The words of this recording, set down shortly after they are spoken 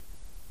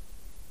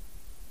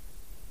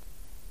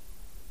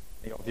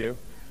of you.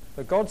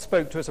 But God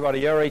spoke to us about a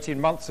year or 18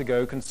 months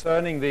ago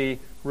concerning the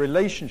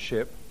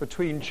relationship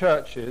between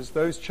churches,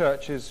 those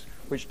churches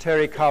which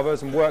Terry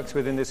covers and works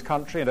with in this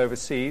country and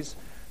overseas,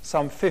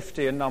 some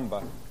 50 in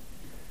number.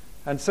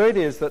 And so it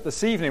is that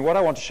this evening, what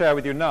I want to share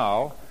with you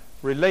now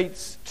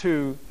relates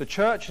to the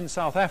church in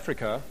South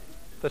Africa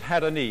that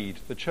had a need,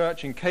 the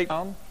church in Cape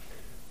Town,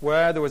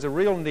 where there was a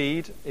real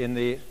need in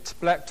the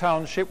Black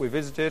Township we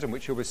visited and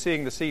which you'll be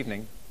seeing this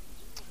evening.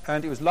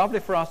 And it was lovely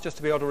for us just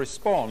to be able to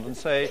respond and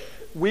say,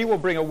 we will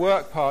bring a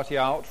work party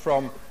out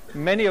from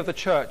many of the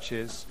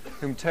churches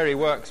whom Terry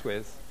works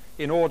with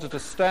in order to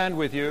stand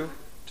with you,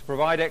 to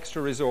provide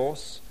extra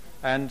resource,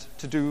 and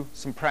to do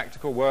some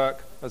practical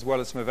work as well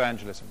as some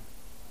evangelism.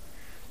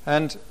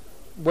 And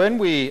when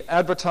we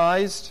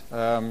advertised,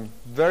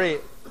 very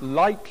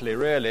lightly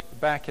really,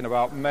 back in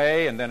about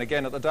May and then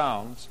again at the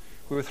Downs,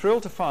 we were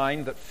thrilled to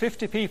find that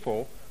 50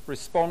 people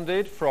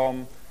responded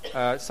from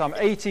some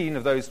 18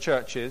 of those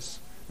churches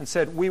and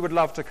said, we would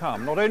love to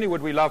come. Not only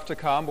would we love to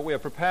come, but we are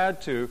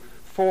prepared to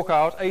fork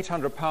out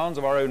 £800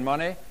 of our own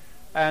money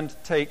and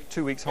take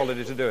 2 weeks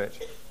holiday to do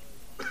it.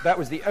 That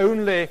was the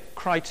only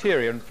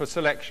criterion for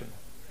selection.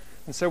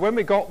 And so when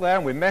we got there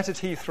and we met at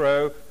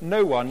Heathrow,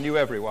 no one knew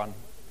everyone.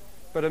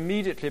 But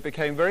immediately it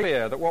became very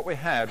clear that what we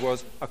had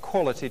was a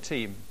quality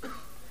team.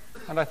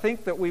 And I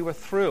think that we were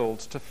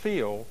thrilled to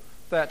feel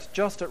that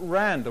just at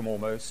random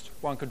almost,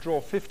 one could draw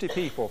 50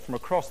 people from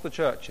across the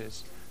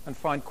churches and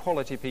find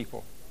quality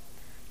people.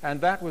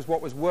 And that was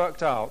what was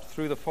worked out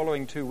through the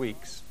following 2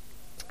 weeks,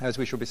 as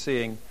we shall be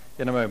seeing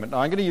in a moment. Now,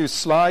 I'm going to use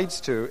slides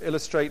to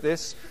illustrate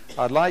this.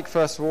 I'd like,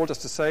 first of all,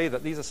 just to say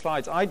that these are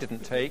slides I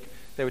didn't take.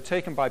 They were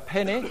taken by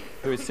Penny,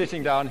 who is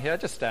sitting down here.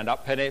 Just stand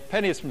up, Penny.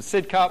 Penny is from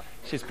Sidcup.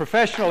 She's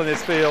professional in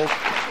this field.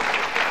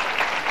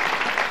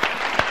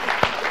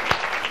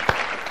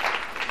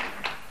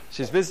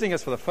 She's visiting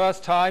us for the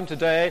first time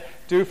today.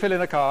 Do fill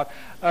in a card.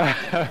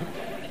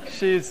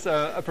 She's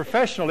a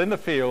professional in the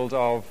field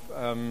of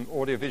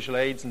audiovisual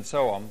aids and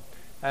so on.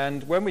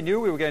 And when we knew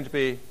we were going to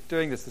be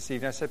doing this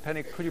evening, I said,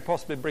 Penny, could you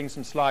possibly bring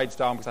some slides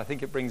down, because I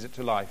think it brings it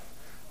to life.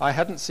 I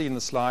hadn't seen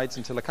the slides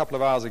until a couple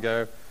of hours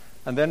ago,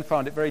 and then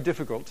found it very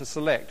difficult to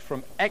select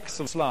from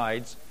excellent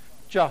slides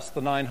just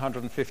the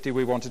 950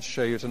 we wanted to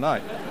show you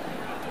tonight.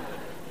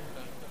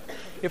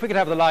 If we could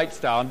have the lights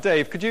down.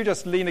 Dave, could you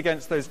just lean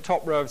against those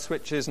top row of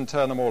switches and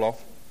turn them all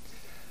off?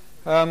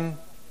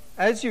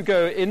 As you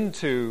go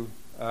into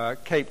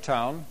Cape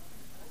Town,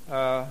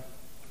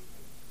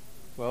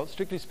 well,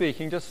 strictly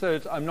speaking, just so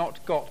that I'm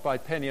not got by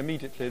Penny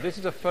immediately, this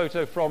is a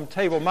photo from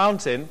Table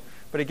Mountain,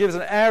 but it gives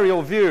an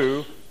aerial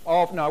view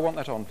of... No, I want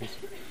that on, please.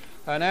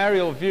 An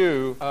aerial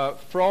view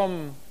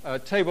from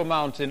Table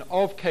Mountain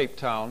of Cape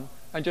Town,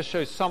 and just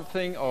shows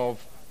something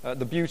of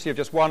the beauty of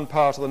just one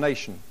part of the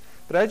nation.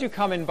 But as you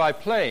come in by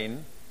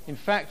plane, in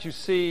fact, you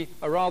see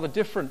a rather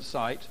different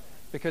sight,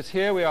 because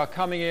here we are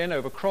coming in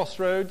over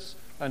Crossroads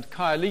and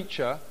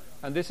Khayelitsha,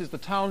 and this is the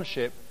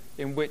township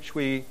in which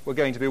we were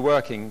going to be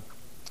working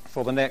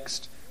for the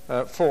next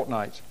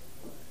fortnight.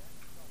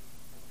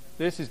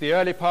 This is the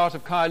early part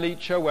of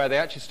Khayelitsha, where they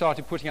actually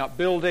started putting up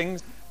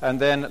buildings, and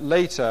then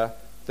later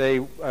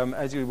they,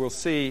 as you will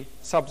see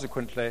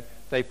subsequently,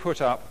 they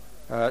put up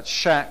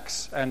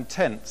shacks and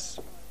tents.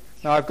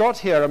 Now I've got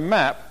here a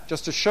map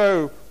just to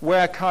show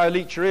where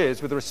Khayelitsha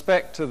is with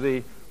respect to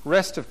the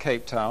rest of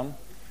Cape Town.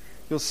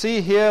 You'll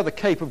see here the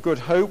Cape of Good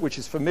Hope, which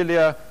is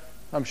familiar.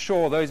 I'm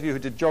sure those of you who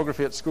did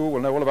geography at school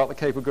will know all about the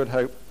Cape of Good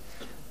Hope.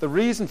 The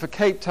reason for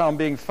Cape Town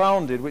being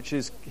founded, which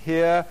is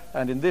here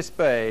and in this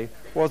bay,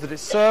 was that it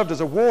served as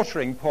a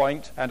watering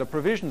point and a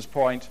provisions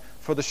point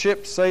for the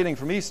ships sailing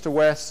from east to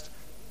west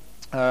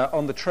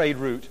on the trade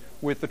route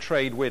with the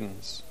trade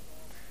winds.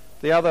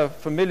 The other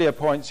familiar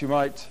points you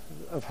might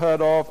have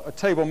heard of are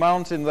Table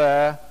Mountain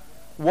there,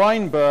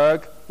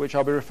 Wynberg, which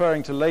I'll be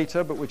referring to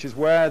later, but which is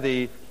where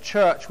the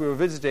church we were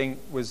visiting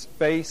was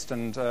based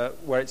and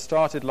where it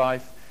started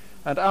life.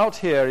 And out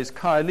here is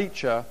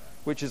Khayelitsha,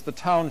 which is the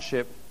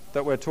township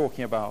that we're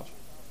talking about.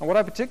 And what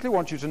I particularly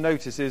want you to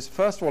notice is,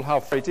 first of all,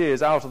 how far it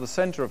is out of the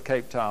center of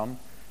Cape Town,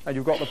 and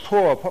you've got the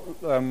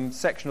poor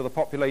section of the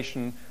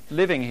population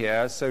living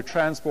here, so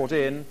transport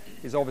in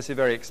is obviously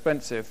very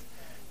expensive.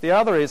 The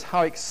other is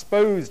how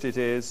exposed it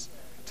is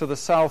to the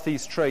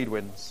southeast trade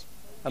winds.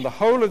 And the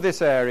whole of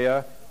this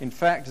area, in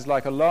fact, is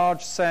like a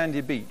large sandy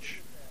beach.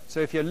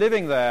 So if you're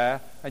living there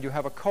and you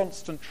have a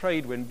constant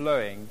trade wind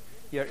blowing,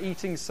 you're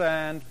eating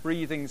sand,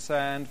 breathing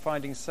sand,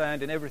 finding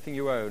sand in everything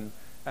you own,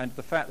 and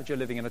the fact that you're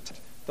living in a tent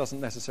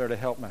doesn't necessarily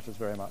help matters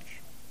very much.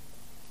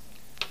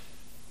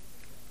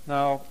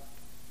 Now,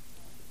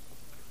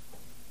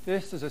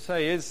 this, as I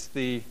say, is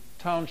the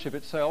township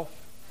itself.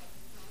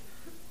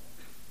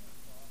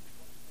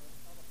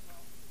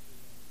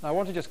 Now, I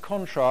want to just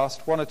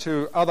contrast one or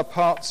two other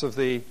parts of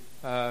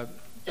of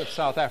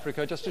South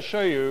Africa, just to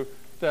show you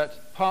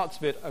that parts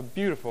of it are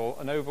beautiful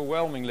and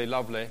overwhelmingly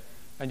lovely,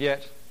 and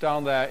yet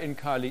down there in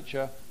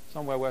Khayelitsha,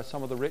 somewhere where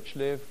some of the rich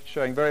live,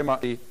 showing very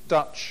much the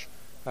Dutch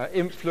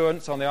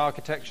influence on the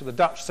architecture. The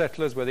Dutch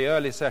settlers were the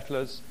early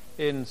settlers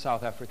in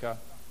South Africa.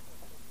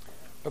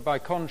 But by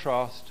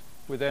contrast,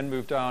 we then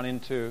move down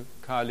into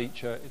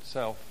Khayelitsha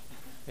itself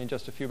in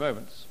just a few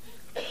moments.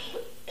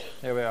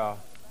 Here we are,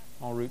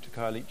 en route to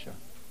Khayelitsha.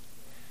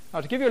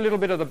 Now, to give you a little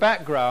bit of the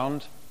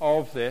background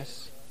of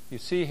this, you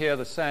see here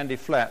the sandy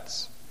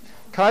flats.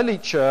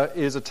 Khayelitsha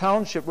is a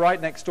township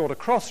right next door to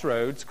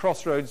Crossroads.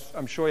 Crossroads,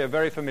 I'm sure you're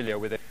very familiar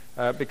with it,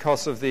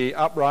 because of the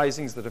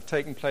uprisings that have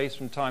taken place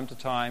from time to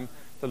time,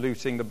 the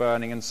looting, the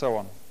burning, and so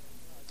on.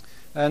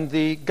 And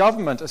the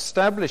government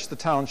established the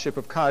township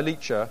of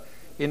Khayelitsha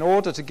in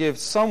order to give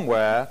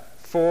somewhere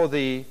for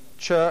the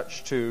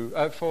church to,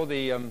 for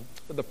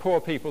the poor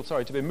people,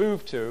 to be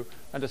moved to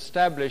and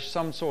establish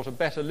some sort of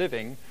better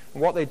living.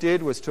 And what they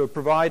did was to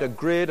provide a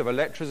grid of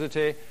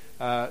electricity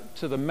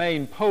to the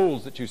main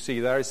poles that you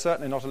see. There is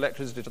certainly not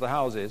electricity to the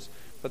houses,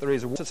 but there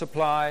is a water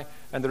supply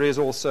and there is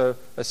also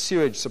a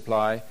sewage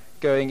supply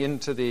going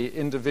into the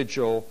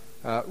individual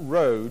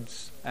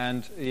roads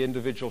and the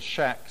individual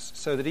shacks,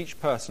 so that each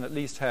person at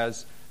least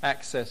has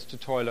access to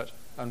toilet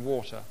and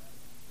water.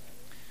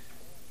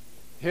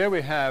 Here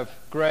we have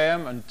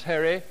Graham and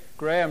Terry.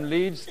 Graham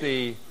leads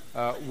the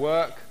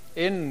work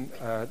in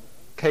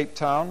Cape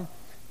Town.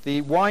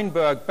 The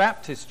Wynberg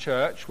Baptist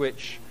Church,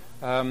 which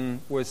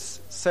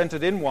was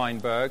centered in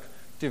Wynberg,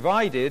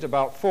 divided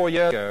about 4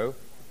 years ago,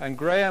 and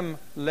Graham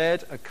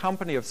led a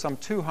company of some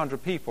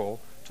 200 people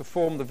to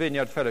form the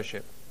Vineyard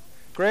Fellowship.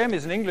 Graham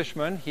is an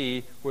Englishman.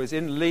 He was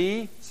in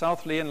Lee,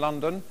 South Lee in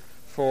London,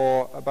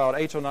 for about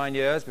 8 or 9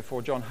 years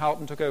before John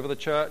Houghton took over the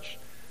church.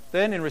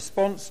 Then, in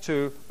response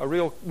to a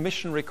real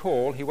missionary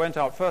call, he went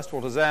out first of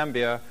all to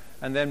Zambia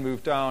and then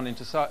moved down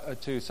into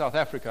to South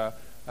Africa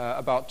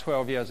about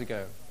 12 years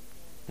ago.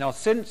 Now,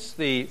 since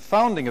the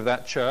founding of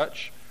that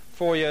church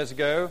 4 years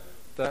ago,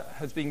 there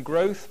has been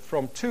growth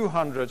from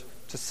 200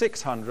 to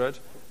 600,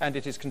 and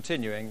it is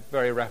continuing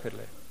very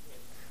rapidly.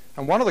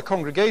 And one of the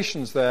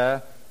congregations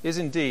there is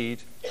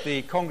indeed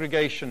the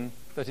congregation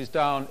that is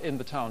down in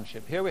the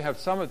township. Here we have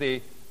some of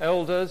the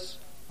elders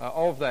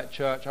of that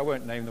church. I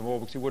won't name them all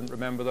because you wouldn't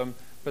remember them,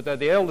 but they're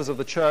the elders of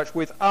the church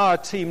with our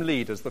team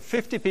leaders. The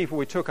 50 people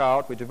we took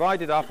out, we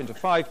divided up into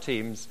 5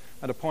 teams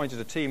and appointed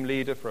a team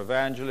leader for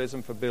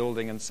evangelism, for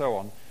building, and so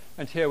on.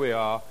 And here we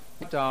are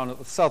down at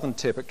the southern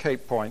tip at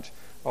Cape Point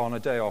on a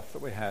day off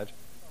that we had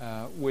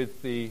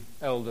with the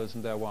elders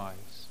and their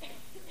wives.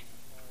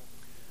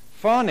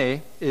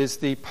 Farney is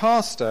the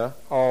pastor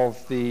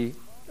of the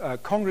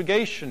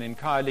congregation in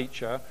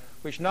Khayelitsha,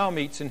 which now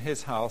meets in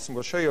his house, and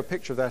we'll show you a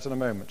picture of that in a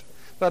moment.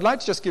 But I'd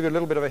like to just give you a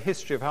little bit of a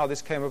history of how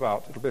this came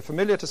about. It'll be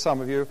familiar to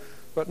some of you,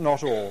 but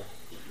not all.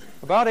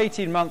 About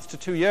 18 months to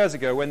 2 years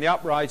ago, when the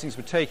uprisings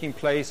were taking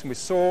place and we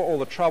saw all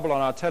the trouble on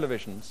our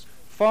televisions,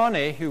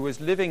 Farney, who was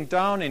living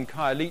down in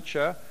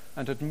Khayelitsha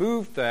and had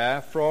moved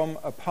there from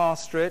a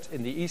pastorate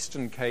in the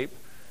Eastern Cape,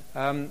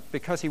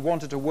 because he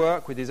wanted to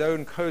work with his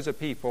own Xhosa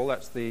people,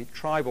 that's the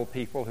tribal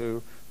people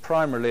who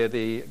primarily are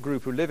the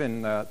group who live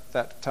in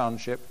that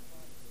township,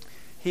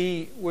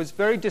 he was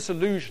very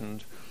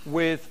disillusioned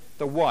with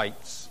the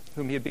whites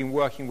whom he had been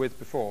working with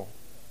before.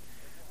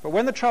 But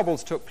when the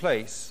Troubles took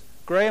place,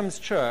 Graham's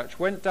church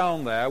went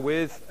down there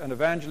with an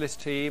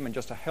evangelist team and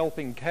just a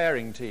helping,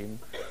 caring team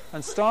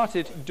and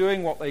started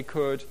doing what they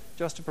could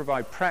just to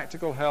provide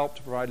practical help,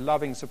 to provide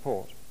loving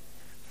support.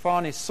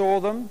 Farney saw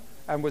them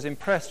and was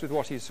impressed with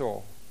what he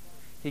saw.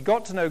 He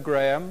got to know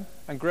Graham,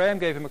 and Graham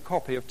gave him a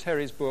copy of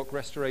Terry's book,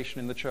 Restoration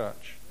in the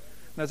Church.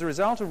 And as a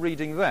result of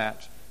reading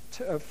that,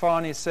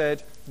 Farney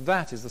said,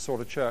 that is the sort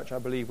of church I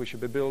believe we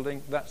should be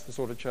building. That's the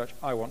sort of church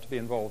I want to be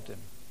involved in.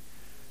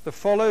 There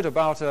followed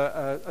about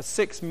a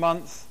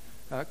 6-month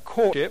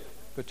courtship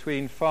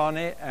between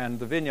Farney and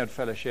the Vineyard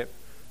Fellowship.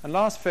 And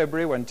last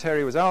February, when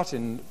Terry was out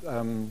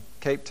in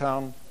Cape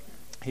Town,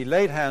 he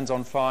laid hands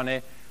on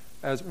Farney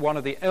as one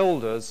of the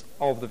elders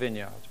of the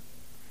Vineyard.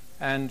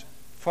 And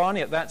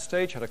Farney at that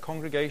stage had a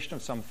congregation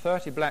of some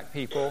 30 black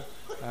people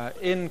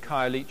in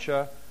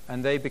Khayelitsha,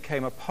 and they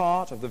became a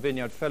part of the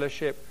Vineyard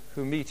Fellowship,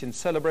 who meet in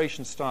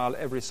celebration style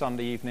every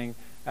Sunday evening,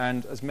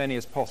 and as many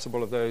as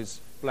possible of those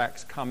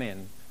blacks come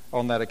in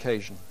on that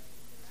occasion.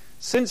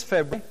 Since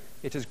February,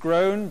 it has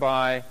grown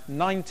by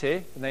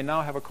 90, and they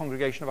now have a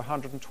congregation of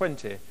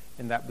 120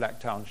 in that black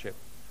township.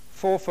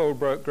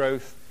 4-fold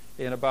growth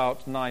in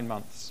about 9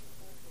 months.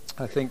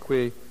 I think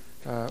we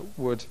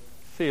would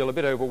feel a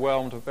bit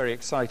overwhelmed or very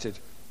excited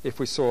if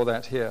we saw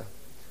that here.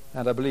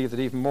 And I believe that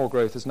even more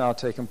growth has now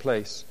taken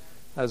place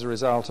as a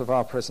result of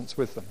our presence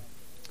with them.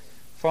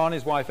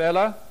 Farney's wife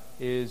Ella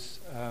is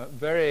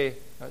very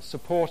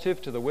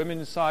supportive to the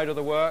women's side of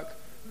the work,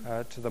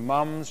 to the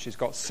mums. She's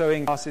got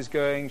sewing classes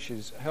going.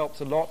 She's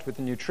helped a lot with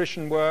the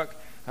nutrition work,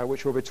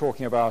 which we'll be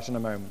talking about in a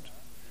moment.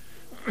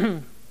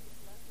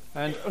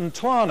 And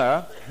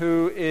Ntwana,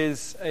 who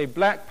is a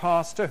black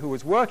pastor who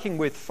was working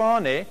with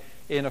Farney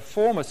in a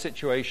former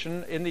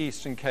situation in the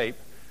Eastern Cape,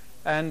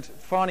 and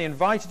Farney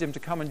invited him to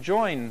come and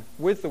join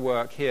with the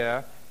work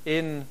here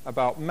in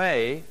about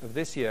May of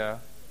this year,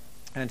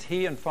 and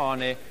he and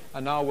Farney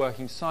are now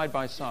working side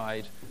by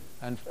side,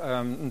 and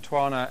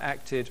Ntwana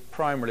acted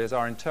primarily as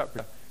our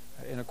interpreter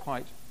in a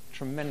quite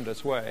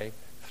tremendous way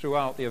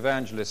throughout the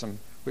evangelism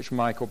which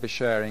Mike will be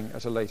sharing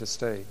at a later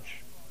stage.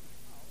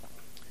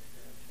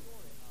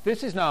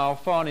 This is now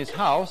Farney's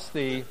house,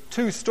 the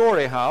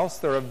two-storey house.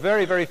 There are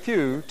very, very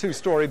few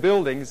two-storey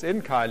buildings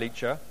in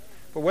Khayelitsha,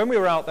 but when we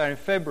were out there in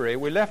February,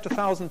 we left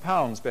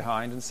 £1,000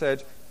 behind and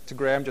said to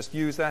Graham, just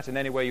use that in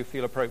any way you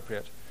feel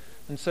appropriate.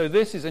 And so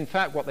this is in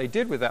fact what they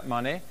did with that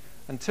money.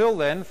 Until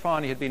then,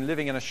 Farney had been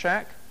living in a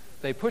shack.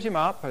 They put him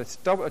up,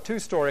 a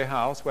two-storey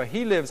house where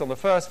he lives on the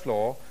first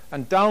floor,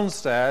 and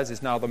downstairs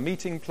is now the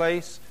meeting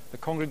place, the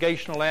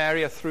congregational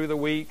area through the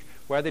week,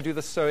 where they do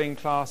the sewing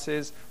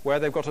classes, where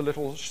they've got a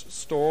little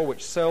store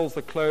which sells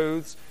the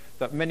clothes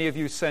that many of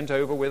you sent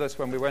over with us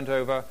when we went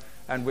over,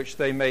 and which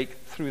they make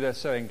through their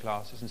sewing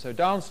classes. And so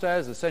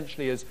downstairs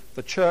essentially is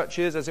the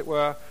churches, as it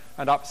were,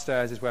 and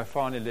upstairs is where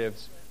Farney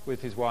lives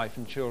with his wife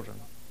and children.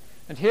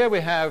 And here we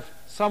have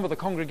some of the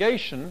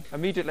congregation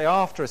immediately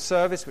after a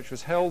service which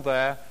was held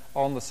there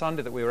on the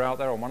Sunday that we were out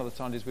there, on one of the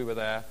Sundays we were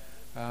there,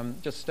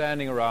 just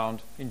standing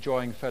around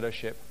enjoying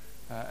fellowship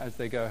as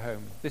they go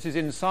home. This is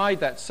inside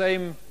that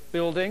same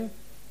building.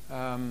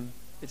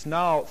 It's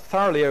now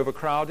thoroughly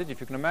overcrowded. If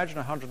you can imagine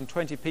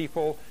 120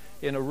 people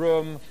in a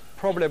room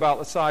probably about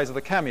the size of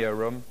the Cameo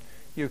room,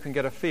 you can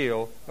get a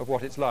feel of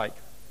what it's like.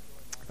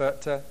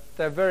 But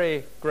they're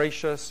very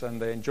gracious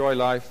and they enjoy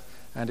life,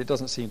 and it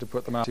doesn't seem to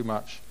put them out too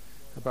much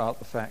about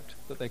the fact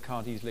that they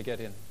can't easily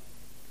get in.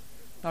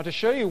 Now, to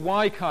show you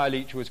why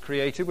Khayelitsha was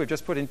created, we've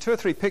just put in 2 or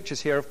 3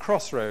 pictures here of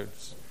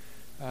Crossroads,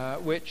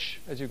 which,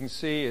 as you can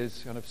see,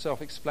 is kind of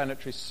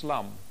self-explanatory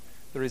slum.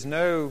 There is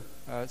no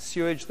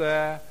sewage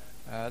there,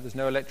 there's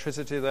no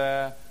electricity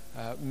there,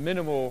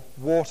 minimal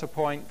water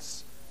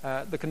points.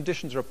 The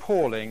conditions are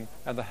appalling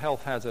and the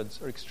health hazards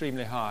are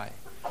extremely high.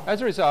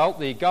 As a result,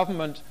 the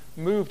government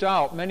moved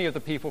out many of the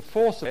people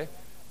forcibly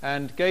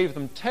and gave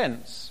them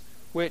tents,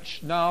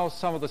 which now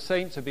some of the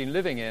saints have been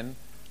living in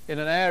an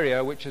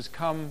area which has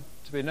come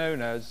to be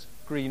known as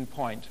Green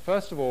Point.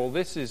 First of all,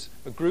 this is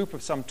a group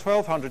of some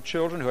 1,200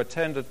 children who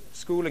attend a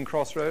school in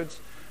Crossroads.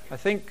 I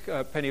think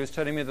Penny was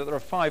telling me that there are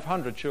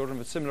 500 children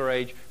of a similar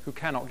age who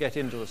cannot get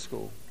into the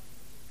school.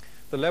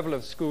 The level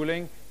of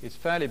schooling is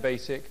fairly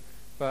basic,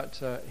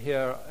 but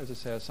here, as I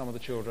say, are some of the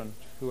children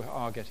who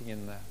are getting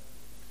in there.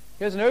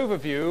 Here's an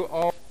overview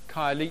of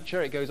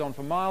Khayelitsha. It goes on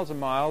for miles and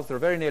miles. There are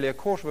very nearly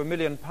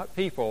 250,000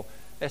 people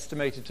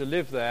estimated to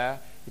live there.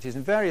 It is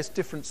in various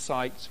different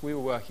sites. We were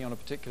working on a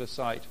particular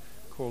site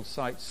called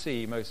Site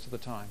C most of the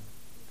time.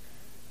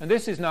 And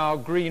this is now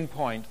Green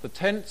Point, the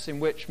tents in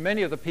which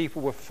many of the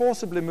people were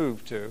forcibly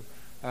moved to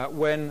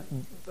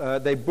when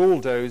they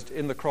bulldozed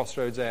in the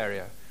Crossroads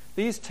area.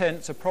 These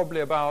tents are probably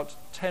about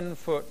 10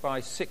 foot by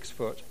 6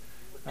 foot.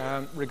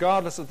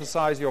 Regardless of the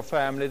size of your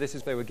family, this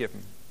is what they were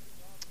given.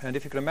 And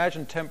if you can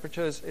imagine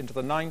temperatures into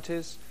the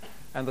 90s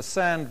and the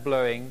sand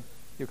blowing,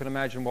 you can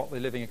imagine what the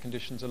living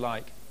conditions are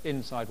like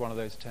inside one of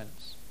those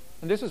tents.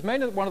 And this was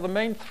one of the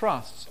main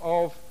thrusts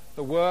of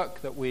the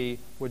work that we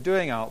were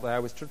doing out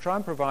there, was to try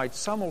and provide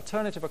some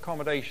alternative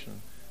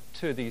accommodation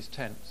to these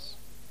tents.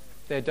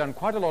 They had done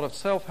quite a lot of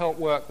self-help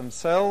work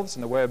themselves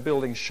in the way of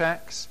building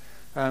shacks,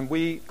 and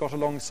we got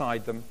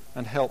alongside them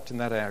and helped in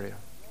that area.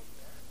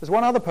 There's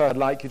one other person I'd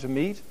like you to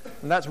meet,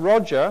 and that's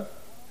Roger,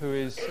 who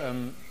is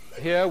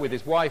here with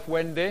his wife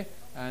Wendy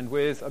and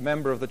with a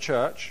member of the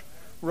church.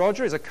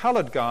 Roger is a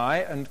coloured guy,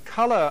 and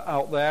colour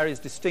out there is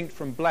distinct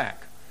from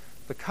black.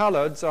 The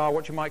coloured are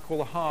what you might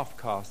call a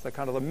half-caste. They're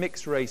kind of the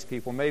mixed race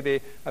people,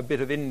 maybe a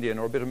bit of Indian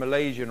or a bit of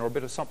Malaysian or a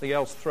bit of something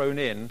else thrown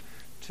in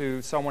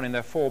to someone in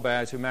their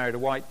forebears who married a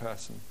white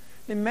person.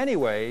 In many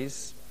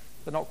ways,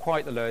 they're not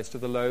quite the lowest of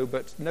the low,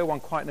 but no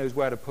one quite knows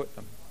where to put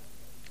them.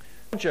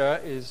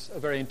 Roger is a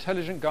very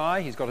intelligent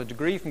guy. He's got a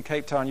degree from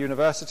Cape Town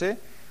University,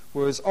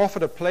 was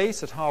offered a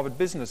place at Harvard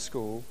Business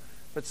School,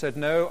 but said,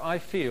 no, I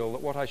feel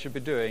that what I should be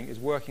doing is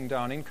working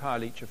down in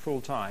Khayelitsha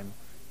full-time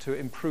to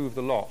improve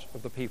the lot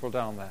of the people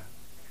down there.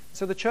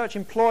 So the church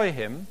employ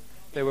him.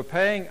 They were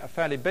paying a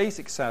fairly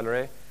basic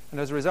salary, and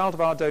as a result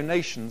of our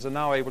donations are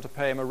now able to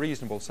pay him a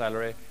reasonable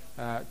salary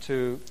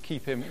to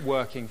keep him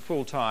working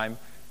full-time,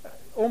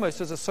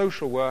 almost as a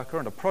social worker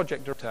and a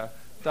project director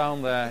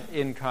down there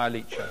in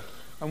Khayelitsha.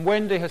 And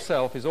Wendy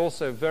herself is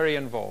also very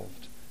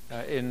involved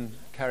in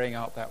carrying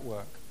out that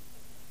work.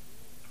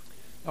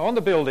 Now, on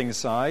the building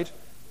side,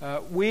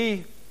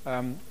 we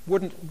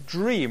wouldn't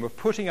dream of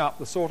putting up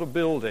the sort of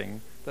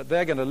building that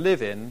they're going to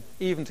live in,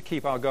 even to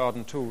keep our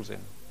garden tools in.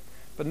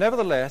 But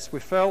nevertheless,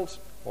 we felt,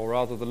 or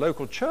rather the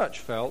local church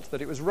felt,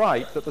 that it was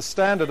right that the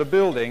standard of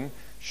building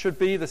should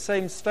be the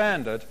same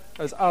standard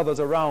as others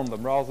around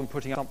them, rather than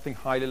putting up something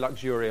highly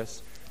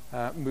luxurious,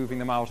 moving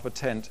them out of a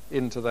tent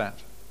into that.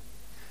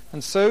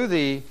 And so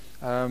the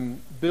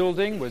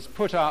building was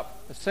put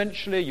up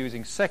essentially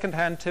using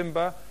second-hand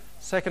timber,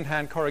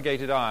 second-hand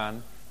corrugated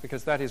iron,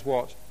 because that is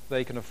what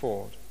they can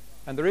afford.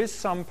 And there is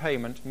some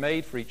payment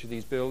made for each of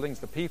these buildings.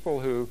 The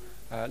people who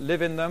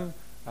live in them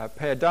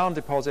pay a down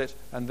deposit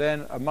and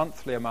then a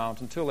monthly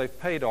amount until they've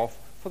paid off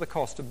for the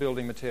cost of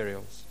building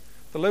materials.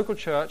 The local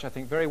church, I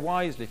think, very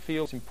wisely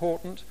feels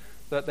important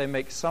that they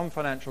make some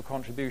financial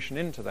contribution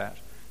into that,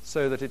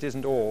 so that it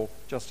isn't all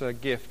just a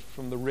gift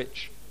from the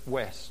rich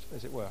West,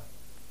 as it were.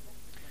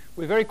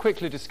 We very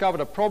quickly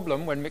discovered a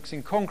problem when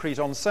mixing concrete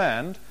on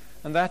sand,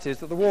 and that is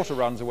that the water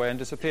runs away and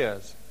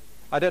disappears.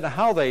 I don't know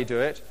how they do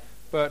it,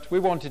 but we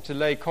wanted to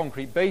lay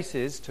concrete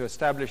bases to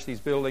establish these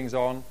buildings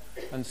on,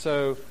 and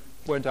so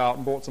went out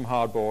and bought some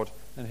hardboard,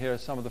 and here are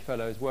some of the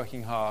fellows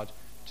working hard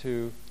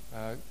to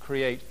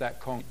create that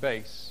concrete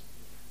base.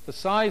 The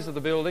size of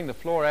the building, the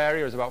floor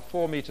area, is about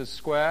 4 meters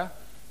square,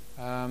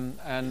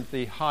 and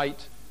the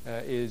height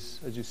is,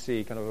 as you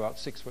see, kind of about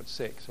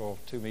 6'6" or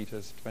 2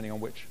 meters, depending on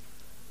which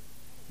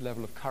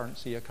level of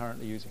currency you're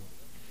currently using.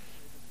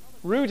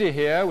 Rudy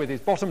here, with his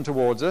bottom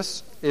towards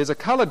us, is a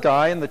coloured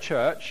guy in the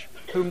church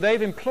whom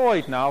they've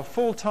employed now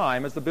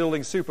full-time as the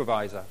building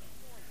supervisor.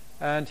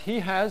 And he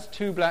has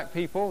 2 black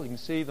people, you can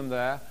see them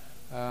there.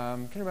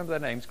 Can you remember their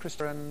names?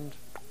 Krista and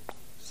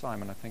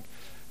Simon, I think,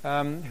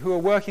 who are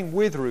working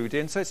with Rudy.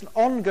 And so it's an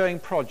ongoing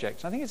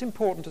project. I think it's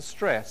important to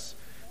stress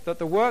that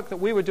the work that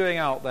we were doing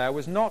out there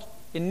was not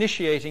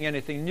initiating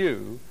anything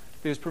new,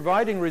 but it was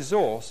providing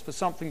resource for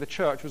something the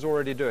church was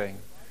already doing.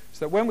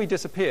 So that when we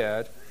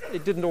disappeared,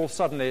 it didn't all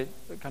suddenly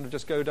kind of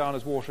just go down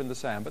as water in the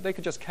sand, but they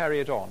could just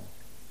carry it on.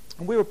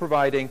 And we were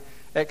providing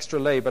extra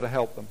labour to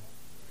help them.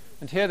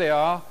 And here they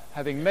are,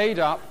 having made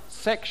up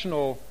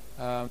sectional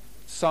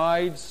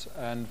sides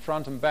and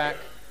front and back,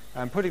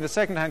 and putting the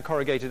second-hand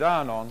corrugated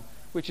iron on,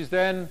 which is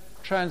then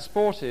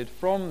transported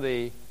from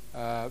the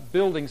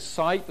building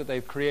site that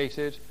they've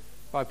created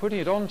by putting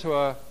it onto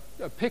a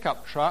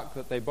pickup truck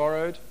that they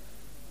borrowed.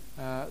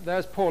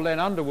 There's poor Len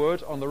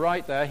Underwood on the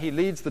right there. He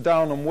leads the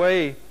down and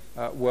way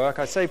work.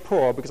 I say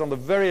poor because on the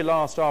very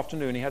last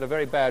afternoon he had a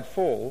very bad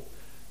fall,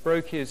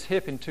 broke his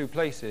hip in 2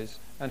 places,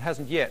 and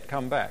hasn't yet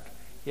come back.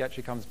 He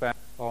actually comes back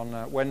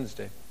on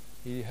Wednesday.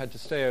 He had to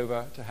stay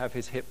over to have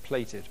his hip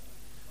plated.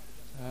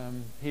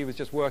 He was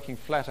just working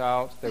flat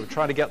out. They were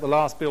trying to get the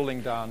last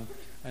building done,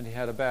 and he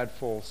had a bad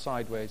fall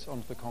sideways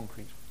onto the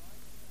concrete.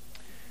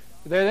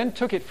 They then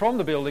took it from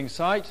the building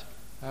site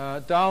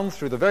down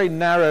through the very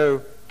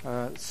narrow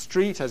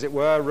street, as it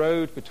were,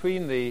 road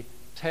between the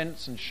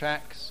tents and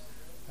shacks,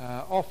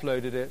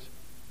 offloaded it,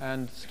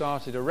 and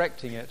started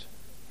erecting it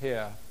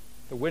here.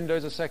 The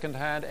windows are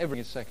second-hand,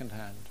 everything is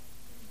second-hand.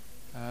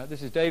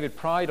 This is David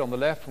Pride on the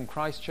left from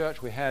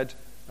Christchurch. We had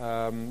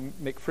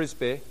Mick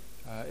Frisbee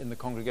in the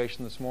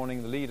congregation this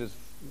morning, the leaders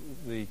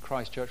of the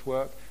Christchurch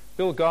work.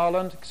 Bill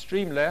Garland,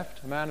 extreme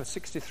left, a man of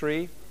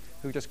 63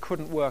 who just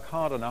couldn't work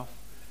hard enough.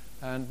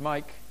 And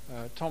Mike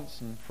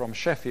Thompson from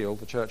Sheffield,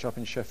 the church up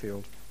in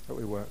Sheffield that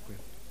we work with.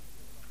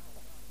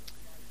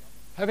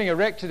 Having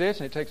erected it,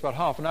 and it takes about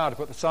half an hour to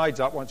put the sides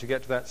up once you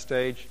get to that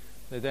stage,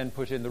 they then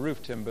put in the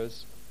roof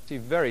timbers. See,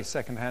 very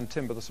second-hand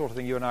timber, the sort of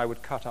thing you and I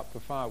would cut up for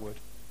firewood.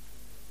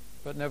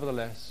 But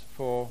nevertheless,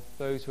 for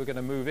those who are going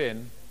to move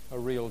in, a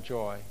real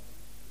joy.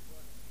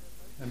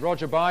 And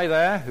Roger Bye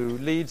there, who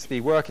leads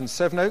the work in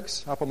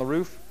Sevenoaks, up on the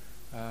roof,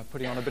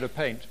 putting on a bit of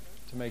paint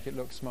to make it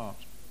look smart.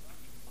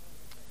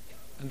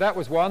 And that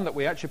was one that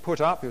we actually put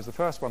up. It was the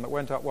first one that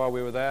went up while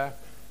we were there.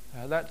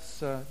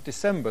 That's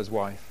December's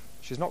wife.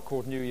 She's not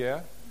called New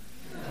Year.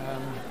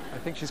 I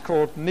think she's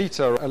called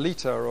Nita or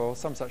Alita or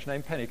some such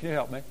name. Penny, can you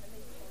help me?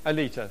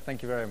 Alita,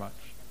 thank you very much.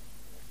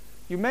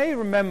 You may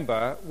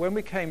remember when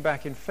we came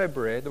back in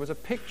February, there was a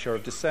picture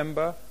of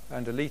December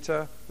and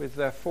Alita with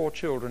their 4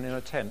 children in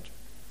a tent.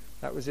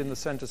 That was in the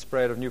centre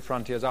spread of New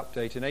Frontiers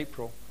Update in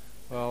April.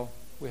 Well,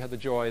 we had the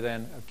joy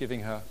then of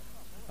giving her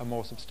a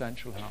more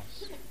substantial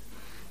house.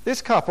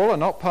 This couple are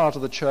not part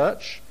of the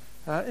church.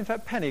 In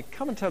fact, Penny,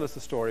 come and tell us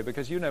the story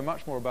because you know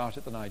much more about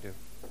it than I do.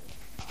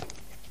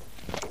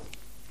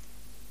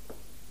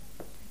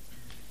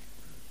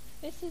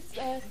 This is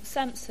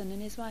Samson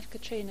and his wife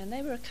Katrina, and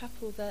they were a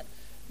couple that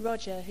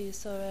Roger, who you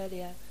saw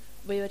earlier,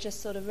 we were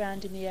just sort of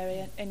round in the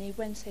area, and he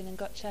went in and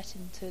got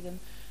chatting to them.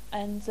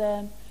 And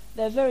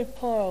they're a very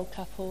poor old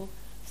couple.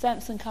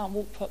 Samson can't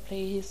walk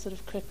properly, he's sort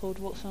of crippled,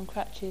 walks on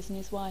crutches, and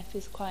his wife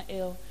is quite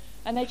ill.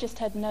 And they just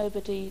had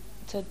nobody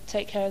to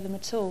take care of them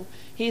at all.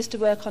 He used to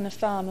work on a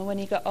farm, and when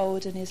he got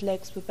old and his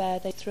legs were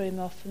bad, they threw him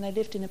off, and they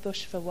lived in a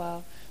bush for a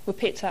while, were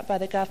picked up by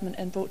the government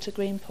and brought to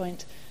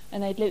Greenpoint,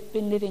 and they'd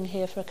been living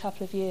here for a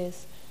couple of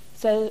years.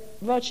 So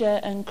Roger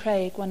and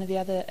Craig, one of the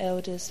other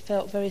elders,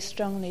 felt very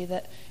strongly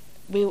that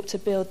we ought to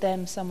build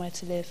them somewhere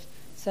to live.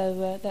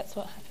 So that's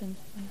what happened.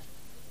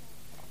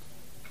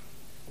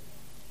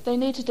 They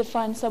needed to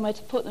find somewhere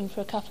to put them for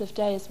a couple of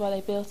days while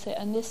they built it,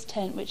 and this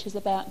tent, which is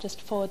about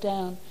just 4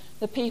 down,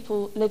 the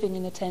people living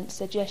in the tent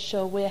said, yes,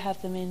 sure, we'll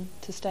have them in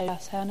to stay with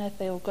us. How on earth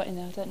they all got in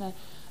there, I don't know.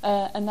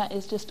 And that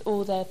is just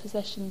all their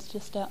possessions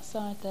just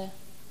outside there.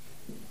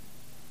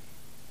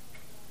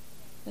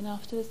 Then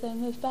afterwards they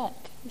moved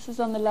back. This was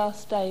on the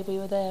last day we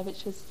were there,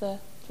 which was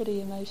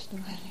pretty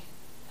emotional, really.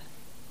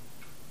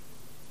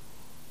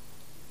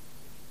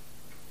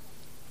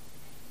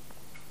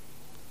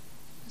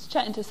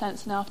 Chatting to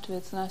Samson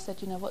afterwards, and I said,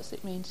 what's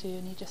it mean to you?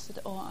 And he just said,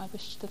 I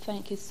wish to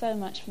thank you so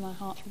much from my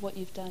heart for what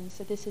you've done. He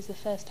said, this is the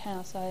first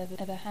house I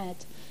ever had,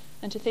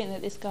 and to think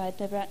that this guy had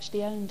never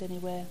actually owned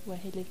anywhere where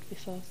he lived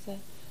before. So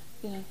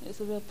it's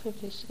a real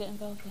privilege to get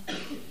involved in.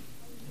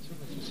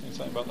 Saying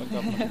something about the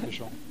government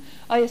official.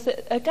 Oh yes,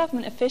 a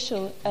government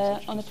official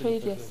on the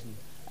previous.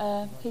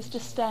 He's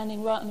just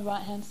standing right on the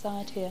right-hand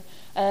side here.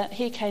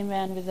 He came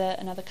round with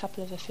another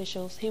couple of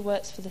officials. He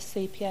works for the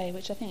CPA,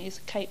 which I think is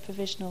Cape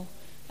Provisional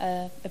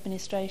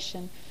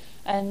Administration.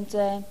 And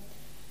I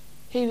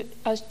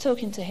was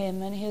talking to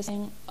him, and he was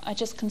saying, I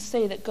just can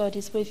see that God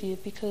is with you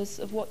because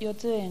of what you're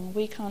doing.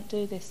 We can't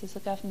do this as a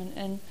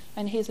government.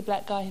 And he's a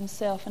black guy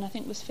himself, and I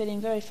think was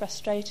feeling very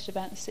frustrated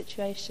about the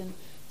situation.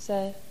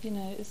 So,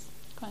 it's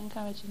quite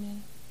encouraging, yeah.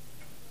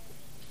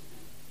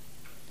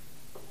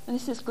 And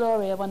this is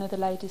Gloria, one of the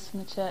ladies from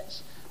the church.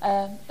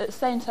 At the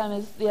same time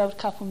as the old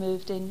couple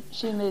moved in,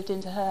 she moved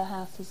into her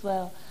house as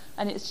well.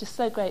 And it's just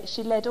so great.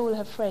 She led all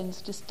her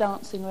friends just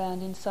dancing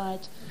around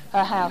inside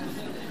her house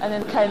and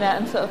then came out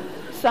and sort of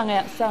sung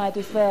outside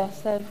as well.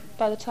 So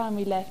by the time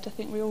we left, I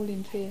think we were all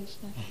in tears.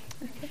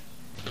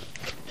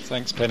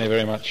 Thanks, Penny,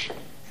 very much.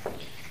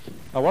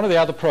 One of the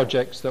other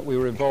projects that we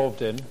were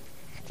involved in,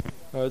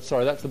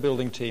 sorry, that's the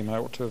building team. I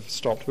ought to have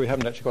stopped. We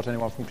haven't actually got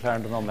anyone from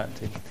Clarendon on that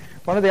team.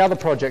 One of the other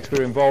projects we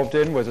were involved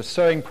in was a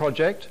sewing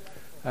project.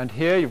 And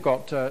here you've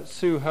got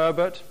Sue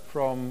Herbert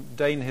from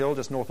Danehill,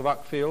 just north of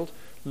Uckfield,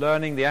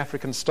 learning the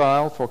African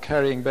style for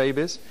carrying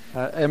babies.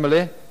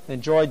 Emily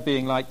enjoyed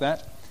being like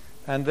that.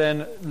 And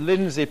then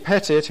Lindsay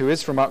Pettit, who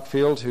is from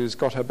Uckfield, who's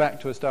got her back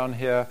to us down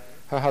here,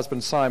 her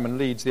husband Simon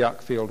leads the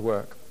Uckfield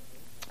work.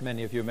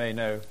 Many of you may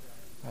know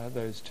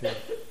those two.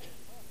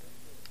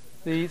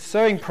 The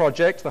sewing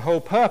project, the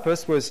whole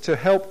purpose was to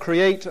help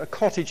create a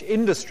cottage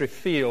industry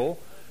feel,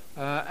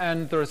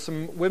 and there are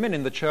some women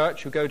in the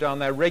church who go down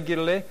there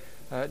regularly,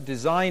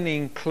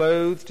 designing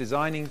clothes,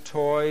 designing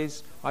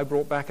toys. I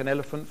brought back an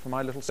elephant for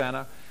my little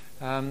Santa,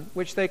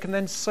 which they can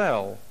then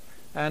sell.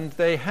 And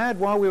they had,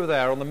 while we were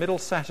there on the middle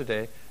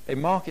Saturday, a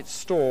market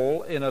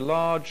stall in a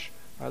large,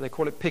 they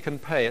call it Pick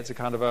and Pay, it's a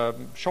kind of a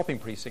shopping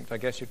precinct, I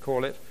guess you'd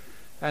call it,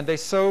 and they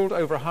sold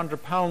over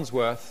 £100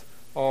 worth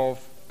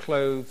of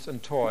clothes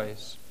and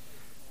toys,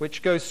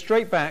 which goes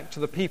straight back to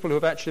the people who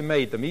have actually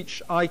made them.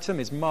 Each item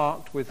is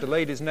marked with the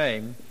lady's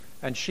name,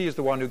 and she is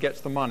the one who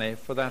gets the money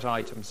for that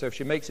item. So if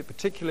she makes it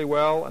particularly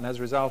well, and as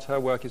a result her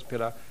work is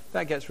pillar,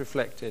 that gets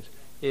reflected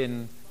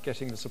in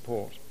getting the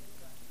support.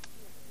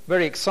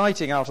 Very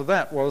exciting out of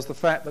that was the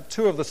fact that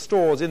two of the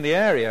stores in the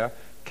area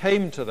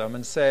came to them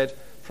and said,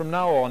 from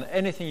now on,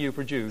 anything you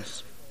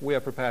produce, we are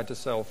prepared to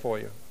sell for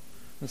you.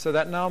 And so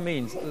that now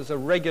means that there's a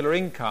regular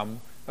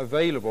income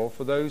available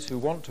for those who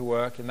want to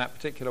work in that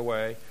particular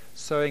way,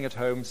 sewing at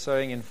home,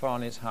 sewing in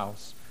Farney's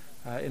house,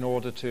 in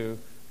order to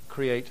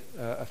create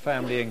a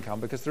family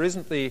income, because there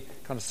isn't the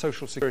kind of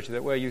social security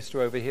that we're used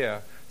to over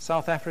here.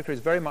 South Africa is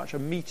very much a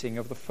meeting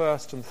of the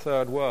first and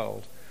third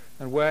world,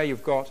 and where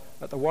you've got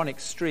at the one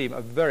extreme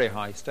a very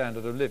high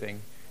standard of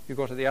living, you've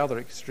got at the other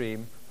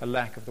extreme a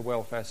lack of the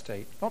welfare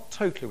state. Not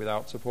totally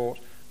without support,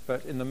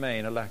 but in the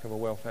main a lack of a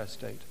welfare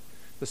state.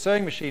 The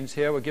sewing machines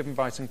here were given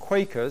by some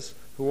Quakers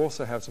who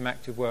also have some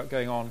active work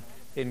going on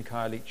in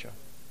Khayelitsha.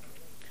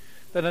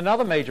 Then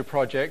another major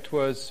project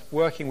was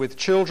working with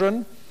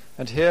children,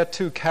 and here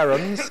two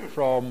Karens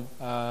from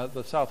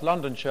the South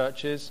London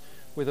churches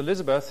with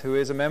Elizabeth, who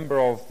is a member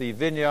of the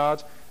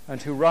Vineyard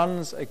and who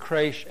runs a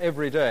creche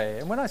every day.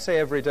 And when I say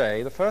every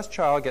day, the first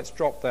child gets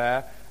dropped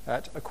there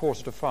at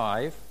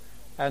 4:45,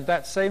 and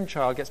that same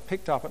child gets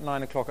picked up at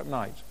 9 o'clock at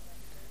night.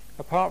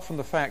 Apart from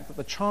the fact that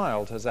the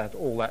child has had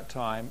all that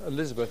time,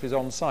 Elizabeth is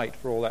on site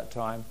for all that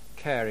time,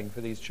 caring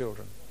for these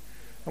children.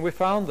 And we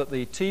found that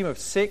the team of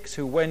 6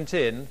 who went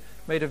in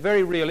made a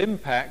very real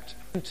impact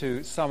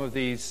into some of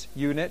these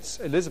units.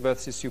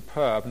 Elizabeth's is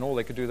superb, and all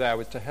they could do there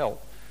was to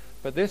help.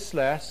 But this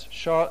lass,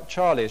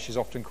 Charlie, as she's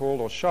often called,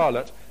 or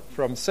Charlotte,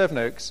 from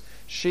Sevenoaks,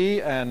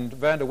 she and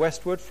Vanda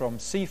Westwood from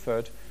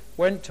Seaford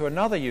went to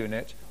another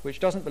unit which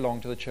doesn't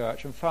belong to the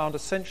church and found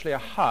essentially a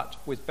hut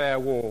with bare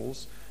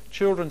walls,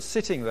 children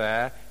sitting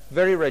there,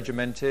 very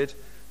regimented,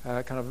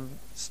 kind of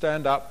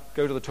stand up,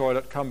 go to the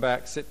toilet, come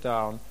back, sit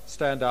down,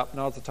 stand up,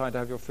 now's the time to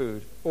have your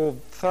food, all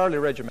thoroughly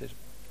regimented.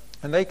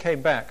 And they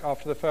came back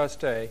after the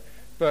first day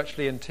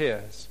virtually in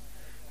tears.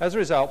 As a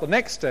result, the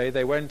next day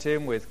they went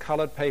in with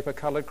coloured paper,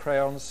 coloured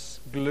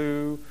crayons,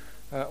 glue,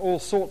 all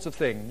sorts of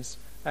things,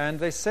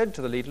 and they said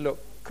to the leader, look,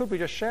 could we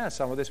just share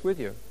some of this with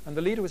you? And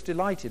the leader was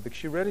delighted because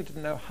she really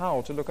didn't know how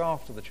to look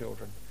after the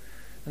children.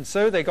 And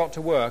so they got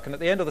to work, and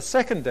at the end of the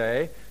second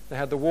day, they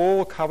had the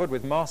wall covered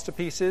with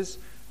masterpieces,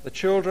 the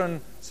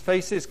children's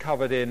faces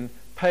covered in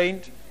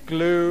paint,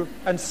 glue,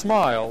 and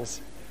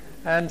smiles.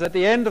 And at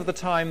the end of the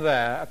time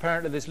there,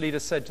 apparently this leader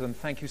said to them,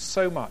 thank you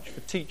so much for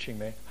teaching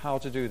me how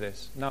to do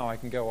this. Now I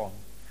can go on.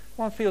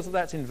 One feels that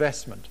that's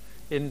investment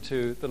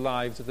into the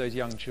lives of those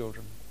young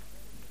children.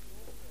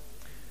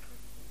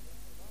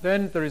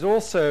 Then there is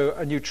also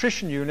a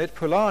nutrition unit,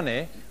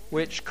 Pulani,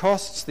 which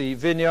costs the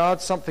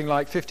Vineyard something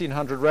like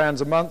 1,500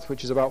 rands a month,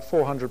 which is about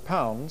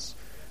 £400,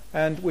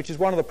 and which is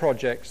one of the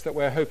projects that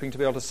we're hoping to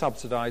be able to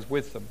subsidise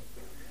with them.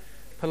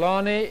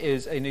 Pulani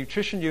is a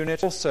nutrition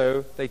unit.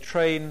 Also, they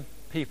train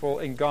people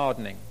in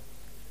gardening.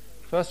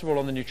 First of all,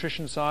 on the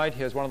nutrition side,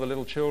 here's one of the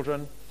little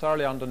children,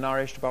 thoroughly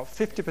undernourished. About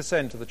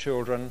 50% of the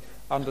children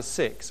under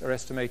 6 are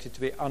estimated to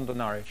be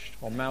undernourished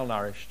or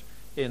malnourished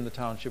in the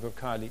township of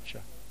Khayelitsha.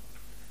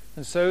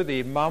 And so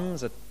the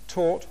mums are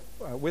taught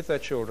with their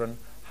children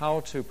how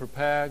to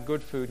prepare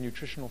good food,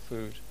 nutritional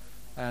food,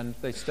 and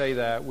they stay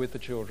there with the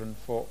children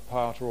for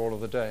part or all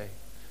of the day.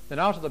 Then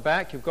out at the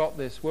back, you've got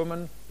this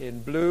woman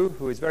in blue,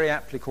 who is very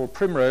aptly called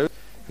Primrose,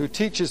 who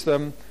teaches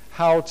them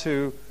how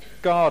to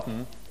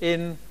garden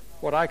in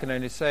what I can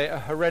only say are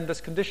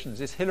horrendous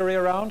conditions. Is Hilary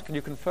around? Can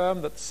you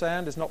confirm that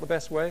sand is not the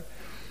best way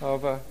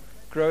of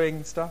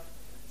growing stuff?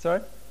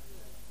 Sorry?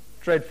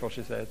 Dreadful,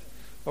 she said.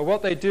 Well,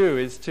 what they do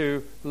is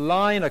to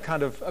line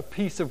a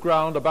piece of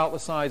ground about the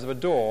size of a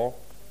door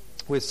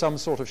with some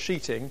sort of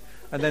sheeting,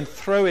 and then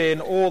throw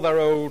in all their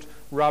old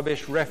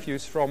rubbish,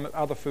 refuse from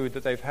other food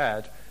that they've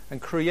had,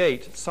 and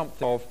create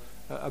something of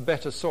a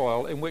better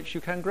soil in which you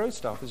can grow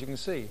stuff, as you can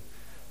see.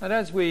 And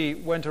as we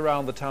went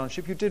around the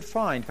township, you did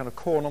find kind of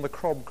corn on the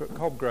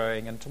cob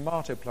growing and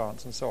tomato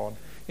plants and so on,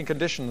 in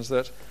conditions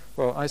that,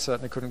 well, I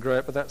certainly couldn't grow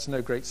it, but that's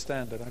no great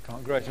standard. I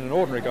can't grow it in an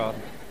ordinary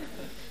garden.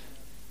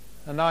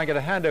 And now I'm going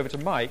to hand over to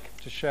Mike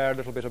to share a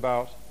little bit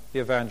about the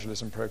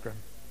evangelism program.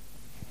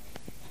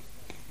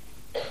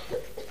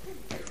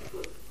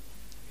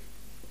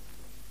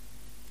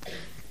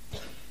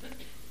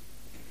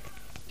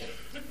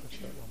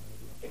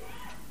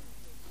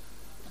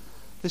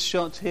 This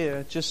shot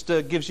here just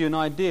gives you an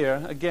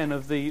idea, again,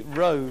 of the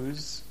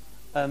rows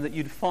that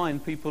you'd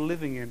find people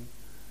living in.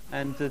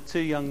 And 2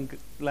 young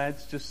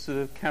lads just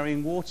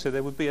carrying water.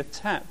 There would be a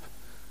tap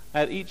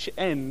at each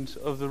end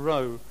of the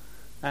row.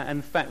 And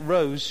in fact,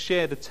 rows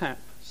shared a tap.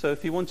 So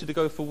if you wanted to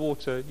go for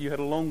water, you had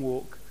a long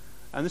walk.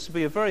 And this would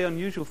be a very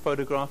unusual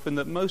photograph in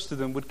that most of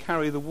them would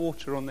carry the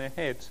water on their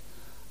head,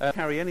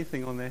 carry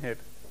anything on their head.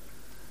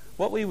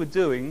 What we were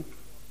doing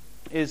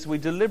is we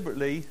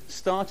deliberately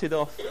started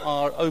off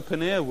our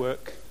open air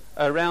work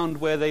around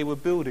where they were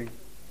building.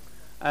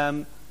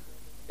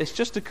 It's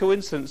just a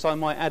coincidence, I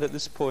might add at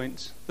this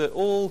point, that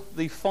all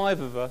the 5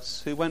 of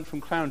us who went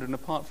from Clarendon,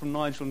 apart from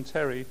Nigel and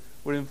Terry,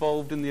 were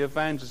involved in the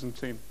evangelism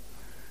team.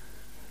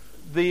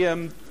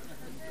 There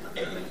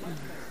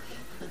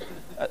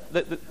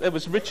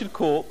was Richard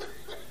Corp,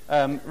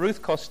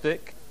 Ruth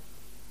Costick,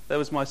 there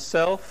was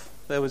myself,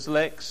 there was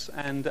Lex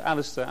and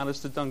Alistair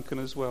Duncan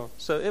as well.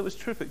 So it was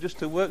terrific just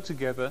to work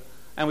together,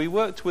 and we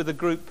worked with a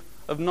group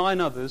of 9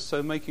 others,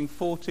 so making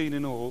 14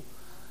 in all,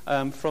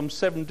 from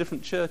 7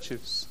 different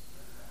churches.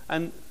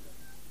 And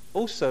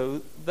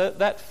also,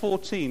 that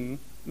 14,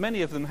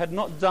 many of them had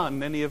not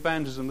done any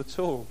evangelism at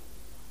all.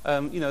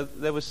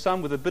 There was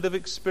some with a bit of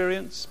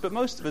experience, but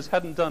most of us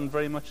hadn't done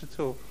very much at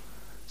all.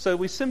 So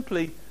we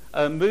simply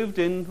moved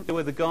in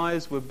where the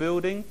guys were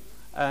building,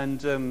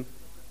 and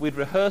we'd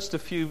rehearsed a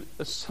few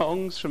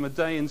songs from a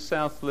day in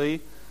South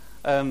Lee,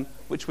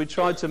 which we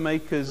tried to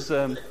make as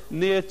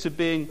near to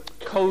being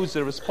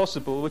Xhosa as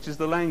possible, which is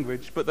the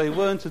language, but they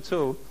weren't at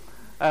all.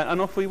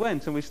 And off we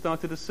went, and we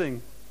started to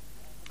sing.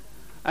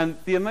 And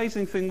the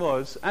amazing thing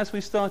was, as we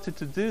started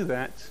to do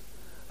that,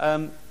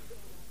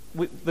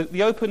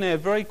 the open air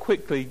very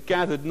quickly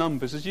gathered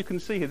numbers. As you can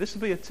see here, this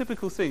would be a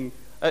typical thing.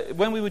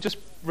 When we were just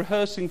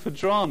rehearsing for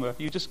drama,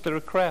 you just got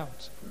a crowd.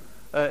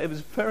 It was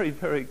very,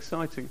 very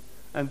exciting.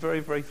 And very,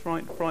 very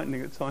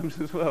frightening at times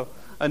as well.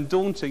 And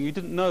daunting. You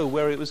didn't know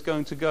where it was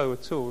going to go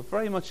at all.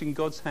 Very much in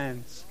God's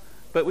hands.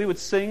 But we would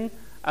sing,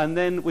 and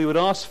then we would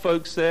ask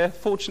folks there.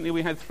 Fortunately,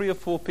 we had 3 or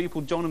 4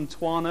 people, John and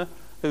Twana,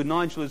 who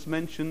Nigel has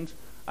mentioned,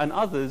 and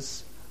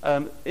others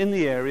in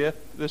the area.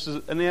 This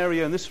is an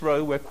area in this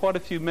row where quite a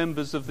few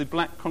members of the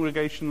black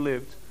congregation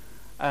lived.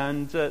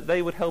 And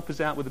they would help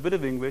us out with a bit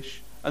of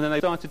English, and then they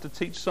started to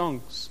teach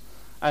songs.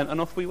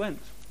 And off we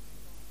went.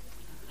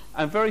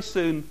 And very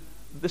soon,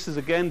 this is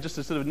again just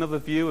a sort of another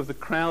view of the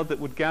crowd that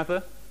would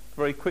gather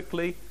very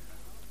quickly.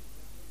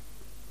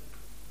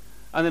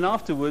 And then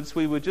afterwards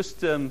we would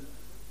just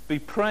be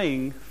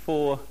praying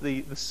for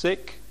the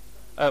sick.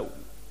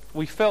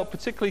 We felt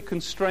particularly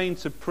constrained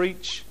to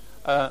preach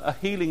a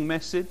healing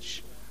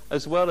message,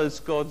 as well as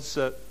God's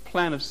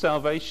plan of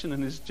salvation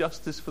and his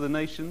justice for the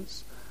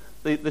nations.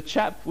 The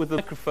chap with the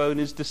microphone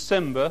is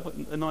December.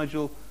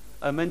 Nigel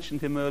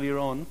mentioned him earlier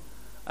on.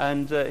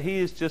 And he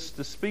is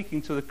just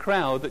speaking to the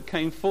crowd that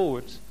came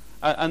forward.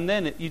 And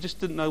then you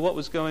just didn't know what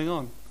was going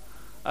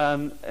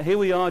on. Here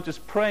we are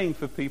just praying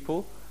for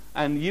people.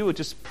 And you would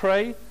just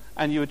pray,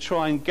 and you would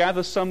try and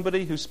gather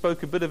somebody who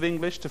spoke a bit of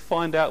English to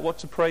find out what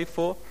to pray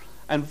for.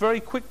 And very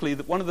quickly,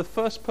 one of the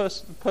first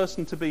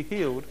person to be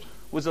healed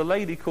was a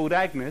lady called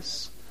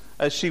Agnes.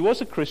 She was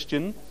a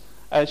Christian.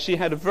 She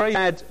had a very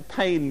bad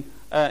pain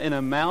in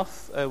her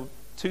mouth,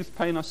 tooth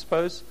pain, I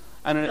suppose,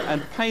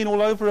 and pain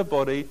all over her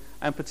body,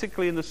 and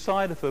particularly in the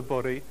side of her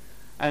body.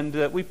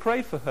 And we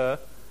prayed for her,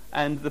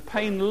 and the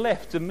pain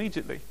left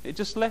immediately. It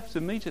just left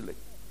immediately.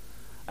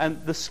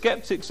 And the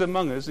skeptics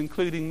among us,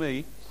 including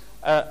me,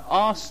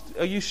 asked,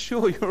 "Are you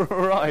sure you're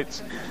all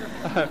right?"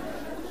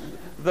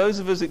 Those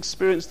of us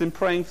experienced in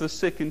praying for the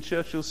sick in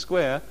Churchill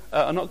Square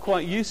are not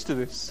quite used to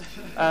this.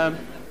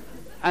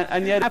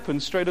 And yet it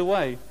happened straight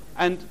away.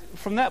 And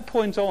from that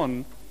point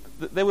on,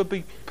 there would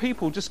be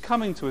people just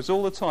coming to us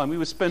all the time. We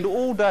would spend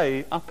all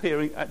day up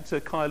here at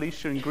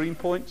Kailisha in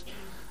Greenpoint,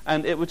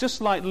 and it was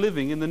just like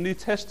living in the New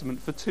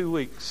Testament for 2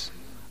 weeks.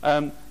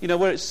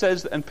 Where it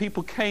says, and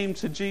people came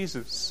to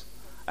Jesus.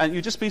 And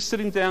you'd just be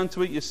sitting down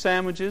to eat your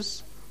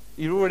sandwiches.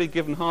 You'd already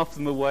given half of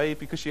them away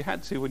because you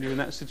had to when you were in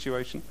that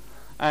situation.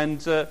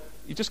 And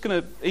you're just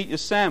going to eat your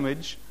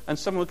sandwich, and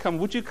someone would come,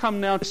 would you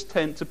come now to this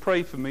tent to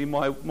pray for me?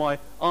 My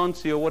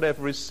auntie or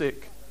whatever is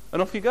sick.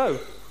 And off you go.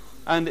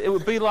 And it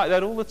would be like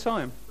that all the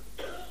time.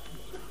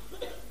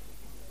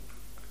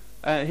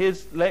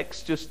 Here's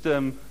Lex just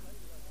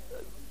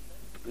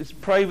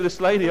pray with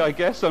this lady, I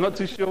guess. I'm not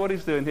too sure what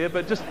he's doing here,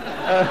 but just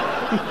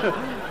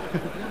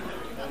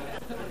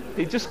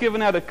he'd just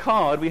given out a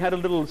card. We had a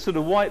little sort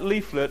of white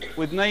leaflet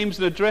with names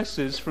and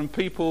addresses from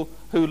people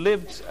who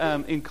lived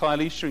in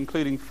Kailisha,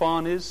 including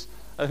Farnes,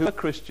 who were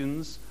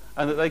Christians,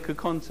 and that they could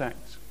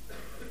contact.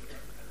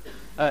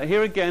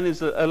 Here again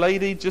is a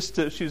lady,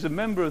 she was a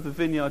member of the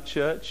Vineyard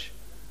Church,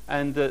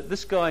 and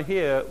this guy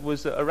here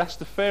was a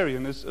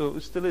Rastafarian,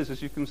 still is,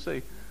 as you can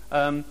see.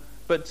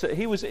 But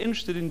he was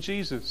interested in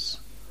Jesus.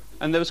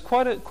 And there was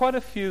quite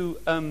a few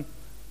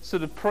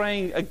sort of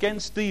praying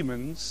against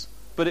demons,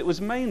 but it was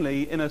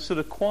mainly in a sort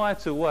of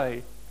quieter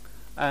way.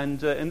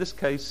 And in this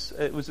case,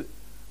 it was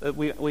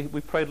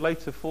we prayed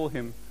later for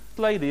him. This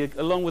lady,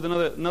 along with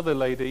another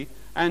lady,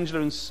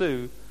 Angela and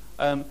Sue,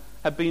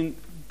 had been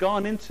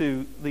gone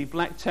into the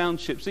black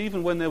townships,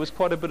 even when there was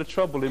quite a bit of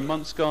trouble in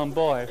months gone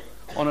by,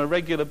 on a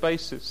regular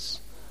basis,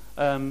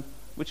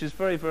 which is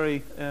very,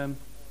 very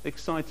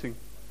exciting.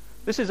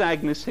 This is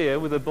Agnes here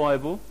with a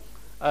Bible.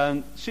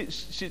 She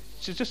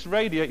just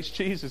radiates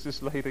Jesus,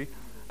 this lady.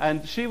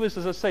 And she was,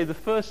 as I say, the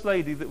first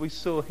lady that we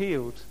saw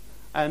healed.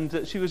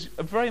 And she was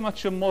very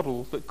much a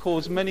model that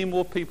caused many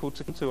more people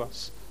to come to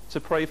us to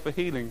pray for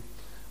healing.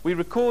 We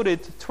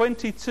recorded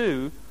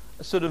 22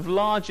 sort of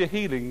larger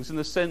healings in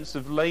the sense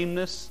of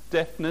lameness,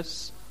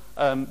 deafness,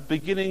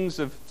 beginnings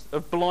of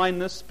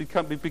blindness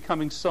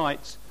becoming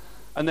sight.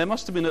 And there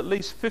must have been at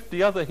least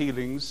 50 other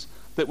healings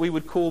that we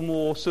would call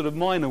more sort of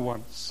minor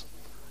ones.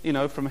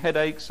 From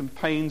headaches and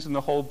pains in the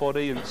whole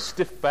body and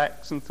stiff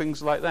backs and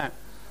things like that.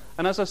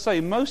 And as I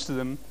say, most of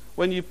them,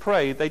 when you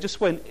prayed, they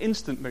just went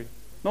instantly.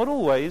 Not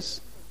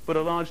always, but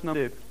a large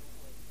number did.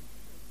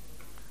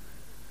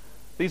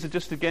 These are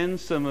just, again,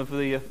 some of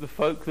the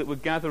folk that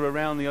would gather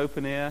around the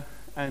open air,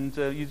 and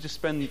you just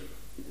spend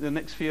the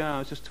next few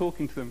hours just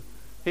talking to them.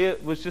 Here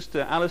was just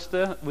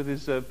Alistair with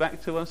his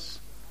back to us,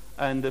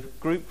 and a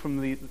group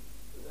from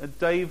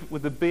Dave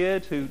with the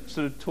beard, who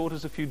sort of taught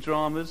us a few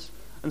dramas.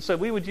 And so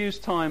we would use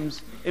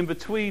times in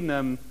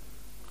between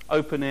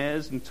open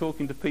airs and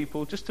talking to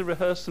people just to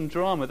rehearse some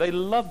drama. They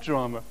love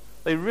drama.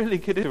 They really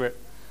get into it.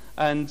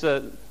 And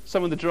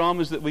some of the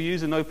dramas that we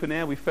use in open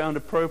air we found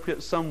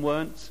appropriate, some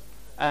weren't.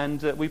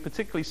 And we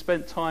particularly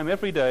spent time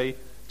every day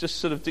just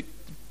sort of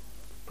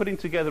putting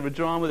together a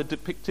drama that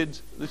depicted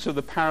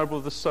the parable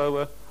of the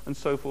sower and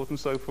so forth and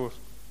so forth.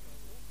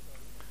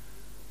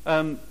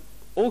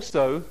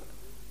 Also,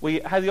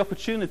 we had the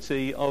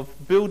opportunity of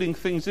building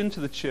things into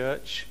the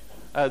church.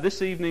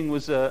 This evening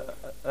was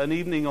an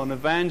evening on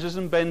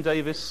evangelism. Ben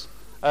Davis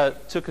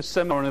took a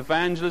seminar on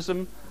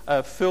evangelism.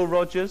 Phil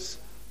Rogers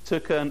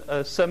took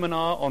a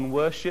seminar on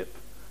worship.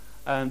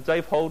 And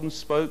Dave Holden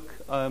spoke,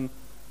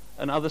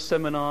 and other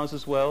seminars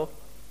as well.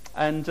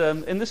 And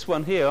in this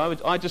one here,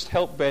 I just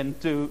helped Ben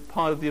do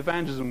part of the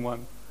evangelism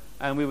one.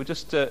 And we were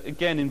just,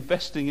 again,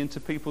 investing into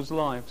people's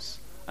lives.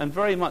 And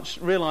very much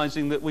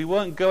realizing that we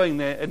weren't going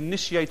there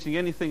initiating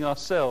anything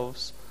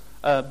ourselves,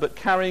 but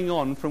carrying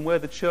on from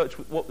what the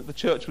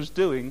church was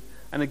doing,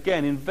 and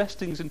again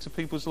investing into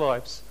people's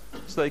lives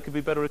so they could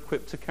be better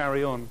equipped to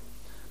carry on.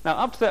 Now,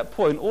 up to that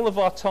point, all of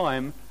our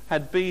time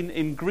had been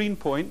in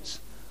Greenpoint,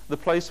 the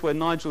place where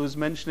Nigel was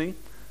mentioning,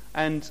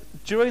 and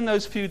during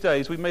those few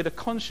days, we made a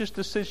conscious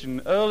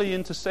decision early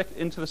into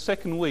the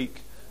second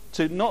week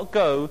to not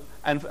go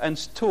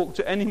and talk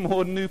to any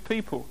more new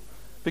people,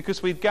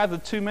 because we'd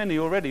gathered too many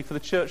already for the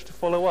church to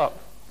follow up.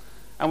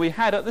 And we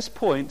had at this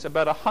point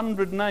about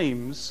 100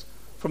 names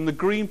from the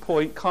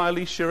Greenpoint,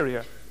 Kailisha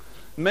area.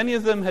 Many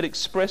of them had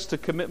expressed a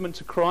commitment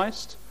to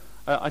Christ.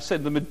 I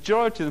said the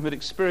majority of them had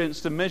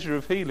experienced a measure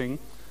of healing.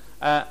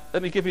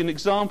 Let me give you an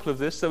example of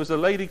this. There was a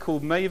lady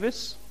called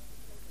Mavis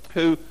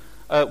who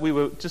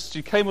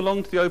she came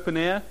along to the open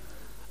air,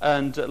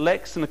 and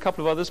Lex and a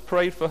couple of others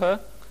prayed for her.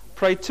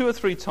 Prayed 2 or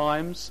 3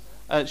 times.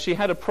 She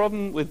had a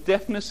problem with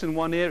deafness in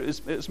one ear.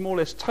 It was more or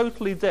less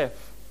totally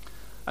deaf.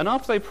 And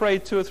after they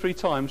prayed 2 or 3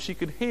 times, she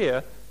could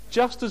hear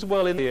just as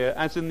well in the ear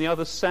as in the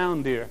other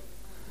sound ear.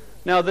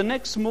 Now, the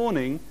next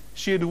morning,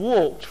 she had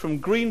walked from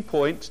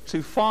Greenpoint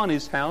to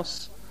Farney's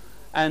house,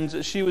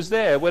 and she was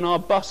there when our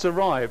bus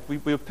arrived. We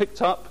were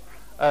picked up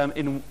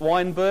in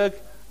Weinberg.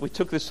 We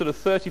took this sort of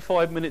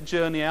 35-minute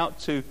journey out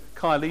to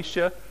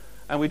Kailisha,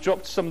 and we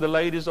dropped some of the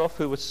ladies off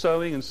who were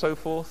sewing and so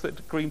forth at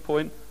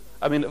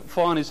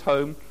Farney's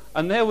home.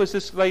 And there was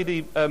this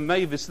lady,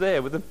 Mavis,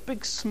 there with a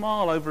big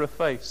smile over her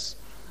face.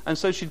 And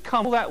so she'd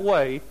come all that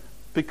way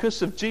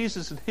because of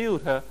Jesus had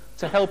healed her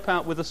to help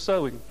out with the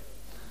sewing.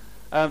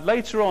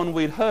 Later on,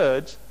 we'd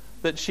heard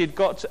that she'd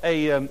got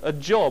a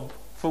job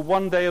for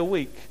 1 day a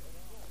week.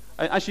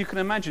 As you can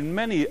imagine,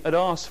 many had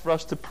asked for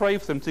us to pray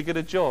for them to get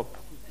a job.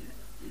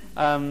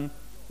 It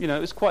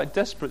was quite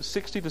desperate,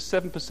 60 to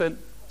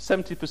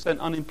 70%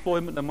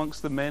 unemployment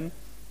amongst the men.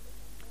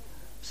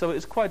 So it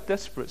was quite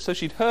desperate. So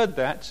she'd heard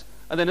that,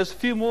 and then as a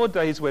few more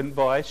days went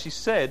by, she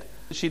said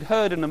that she'd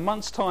heard in a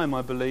month's time,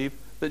 I believe,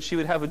 that she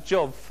would have a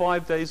job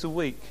 5 days a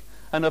week.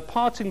 And her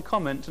parting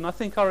comment, and I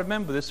think I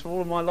remember this for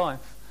all of my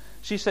life,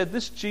 she said,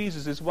 "This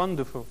Jesus is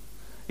wonderful.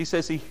 He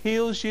says he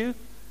heals you,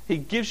 he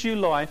gives you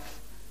life,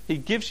 he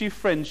gives you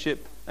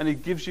friendship, and he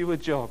gives you a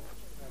job."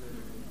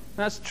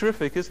 That's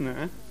terrific, isn't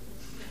it?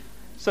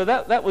 So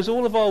that was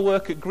all of our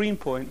work at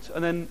Greenpoint.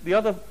 And then the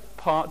other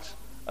part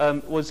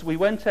was we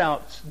went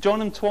out.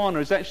 John and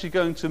Tawana is actually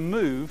going to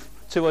move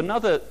to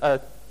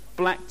another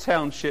black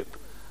township,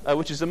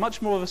 which is a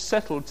much more of a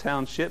settled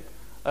township.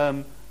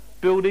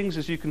 Buildings,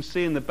 as you can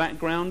see in the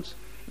background.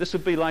 This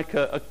would be like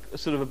a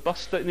sort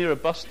of near a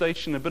bus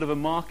station, a bit of a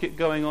market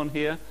going on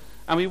here.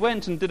 And we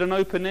went and did an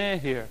open air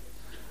here.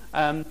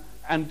 And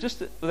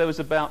there was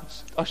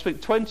about, I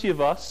think, 20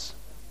 of us,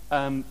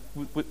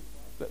 with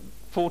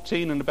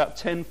 14 and about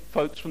 10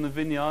 folks from the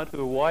vineyard who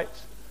were white.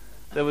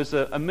 There was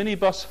a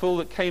minibus full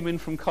that came in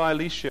from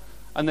Kaielisha,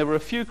 and there were a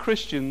few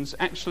Christians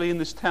actually in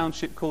this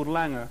township called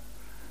Langer.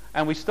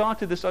 And we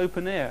started this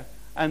open air.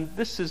 And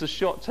this is a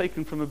shot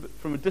taken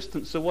from a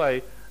distance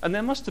away, and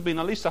there must have been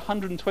at least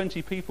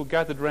 120 people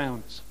gathered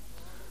round.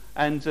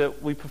 And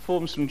we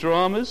performed some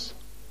dramas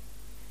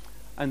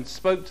and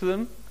spoke to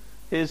them.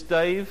 Here's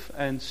Dave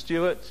and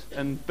Stuart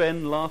and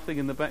Ben laughing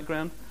in the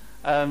background.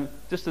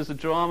 Just as the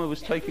drama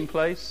was taking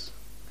place,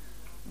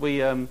 these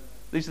are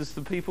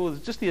the people.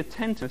 Just the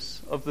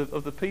attentiveness of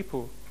the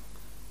people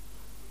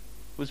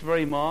was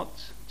very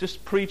marked.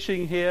 Just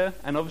preaching here,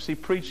 and obviously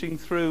preaching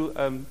through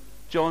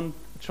John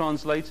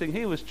translating.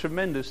 He was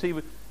tremendous. He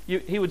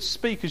would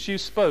speak as you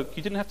spoke.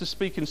 You didn't have to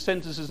speak in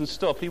sentences and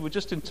stop. He would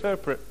just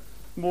interpret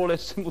more or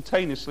less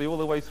simultaneously all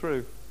the way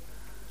through.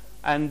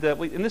 And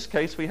in this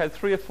case, we had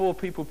 3 or 4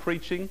 people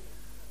preaching,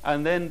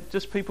 and then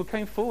just people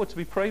came forward to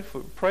be prayed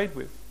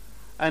with.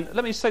 And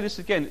let me say this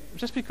again,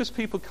 just because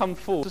people come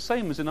forward, it's the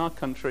same as in our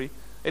country,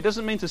 it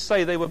doesn't mean to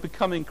say they were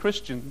becoming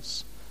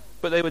Christians,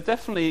 but they were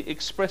definitely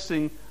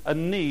expressing a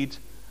need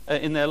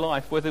in their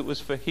life, whether it was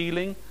for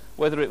healing,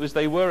 whether it was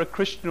they were a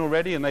Christian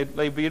already and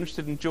they'd be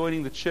interested in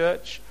joining the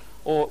church,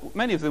 or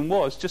many of them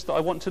was just that I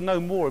want to know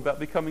more about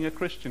becoming a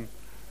Christian.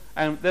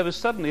 And there was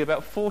suddenly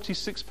about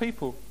 46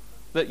 people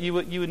that you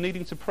were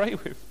needing to pray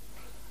with.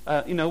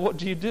 What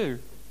do you do?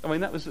 I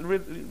mean, that was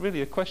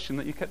really a question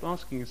that you kept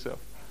asking yourself.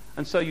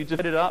 And so you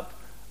divided up.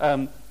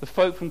 The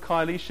folk from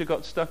Kaielisha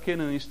got stuck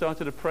in, and you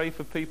started to pray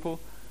for people.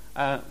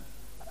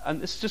 And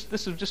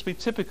this would just be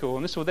typical,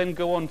 and this will then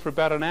go on for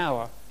about an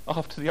hour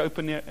after the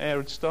open air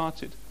had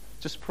started,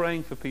 just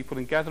praying for people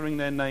and gathering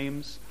their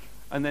names,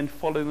 and then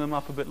following them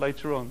up a bit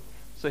later on.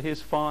 So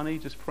here's Farney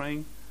just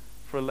praying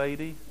for a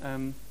lady.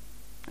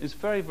 It's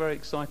very, very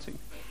exciting.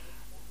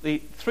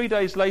 3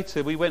 days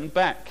later, we went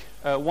back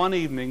one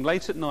evening,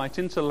 late at night,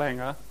 into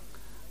Langer,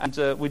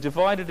 and we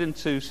divided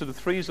into sort of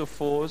 3s or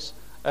 4s.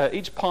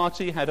 Each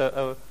party had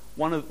a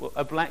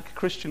black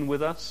Christian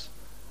with us,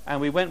 and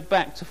we went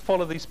back to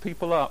follow these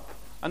people up.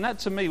 And that,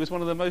 to me, was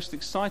one of the most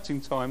exciting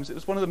times. It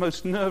was one of the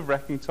most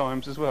nerve-wracking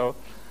times as well.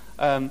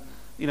 A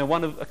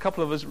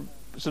couple of us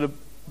sort of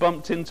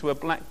bumped into a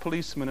black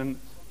policeman, and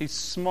he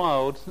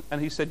smiled,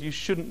 and he said, "You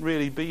shouldn't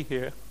really be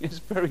here. It's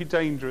very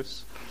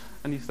dangerous."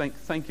 And you think,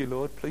 "Thank you,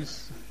 Lord.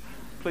 Please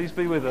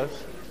be with us."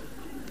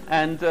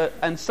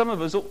 And some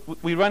of us,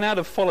 we ran out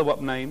of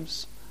follow-up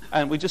names,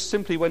 and we just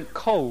simply went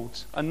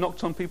cold and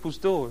knocked on people's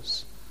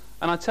doors.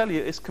 And I tell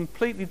you, it's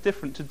completely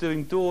different to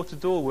doing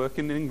door-to-door work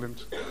in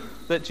England.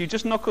 That you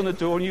just knock on the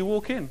door and you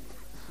walk in.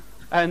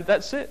 And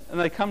that's it. And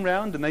they come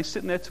round and they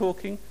sit in there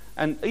talking.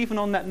 And even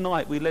on that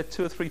night, we led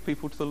 2 or 3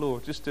 people to the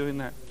Lord, just doing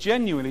that.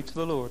 Genuinely to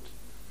the Lord.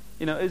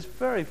 It's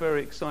very,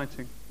 very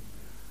exciting.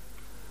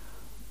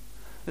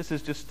 This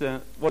is just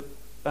what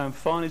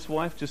Farney's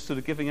wife, just sort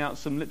of giving out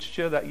some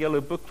literature. That yellow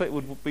booklet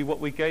would be what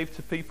we gave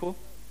to people.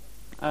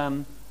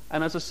 And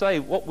as I say,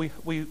 what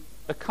we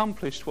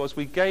accomplished was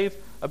we gave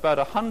about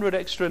 100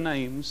 extra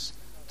names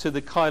to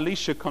the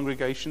Kaielisha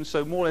congregation,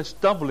 so more or less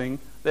doubling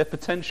their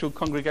potential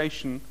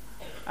congregation.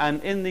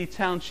 And in the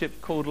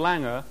township called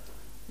Langer,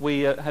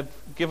 we had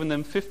given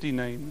them 50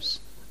 names.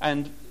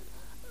 And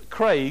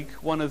Craig,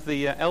 one of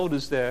the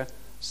elders there,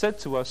 said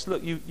to us,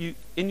 "Look, you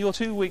in your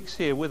 2 weeks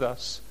here with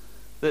us,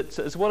 that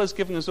as well as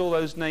giving us all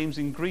those names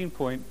in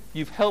Greenpoint,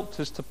 you've helped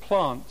us to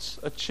plant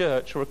a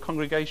church or a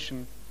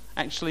congregation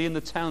actually in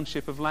the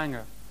township of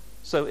Langer."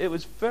 So it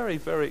was very,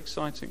 very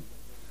exciting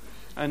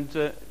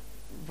and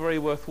very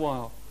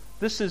worthwhile.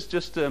 This is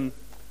just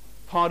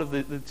part of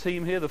the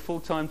team here, the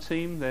full-time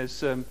team.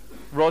 There's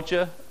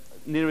Roger,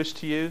 nearest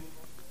to you.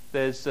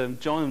 There's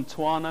John and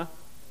Tawana,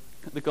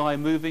 the guy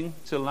moving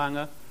to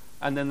Langer.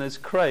 And then there's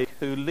Craig,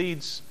 who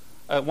leads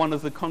one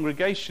of the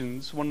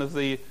congregations, one of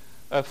the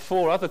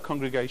 4 other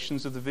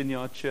congregations of the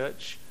Vineyard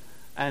Church,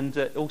 and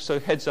also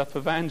heads up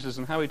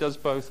evangelism. How he does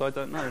both, I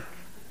don't know.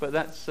 But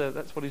that's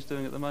what he's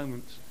doing at the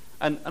moment.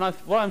 And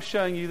why I'm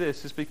showing you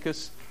this is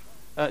because,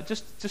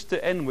 just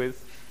to end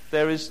with,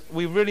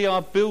 we really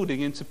are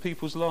building into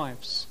people's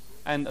lives.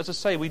 And as I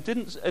say, we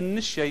didn't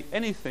initiate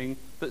anything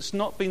that's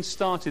not been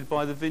started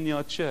by the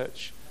Vineyard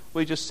Church.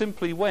 We just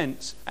simply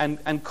went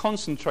and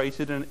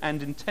concentrated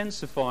and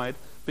intensified,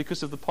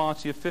 because of the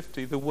Party of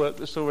 50, the work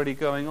that's already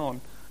going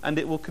on. And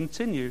it will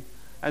continue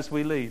as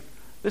we leave.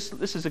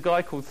 This is a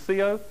guy called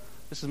Theo.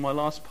 This is my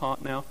last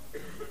part now,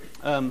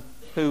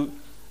 who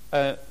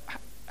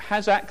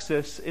has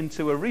access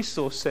into a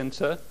resource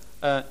centre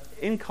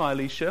in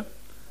Khayelitsha,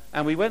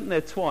 and we went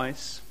there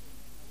twice,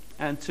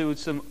 and to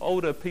some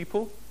older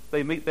people.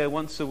 They meet there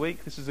once a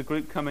week. This is a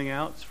group coming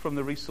out from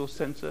the resource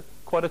centre.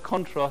 Quite a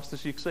contrast,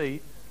 as you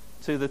see,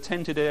 to the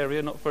tented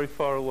area not very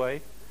far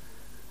away.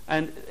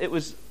 And it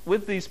was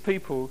with these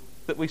people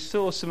that we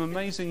saw some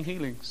amazing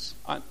healings.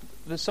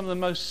 There's some of the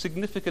most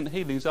significant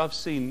healings I've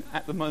seen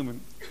at the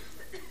moment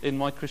in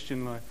my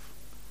Christian life.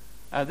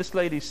 This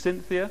lady,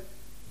 Cynthia,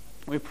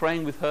 we were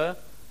praying with her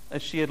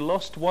as she had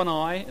lost one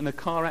eye in a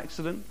car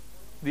accident.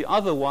 The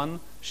other one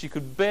she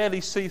could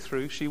barely see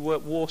through. She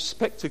wore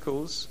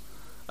spectacles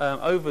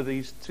over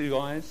these 2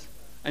 eyes,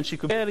 and she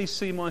could barely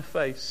see my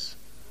face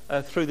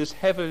through this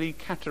heavily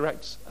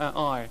cataract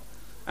eye.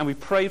 And we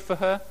prayed for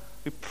her.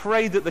 We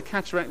prayed that the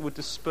cataract would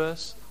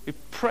disperse. We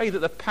prayed that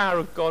the power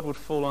of God would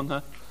fall on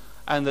her,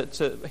 and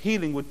that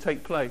healing would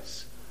take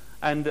place.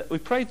 And we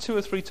prayed 2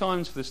 or 3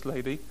 times for this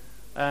lady,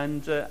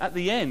 and at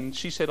the end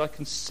she said, "I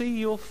can see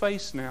your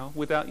face now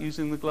without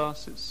using the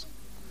glasses."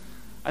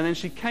 And then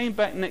she came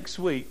back next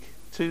week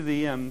to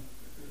the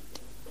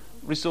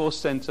resource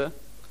centre,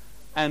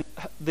 and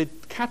the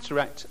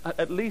cataract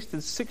at least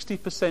had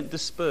 60%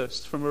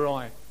 dispersed from her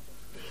eye,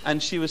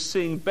 and she was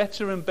seeing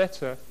better and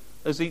better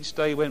as each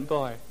day went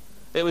by.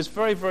 It was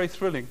very, very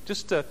thrilling.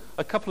 Just a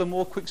couple of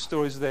more quick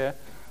stories there.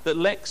 That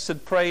Lex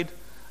had prayed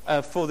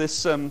for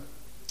this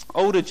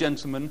older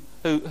gentleman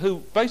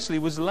who basically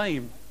was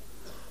lame,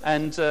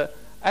 and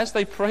as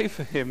they prayed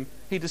for him,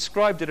 he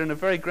described it in a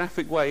very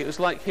graphic way. It was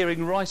like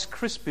hearing Rice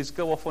Krispies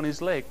go off on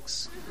his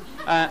legs.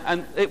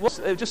 And it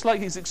was just like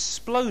he's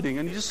exploding,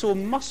 and you just saw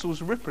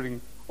muscles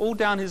rippling all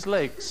down his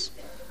legs.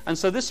 And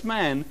so this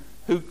man,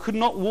 who could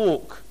not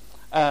walk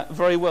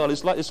very well,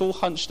 is like this all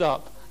hunched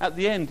up. At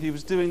the end, he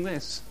was doing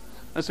this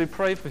as we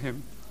prayed for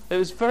him. It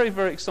was very,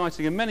 very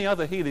exciting, and many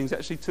other healings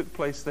actually took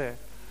place there.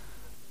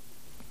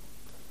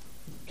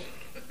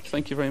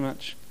 Thank you very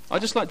much.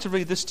 I'd just like to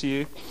read this to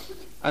you,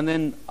 and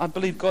then I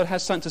believe God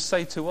has something to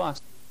say to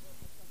us.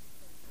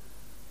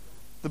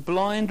 The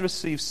blind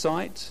receive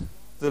sight,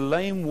 the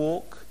lame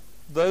walk,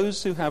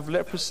 those who have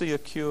leprosy are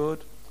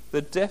cured,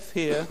 the deaf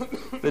hear,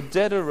 the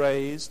dead are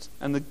raised,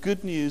 and the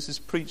good news is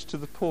preached to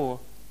the poor.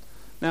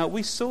 Now,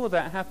 we saw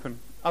that happen,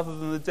 other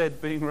than the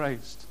dead being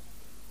raised.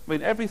 I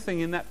mean,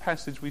 everything in that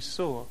passage we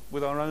saw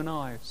with our own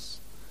eyes.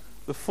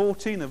 The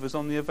 14 of us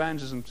on the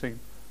evangelism team,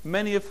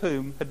 many of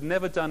whom had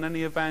never done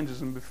any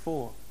evangelism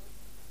before.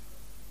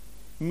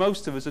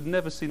 Most of us had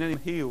never seen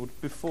anyone healed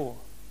before.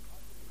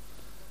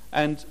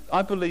 And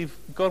I believe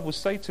God will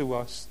say to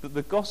us that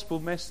the gospel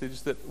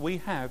message that we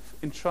have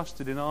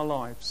entrusted in our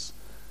lives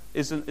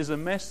is a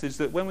message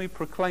that when we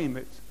proclaim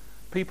it,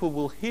 people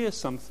will hear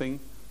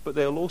something, but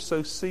they'll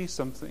also see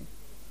something.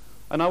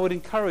 And I would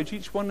encourage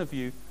each one of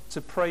you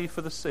to pray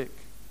for the sick.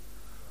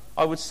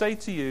 I would say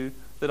to you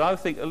that I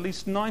think at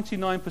least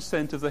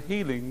 99% of the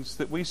healings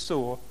that we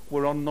saw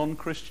were on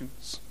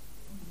non-Christians.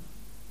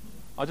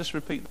 I just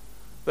repeat,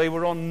 they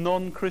were on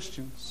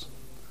non-Christians.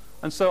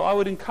 And so I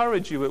would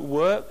encourage you at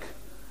work,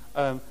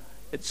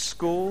 at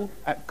school,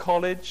 at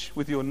college,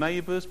 with your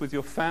neighbours, with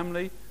your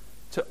family,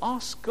 to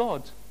ask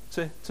God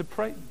to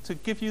pray, to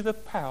give you the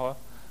power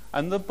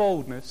and the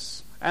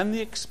boldness and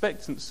the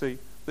expectancy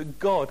that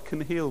God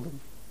can heal them.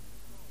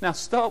 Now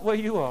start where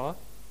you are,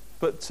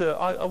 but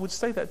I would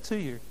say that to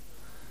you.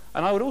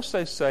 And I would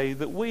also say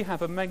that we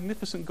have a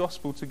magnificent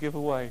gospel to give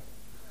away.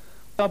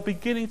 We are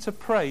beginning to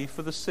pray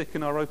for the sick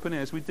in our open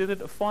airs. We did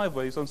it at 5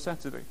 Ways on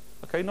Saturday.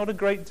 Okay, not a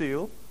great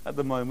deal at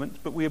the moment,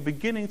 but we are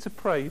beginning to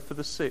pray for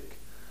the sick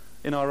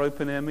in our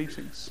open air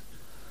meetings.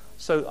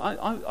 So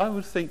I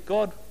would think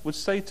God would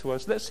say to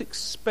us, let's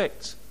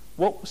expect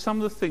some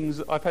of the things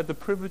that I've had the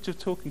privilege of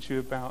talking to you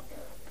about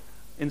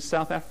in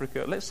South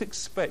Africa. Let's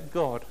expect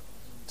God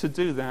to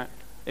do that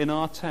in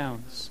our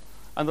towns.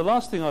 And the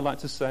last thing I'd like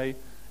to say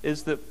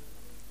is that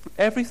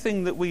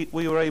everything that we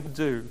were able to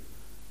do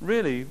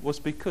really was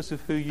because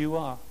of who you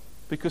are,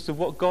 because of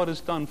what God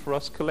has done for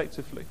us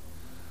collectively.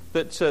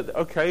 That,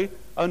 okay,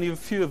 only a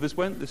few of us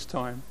went this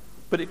time,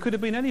 but it could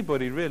have been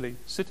anybody really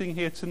sitting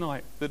here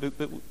tonight that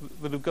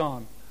have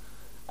gone.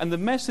 And the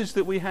message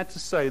that we had to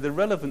say, the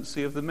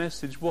relevancy of the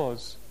message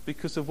was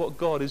because of what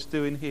God is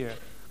doing here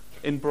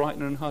in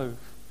Brighton and Hove.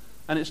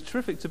 And it's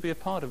terrific to be a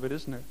part of it,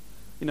 isn't it?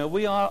 You know,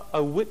 we are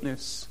a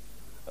witness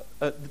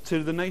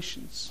to the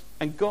nations.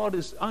 And God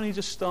has only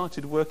just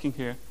started working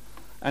here.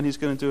 and he's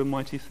going to do a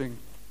mighty thing.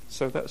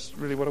 So that's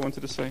really what I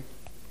wanted to say.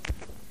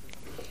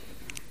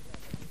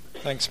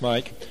 Thanks,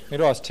 Mike. I'm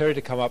going to ask Terry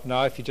to come up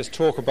now if you just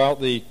talk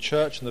about the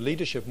church and the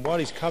leadership. And while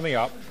he's coming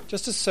up,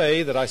 just to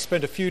say that I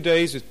spent a few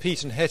days with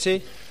Pete and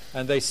Hetty,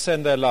 and they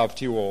send their love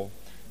to you all.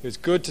 It was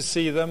good to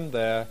see them.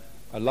 They're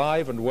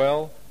alive and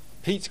well.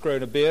 Pete's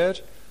grown a beard.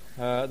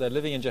 They're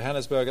living in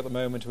Johannesburg at the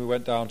moment, and we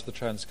went down to the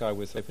Transkei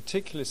with them. They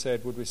particularly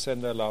said, would we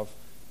send their love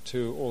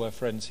to all their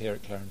friends here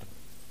at Clarendon.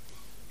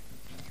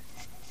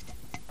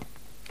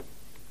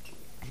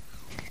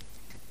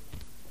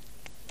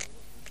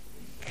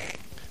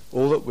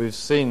 All that we've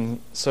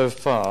seen so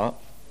far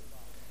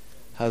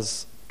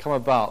has come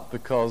about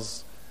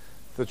because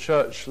the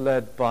church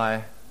led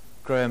by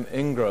Graham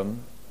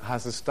Ingram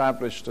has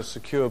established a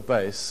secure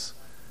base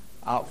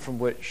out from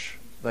which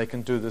they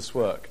can do this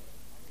work.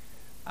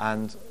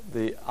 And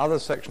the other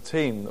section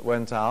team that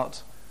went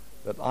out,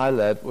 that I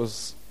led,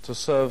 was to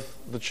serve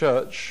the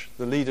church,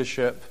 the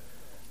leadership,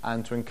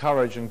 and to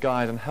encourage and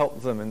guide and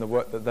help them in the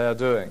work that they are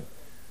doing.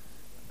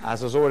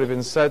 As has already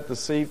been said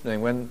this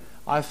evening, when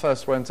I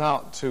first went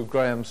out to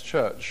Graham's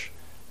church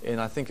in,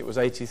 I think it was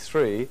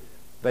 83,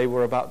 they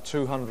were about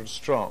 200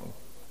 strong.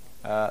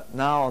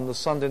 Now on the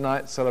Sunday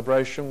night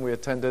celebration we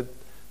attended,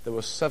 there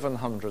were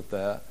 700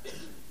 there.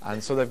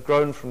 And so they've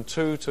grown from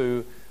 2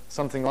 to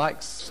something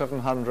like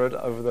 700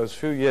 over those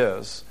few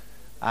years.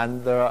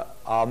 And there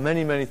are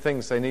many, many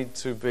things they need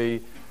to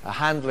be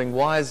handling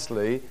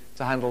wisely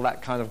to handle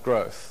that kind of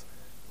growth.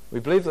 We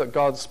believe that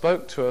God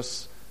spoke to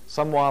us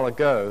some while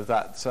ago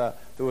that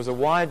there was a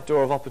wide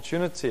door of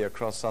opportunity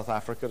across South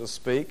Africa to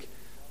speak,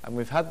 and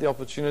we've had the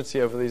opportunity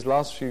over these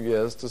last few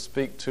years to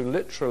speak to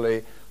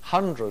literally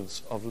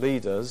hundreds of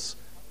leaders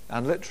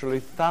and literally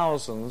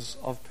thousands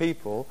of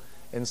people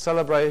in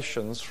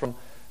celebrations from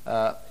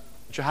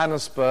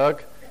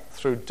Johannesburg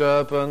through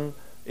Durban,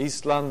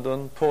 East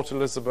London, Port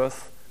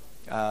Elizabeth,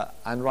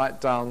 and right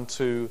down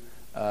to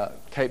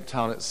Cape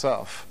Town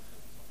itself.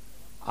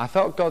 I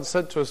felt God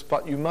said to us,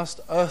 but you must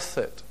earth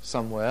it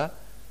somewhere,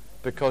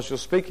 because you're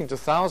speaking to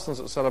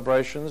thousands at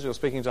celebrations, you're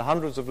speaking to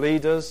hundreds of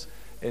leaders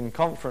in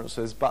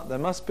conferences, but there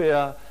must be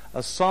a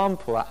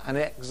sample, an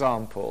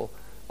example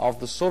of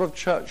the sort of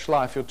church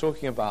life you're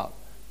talking about.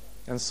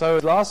 And so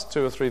the last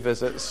 2 or 3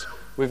 visits,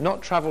 we've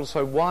not travelled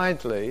so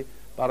widely,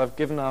 but have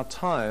given our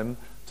time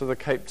to the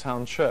Cape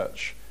Town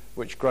church,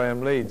 which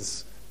Graham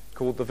leads,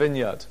 called the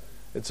Vineyard.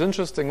 It's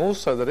interesting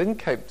also that in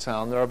Cape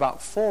Town there are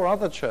about 4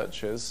 other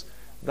churches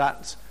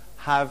that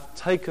have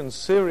taken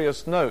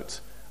serious note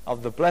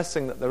of the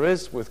blessing that there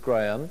is with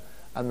Graham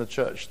and the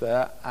church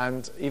there.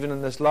 And even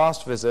in this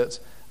last visit,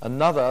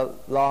 another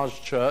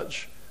large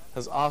church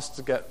has asked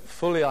to get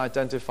fully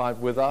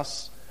identified with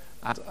us,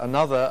 and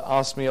another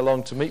asked me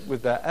along to meet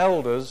with their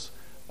elders,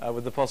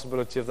 with the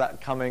possibility of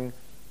that coming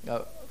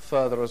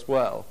further as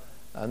well.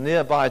 A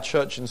nearby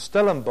church in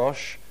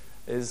Stellenbosch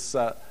is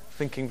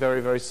thinking very,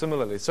 very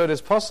similarly. So it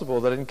is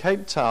possible that in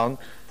Cape Town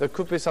there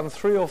could be some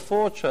 3 or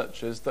 4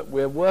 churches that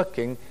we're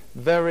working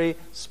very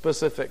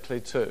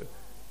specifically to.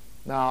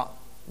 Now,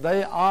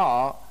 they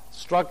are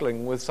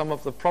struggling with some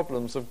of the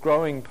problems of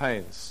growing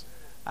pains.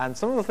 And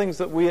some of the things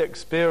that we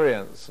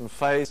experience and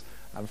face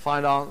and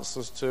find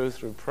answers to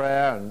through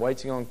prayer and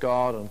waiting on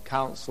God and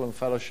counsel and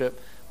fellowship,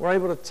 we're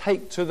able to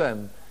take to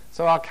them.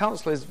 So our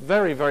counsel is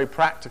very, very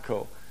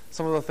practical.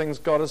 Some of the things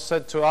God has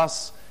said to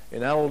us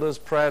in elders'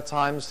 prayer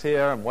times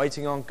here and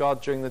waiting on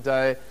God during the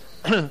day,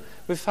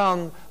 we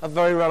found are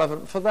very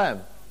relevant for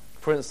them.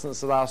 For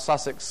instance, at our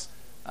Sussex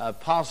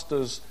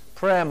pastor's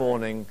prayer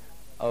morning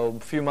a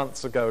few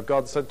months ago,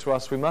 God said to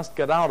us we must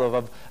get out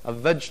of a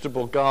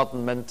vegetable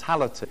garden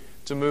mentality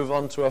to move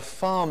on to a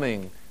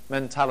farming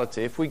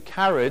mentality. If we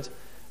carried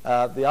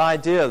the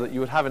idea that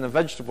you would have in a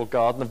vegetable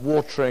garden of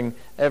watering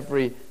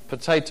every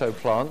potato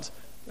plant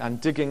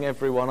and digging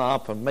everyone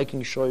up and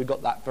making sure you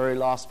got that very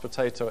last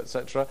potato,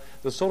 etc.,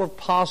 the sort of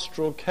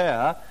pastoral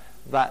care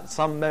that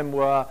some men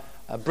were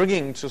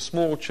bringing to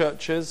small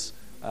churches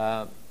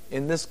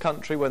in this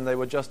country when they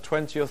were just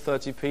 20 or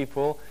 30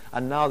 people,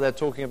 and now they're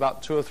talking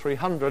about 200 or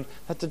 300,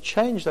 had to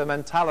change their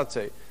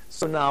mentality.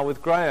 So now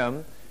with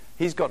Graham,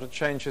 he's got to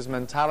change his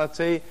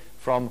mentality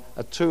from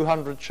a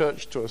 200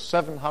 church to a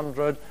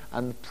 700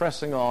 and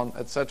pressing on,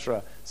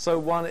 etc. So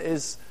one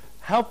is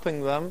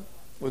helping them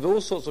with all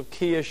sorts of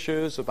key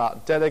issues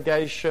about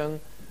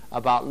delegation,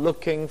 about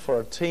looking for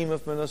a team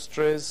of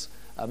ministries,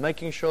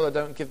 making sure they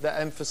don't give their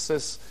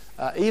emphasis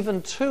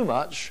even too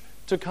much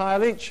to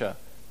Khayelitsha.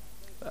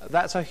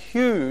 That's a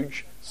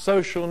huge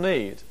social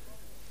need.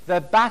 They're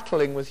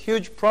battling with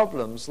huge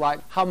problems like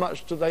how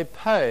much do they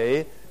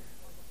pay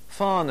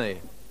Fani?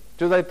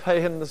 Do they pay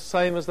him the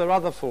same as their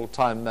other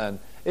full-time men?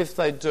 If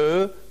they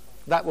do,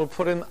 that will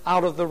put him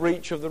out of the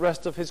reach of the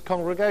rest of his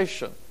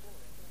congregation,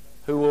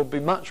 who will be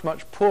much,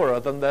 much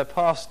poorer than their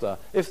pastor.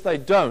 If they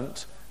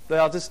don't, they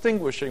are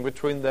distinguishing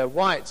between their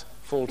white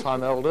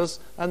full-time elders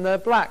and their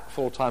black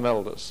full-time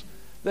elders.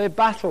 They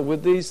battle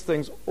with these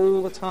things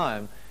all the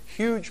time.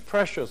 Huge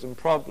pressures and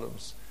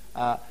problems.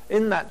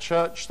 In that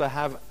church they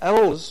have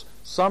elders,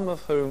 some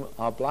of whom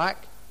are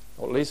black,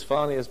 or at least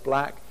Fani is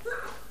black.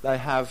 They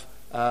have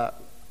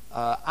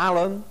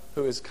Alan,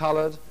 who is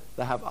coloured.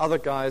 They have other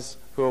guys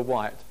who are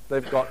white.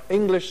 They've got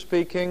English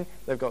speaking.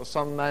 They've got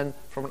some men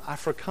from an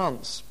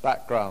Afrikaans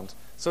background.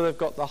 So they've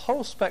got the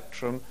whole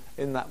spectrum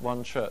in that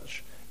one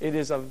church. It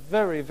is a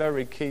very,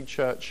 very key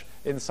church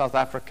in South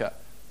Africa.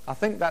 I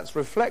think that's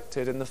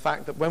reflected in the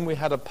fact that when we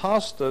had a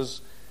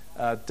pastor's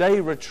day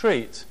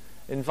retreat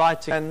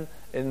inviting men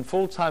in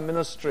full-time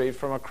ministry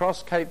from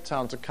across Cape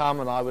Town to come,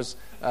 and I was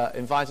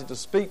invited to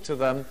speak to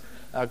them,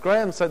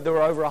 Graham said there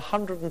were over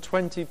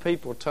 120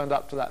 people turned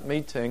up to that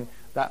meeting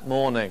that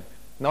morning.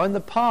 Now, in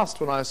the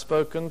past, when I've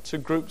spoken to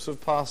groups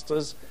of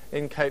pastors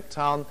in Cape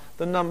Town,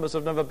 the numbers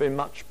have never been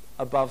much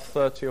above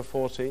 30 or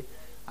 40,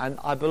 and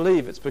I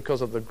believe it's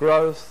because of the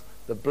growth,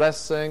 the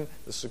blessing,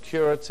 the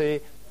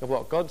security of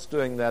what God's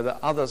doing there, that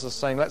others are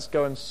saying, let's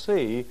go and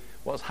see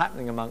what's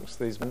happening amongst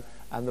these men,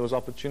 and there was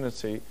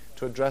opportunity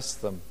to address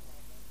them.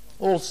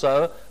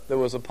 Also, there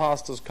was a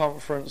pastors'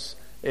 conference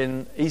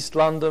in East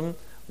London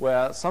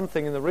where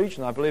something in the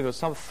region, I believe, of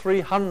some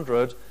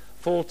 300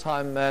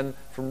 full-time men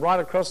from right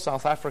across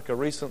South Africa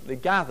recently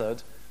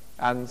gathered,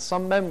 and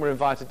some men were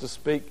invited to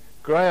speak.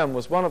 Graham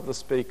was one of the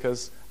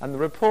speakers, and the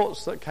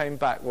reports that came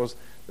back was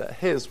that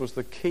his was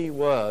the key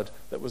word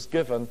that was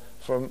given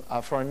for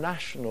a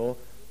national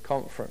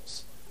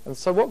conference. And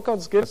so what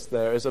God's given us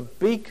there is a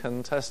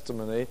beacon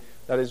testimony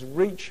that is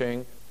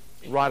reaching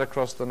right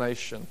across the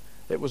nation.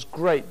 It was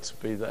great to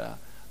be there,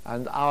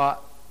 and our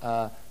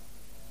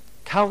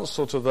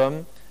counsel to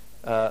them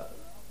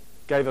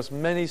gave us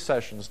many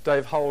sessions.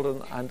 Dave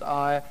Holden and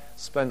I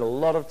spend a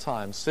lot of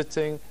time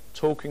sitting,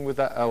 talking with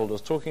their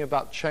elders, talking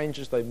about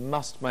changes they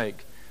must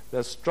make.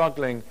 They're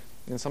struggling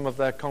in some of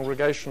their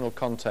congregational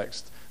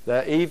context.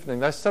 Their evening,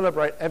 they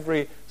celebrate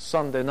every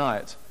Sunday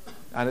night,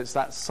 and it's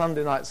that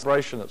Sunday night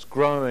celebration that's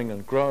growing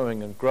and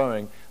growing and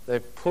growing. They're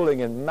pulling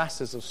in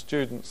masses of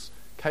students,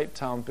 Cape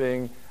Town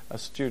being a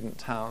student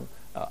town,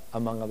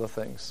 among other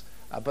things.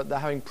 But they're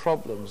having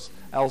problems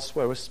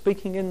elsewhere. We're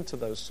speaking into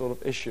those sort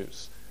of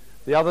issues.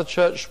 The other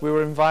church we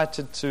were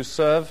invited to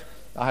serve,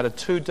 I had a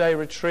 2-day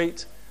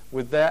retreat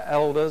with their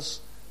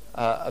elders,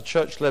 a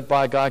church led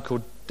by a guy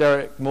called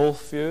Derek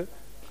Morphew.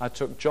 I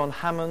took John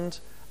Hammond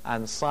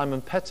and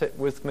Simon Pettit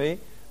with me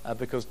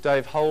because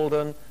Dave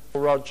Holden,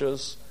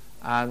 Rogers,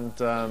 and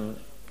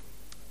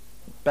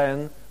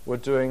Ben were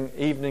doing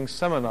evening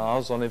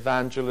seminars on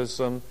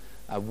evangelism,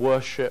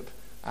 worship,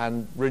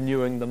 and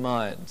renewing the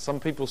mind. Some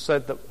people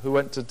said that who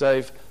went to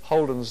Dave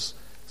Holden's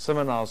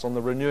seminars on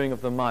the renewing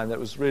of the mind, that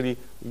was really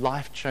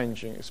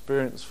life-changing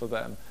experience for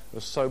them. They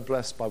were so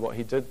blessed by what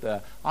he did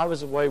there. I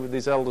was away with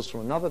these elders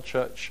from another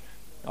church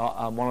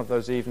on one of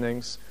those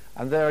evenings,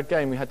 and there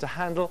again we had to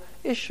handle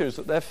issues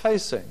that they're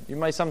facing. You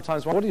may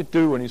sometimes wonder, what do you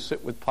do when you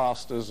sit with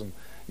pastors and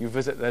you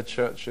visit their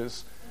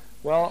churches?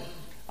 Well,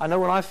 I know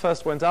when I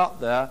first went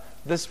out there,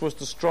 this was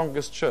the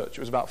strongest church. It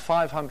was about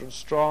 500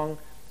 strong,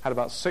 had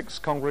about 6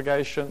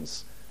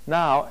 congregations.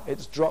 Now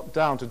it's dropped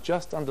down to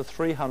just under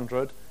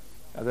 300.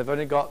 They've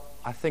only got,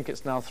 I think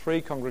it's now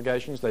 3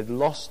 congregations. They'd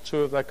lost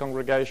 2 of their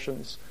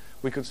congregations.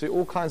 We could see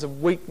all kinds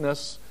of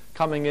weakness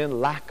coming in,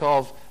 lack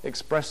of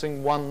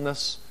expressing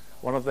oneness.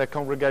 One of their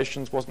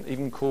congregations wasn't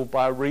even called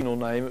by a regional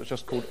name. It was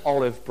just called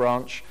Olive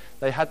Branch.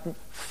 They hadn't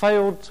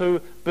failed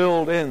to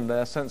build in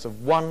their sense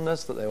of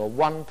oneness, that they were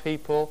one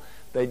people.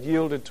 They'd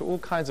yielded to all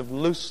kinds of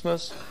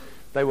looseness.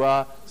 They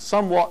were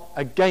somewhat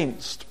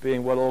against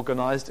being well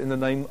organized in the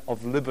name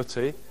of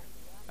liberty.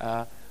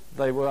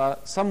 They were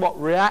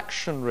somewhat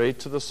reactionary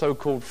to the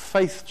so-called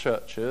faith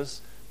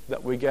churches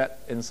that we get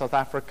in South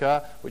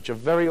Africa, which are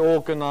very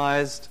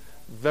organized,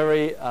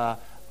 very on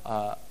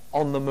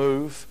the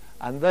move,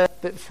 and they're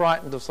a bit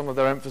frightened of some of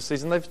their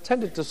emphases, and they've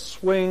tended to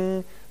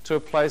swing to a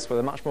place where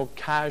they're much more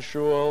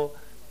casual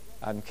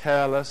and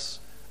careless,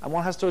 and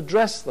one has to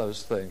address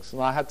those things.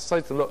 And I had to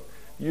say to them, look,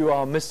 you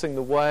are missing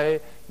the way,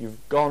 you've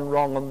gone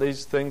wrong on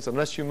these things.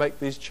 Unless you make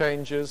these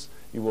changes,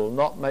 you will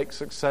not make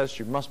success.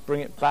 You must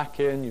bring it back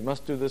in, you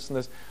must do this and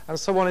this. And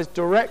so one is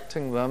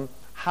directing them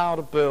how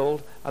to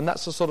build, and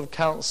that's the sort of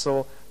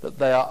counsel that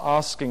they are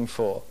asking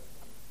for.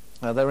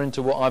 Now they're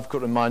into what I've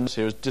got in mind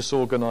here as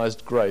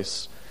disorganized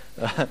grace.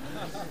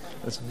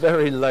 It's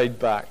very laid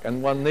back,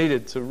 and one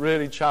needed to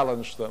really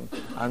challenge them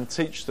and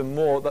teach them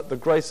more that the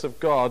grace of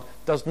God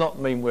does not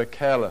mean we're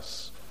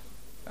careless,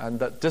 and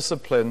that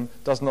discipline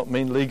does not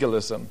mean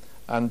legalism,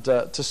 and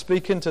to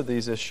speak into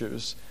these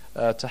issues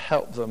to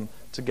help them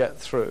to get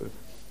through.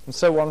 And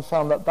so one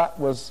found that that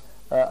was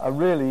a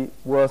really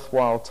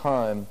worthwhile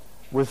time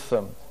with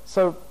them.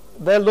 So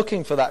they're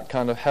looking for that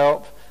kind of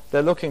help,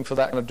 they're looking for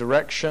that kind of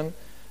direction.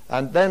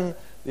 And then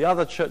the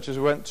other churches,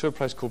 we went to a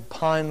place called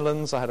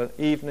Pinelands. I had an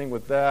evening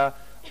with their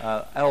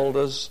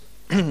elders,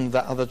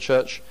 that other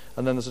church.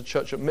 And then there's a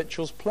church at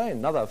Mitchell's Plain,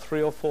 another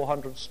 300 or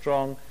 400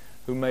 strong,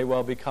 who may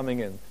well be coming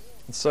in.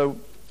 And so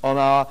on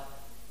our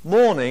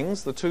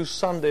mornings, the 2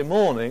 Sunday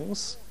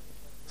mornings,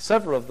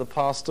 several of the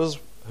pastors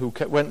who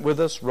went with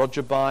us,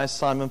 Roger Bye,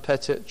 Simon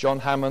Pettit, John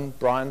Hammond,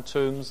 Brian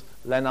Toombs,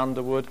 Len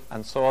Underwood,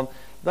 and so on,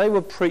 they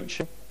were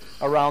preaching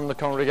around the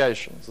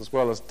congregations, as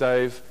well as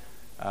Dave,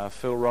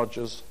 Phil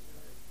Rogers,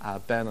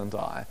 Ben and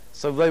I.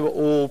 So they were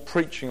all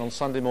preaching on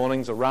Sunday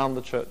mornings around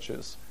the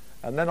churches.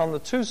 And then on the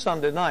 2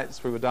 Sunday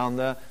nights we were down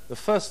there, the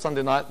first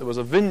Sunday night there was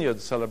a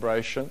vineyard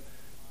celebration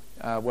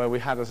where we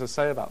had, as I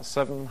say, about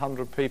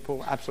 700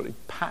 people absolutely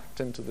packed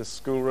into this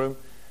schoolroom.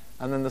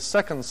 And then the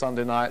second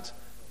Sunday night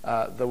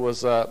there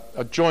was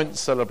a joint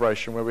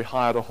celebration where we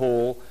hired a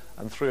hall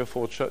and 3 or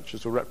 4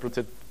 churches were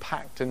represented,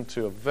 packed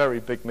into a very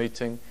big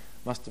meeting.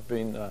 Must have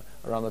been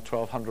around the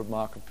 1,200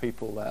 mark of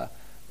people there.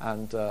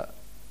 And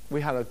we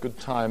had a good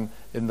time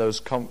in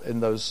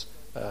those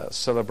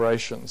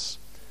celebrations.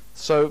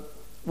 So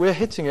we're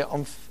hitting it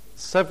on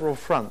several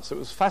fronts. It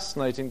was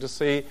fascinating to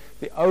see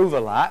the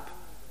overlap,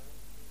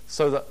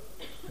 so that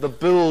the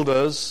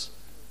builders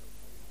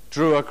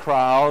drew a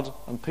crowd,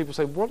 and people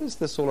say, what is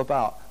this all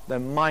about?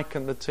 Then Mike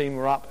and the team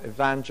were up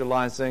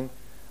evangelizing,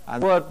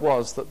 and the word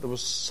was that there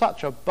was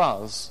such a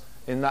buzz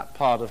in that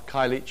part of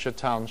Kailicha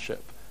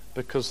Township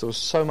because there was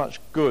so much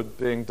good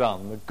being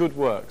done, the good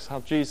works,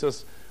 how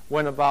Jesus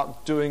went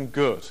about doing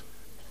good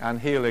and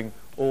healing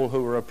all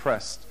who were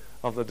oppressed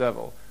of the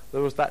devil.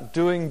 There was that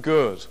doing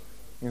good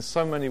in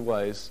so many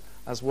ways,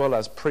 as well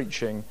as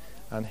preaching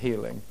and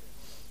healing.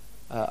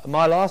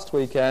 My last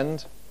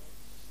weekend,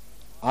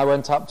 I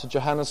went up to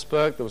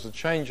Johannesburg. There was a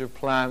change of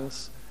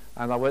plans,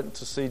 and I went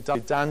to see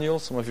Dudley Daniel.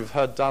 Some of you have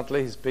heard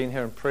Dudley. He's been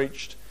here and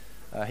preached.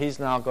 He's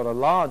now got a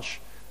large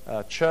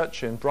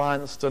church in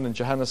Bryanston in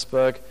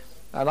Johannesburg,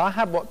 and I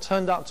had what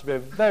turned out to be a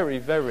very,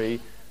 very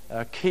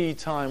key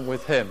time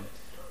with him.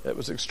 It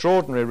was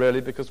extraordinary,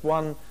 really, because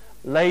one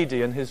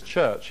lady in his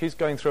church, he's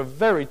going through a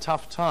very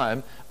tough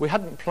time. We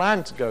hadn't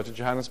planned to go to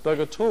Johannesburg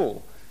at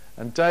all.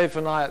 And Dave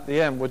and I at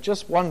the end were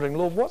just wondering,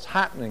 Lord, what's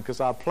happening?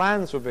 Because our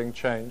plans were being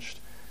changed.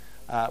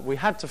 We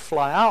had to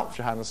fly out to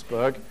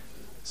Johannesburg.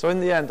 So in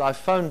the end, I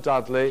phoned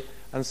Dudley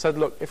and said,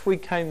 look, if we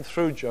came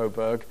through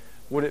Joburg,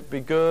 would it be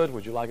good?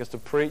 Would you like us to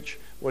preach?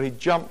 Well, he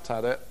jumped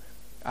at it.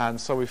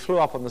 And so we flew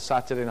up on the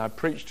Saturday, and I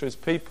preached to his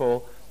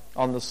people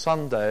on the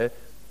Sunday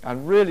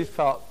and really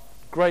felt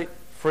great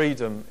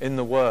freedom in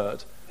the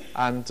word.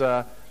 And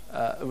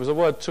it was a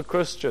word to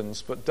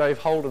Christians, but Dave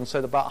Holden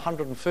said about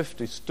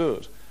 150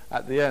 stood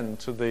at the end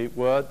to the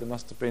word. There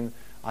must have been,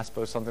 I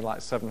suppose, something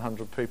like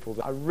 700 people.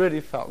 I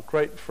really felt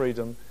great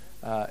freedom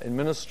in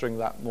ministering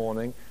that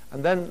morning.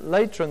 And then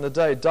later in the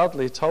day,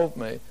 Dudley told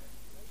me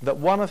that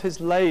one of his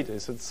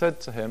ladies had said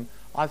to him,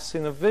 I've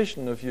seen a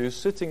vision of you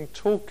sitting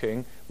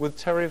talking with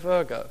Terry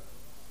Virgo.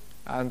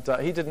 And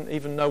he didn't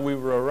even know we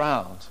were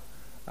around.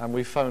 And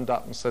we phoned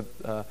up and said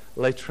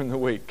later in the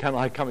week, can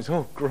I come? He said,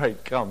 oh,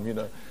 great, come, you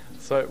know.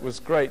 So it was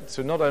great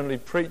to not only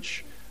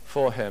preach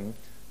for him,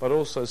 but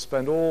also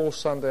spend all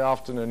Sunday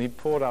afternoon. He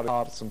poured out his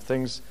heart some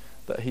things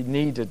that he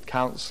needed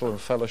counsel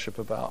and fellowship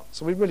about.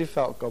 So we really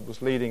felt God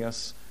was leading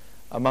us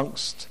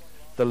amongst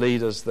the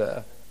leaders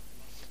there.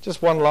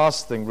 Just one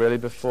last thing, really,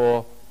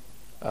 before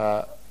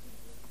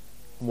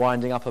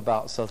winding up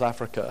about South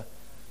Africa.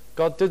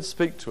 God did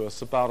speak to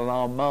us about an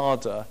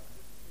armada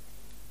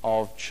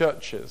of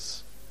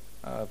churches,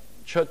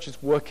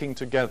 churches working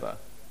together.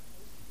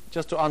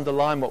 Just to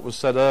underline what was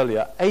said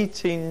earlier,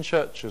 18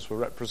 churches were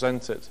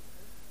represented.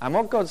 And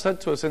what God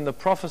said to us in the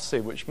prophecy,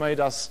 which made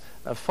us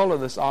follow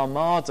this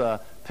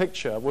armada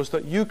picture, was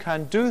that you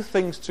can do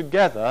things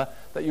together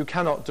that you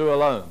cannot do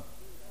alone.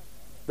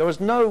 There was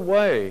no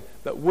way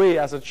that we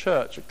as a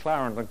church at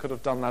Clarendon could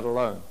have done that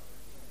alone.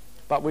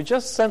 But we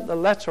just sent the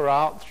letter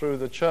out through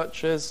the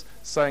churches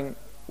saying,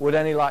 would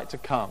any like to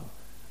come?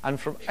 And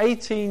from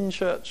 18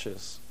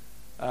 churches,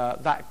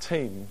 that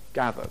team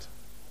gathered.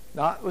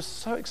 Now, it was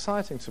so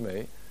exciting to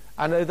me.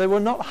 And they were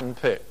not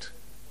handpicked.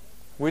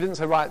 We didn't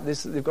say, right,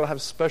 you've got to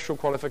have special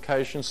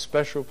qualifications,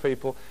 special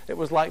people. It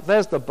was like,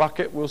 there's the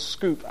bucket, we'll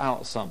scoop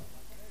out some.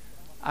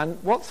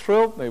 And what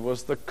thrilled me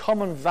was the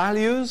common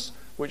values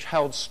which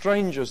held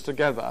strangers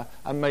together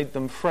and made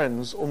them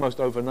friends almost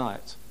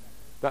overnight.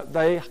 That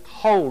they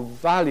hold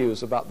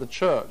values about the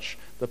church,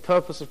 the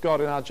purpose of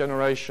God in our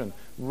generation,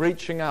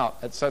 reaching out,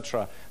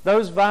 etc.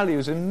 Those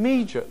values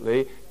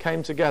immediately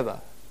came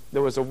together.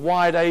 There was a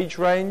wide age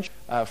range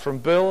from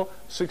Bill,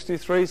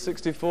 63,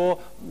 64,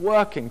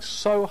 working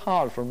so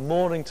hard from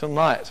morning to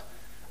night.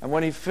 And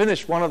when he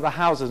finished one of the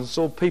houses and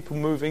saw people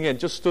moving in,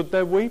 just stood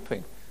there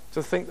weeping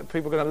to think that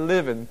people were going to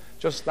live in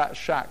just that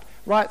shack.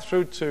 Right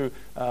through to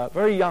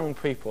very young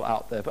people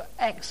out there, but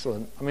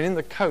excellent. I mean, in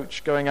the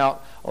coach going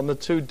out on the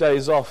 2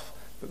 days off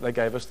that they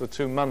gave us, the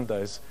 2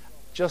 Mondays,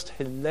 just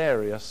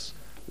hilarious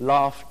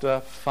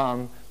laughter,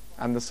 fun,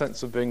 and the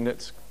sense of being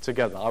knit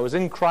together. I was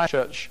in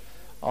Christchurch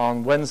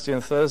on Wednesday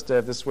and Thursday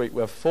of this week,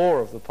 where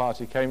 4 of the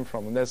party came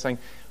from, and they're saying,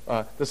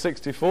 the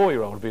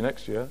 64-year-old will be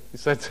next year. He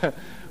said,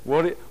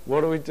 what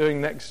are we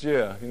doing next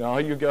year? You know, are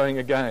you going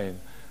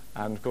again?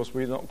 And of course,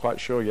 we're not quite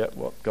sure yet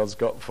what God's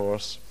got for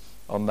us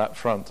on that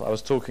front. I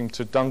was talking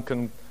to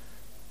Duncan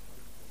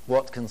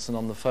Watkinson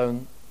on the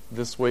phone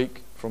this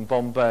week from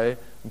Bombay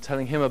and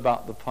telling him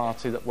about the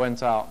party that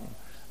went out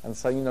and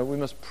saying, you know, we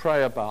must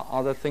pray about,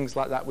 are there things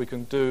like that we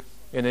can do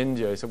in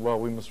India? He said, well,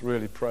 we must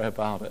really pray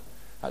about it.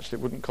 Actually,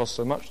 it wouldn't cost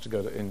so much to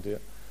go to India.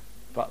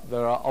 But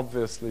there are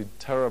obviously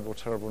terrible,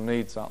 terrible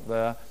needs out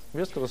there.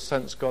 We've just got to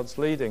sense God's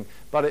leading.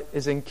 But it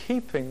is in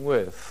keeping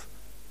with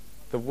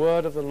the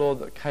word of the Lord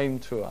that came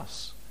to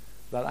us,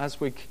 that as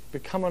we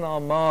become an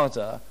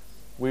armada,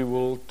 we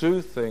will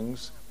do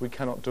things we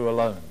cannot do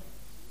alone.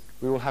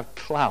 We will have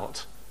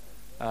clout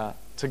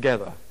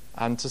together.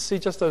 And to see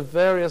just the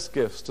various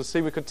gifts, to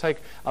see we could take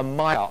a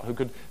Mike out who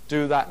could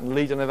do that and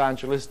lead an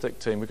evangelistic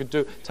team. We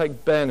could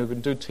take Ben who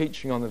could do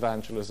teaching on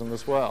evangelism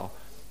as well.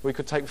 We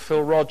could take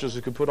Phil Rogers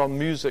who could put on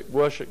music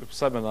worship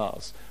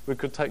seminars. We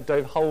could take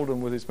Dave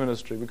Holden with his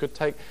ministry. We could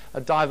take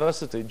a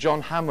diversity.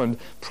 John Hammond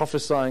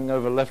prophesying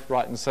over left,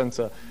 right and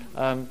centre.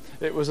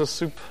 It was a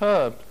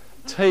superb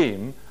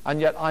team,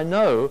 and yet I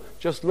know,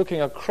 just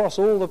looking across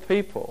all the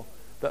people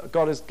that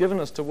God has given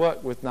us to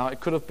work with now, it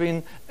could have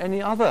been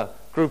any other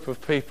group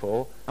of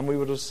people and we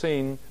would have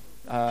seen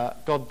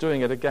God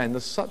doing it again.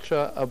 There's such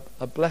a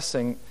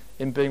blessing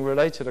in being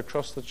related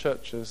across the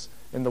churches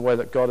in the way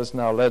that God has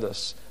now led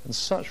us, and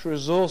such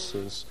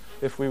resources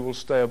if we will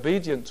stay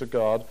obedient to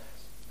God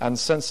and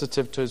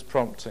sensitive to his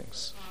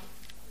promptings.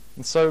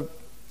 And so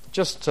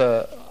just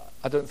I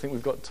don't think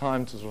we've got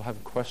time to sort of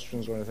have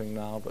questions or anything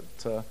now,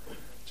 but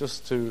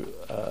just to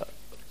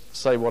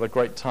say what a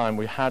great time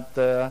we had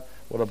there,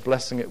 what a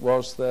blessing it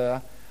was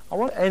there. I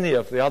want any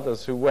of the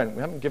others who went,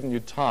 we haven't given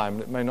you time,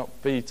 it may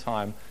not be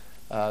time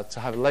to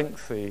have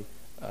lengthy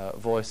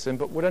voice in,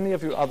 but would any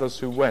of you others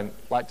who went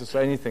like to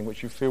say anything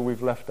which you feel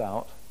we've left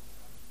out?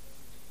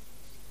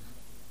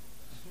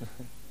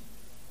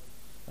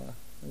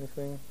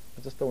 Anything?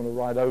 I just don't want to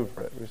ride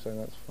over it. We're saying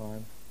that's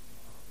fine.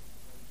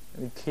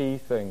 Any key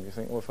thing you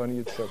think, well, if only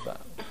you'd said that?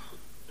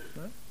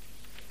 No?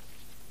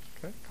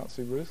 Okay, can't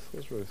see Ruth.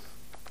 Where's Ruth?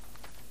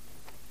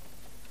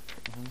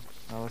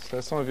 Now,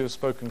 some of you have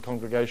spoken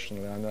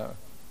congregationally, I know.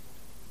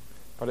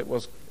 But it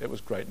was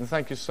great. And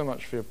thank you so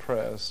much for your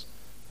prayers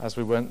as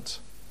we went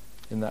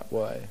in that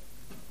way.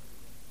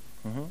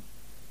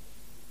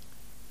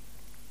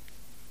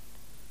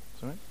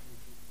 Sorry?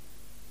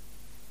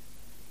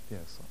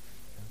 Yes.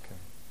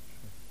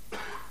 Okay.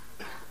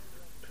 Sure.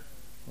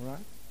 All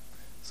right.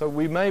 So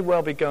we may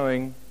well be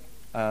going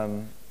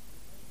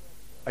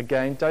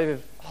again.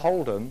 David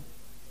Holden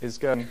is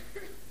going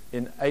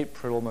in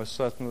April, almost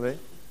certainly,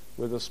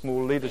 with a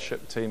small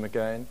leadership team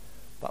again.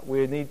 But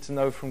we need to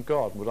know from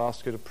God. We'd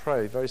ask you to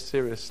pray very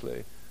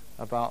seriously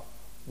about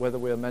whether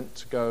we are meant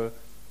to go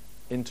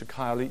into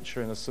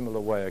Khayelitsha in a similar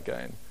way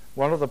again.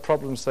 One of the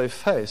problems they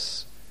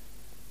face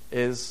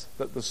is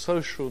that the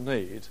social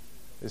need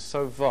is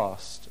so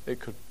vast it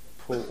could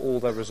pull all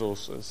their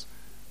resources.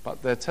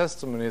 But their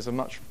testimony is a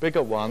much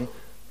bigger one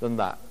than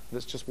that.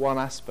 It's just one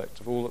aspect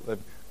of all that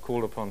they've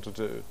called upon to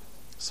do.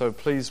 So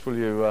please will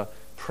you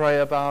pray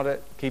about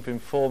it, keep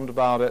informed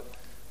about it,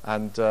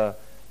 and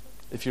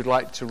if you'd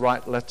like to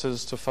write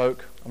letters to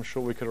folk, I'm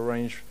sure we could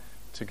arrange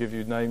to give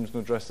you names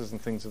and addresses and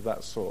things of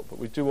that sort. But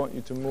we do want you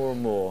to more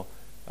and more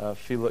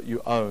feel that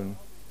you own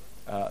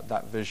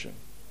that vision.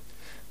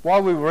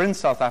 While we were in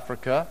South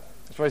Africa,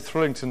 it's very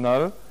thrilling to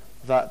know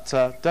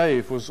that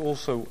Dave was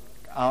also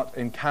out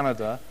in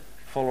Canada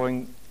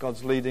following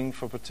God's leading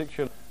for a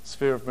particular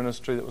sphere of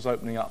ministry that was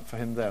opening up for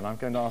him there. And I'm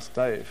going to ask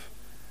Dave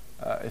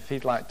if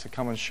he'd like to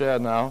come and share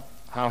now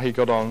how he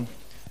got on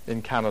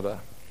in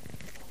Canada.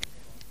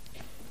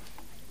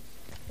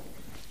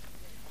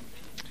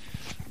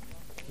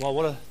 Well,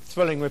 what a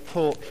thrilling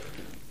report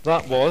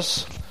that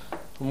was.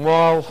 And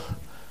while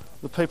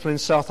the people in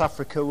South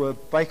Africa were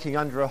baking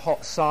under a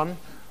hot sun,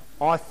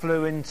 I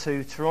flew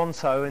into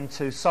Toronto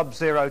into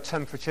sub-zero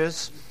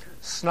temperatures,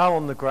 snow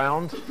on the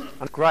ground,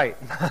 and great.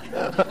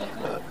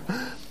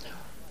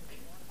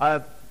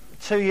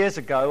 2 years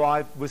ago,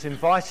 I was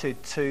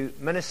invited to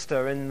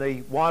minister in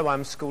the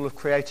YWAM School of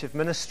Creative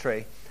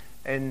Ministry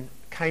in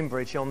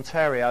Cambridge,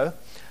 Ontario,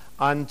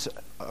 and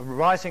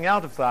rising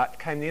out of that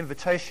came the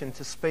invitation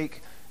to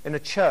speak in a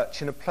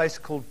church in a place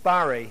called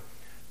Barrie,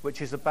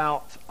 which is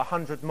about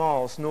 100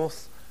 miles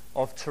north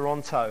of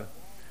Toronto.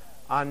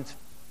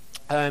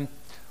 And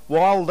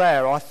while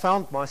there, I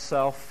found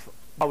myself,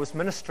 I was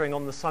ministering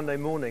on the Sunday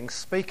morning,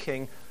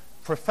 speaking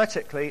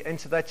prophetically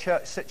into their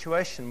church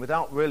situation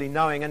without really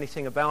knowing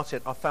anything about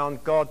it. I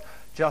found God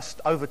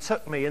just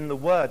overtook me in the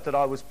word that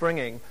I was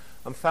bringing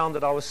and found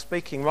that I was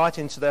speaking right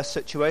into their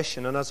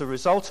situation. And as a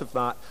result of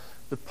that,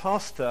 the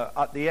pastor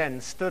at the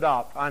end stood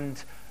up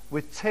and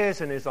with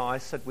tears in his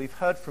eyes said, "We've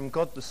heard from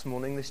God this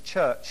morning, this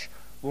church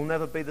will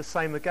never be the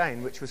same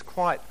again," which was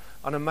quite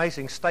an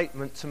amazing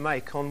statement to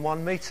make on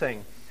one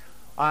meeting.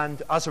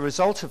 And as a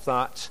result of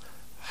that,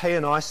 he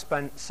and I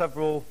spent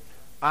several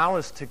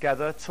hours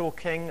together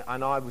talking,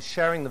 and I was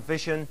sharing the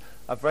vision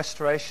of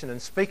restoration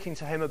and speaking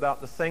to him about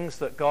the things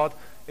that God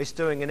is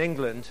doing in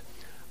England.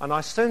 And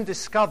I soon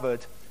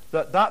discovered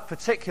that that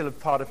particular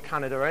part of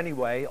Canada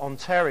anyway,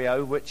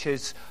 Ontario, which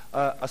is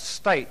a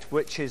state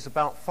which is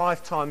about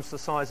 5 times the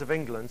size of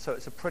England, so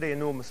it's a pretty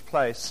enormous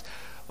place,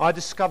 I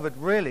discovered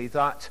really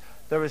that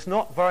there is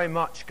not very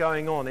much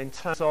going on in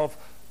terms of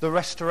the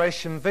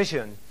restoration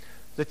vision.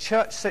 The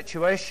church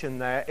situation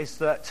there is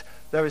that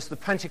there is the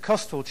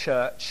Pentecostal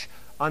church,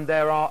 and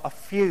there are a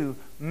few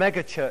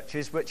mega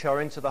churches which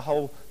are into the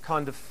whole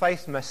kind of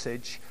faith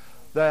message.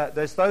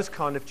 There's those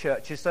kind of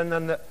churches, and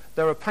then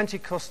there are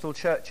Pentecostal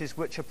churches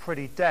which are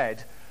pretty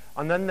dead,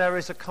 and then there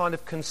is a kind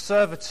of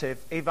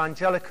conservative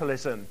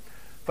evangelicalism.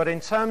 But in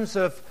terms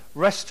of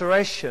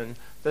restoration,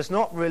 there's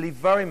not really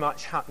very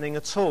much happening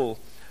at all.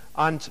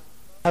 And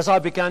as I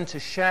began to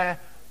share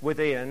with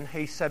Ian,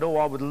 he said,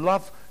 I would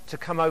love to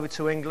come over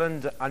to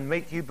England and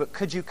meet you, but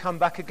could you come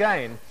back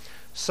again?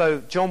 So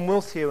John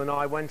Wilthew and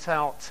I went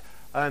out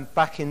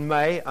back in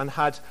May and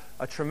had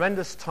a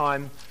tremendous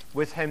time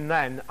with him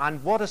then.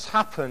 And what has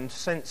happened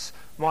since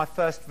my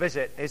first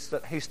visit is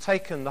that he's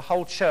taken the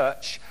whole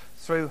church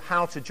through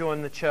how to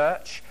join the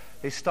church.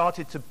 He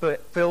started to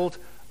build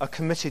a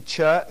committed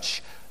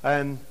church.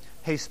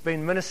 He's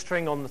been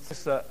ministering on the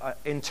things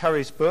in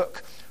Terry's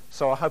book,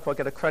 so I hope I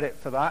get a credit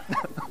for that.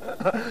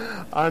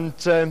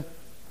 And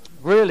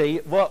really,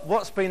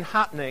 what's been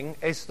happening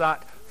is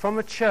that from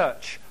a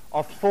church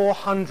of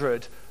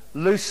 400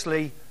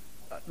 loosely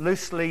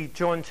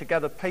joined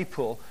together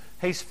people,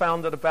 he's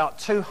found that about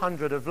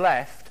 200 have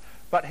left,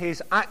 but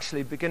he's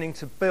actually beginning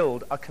to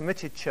build a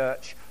committed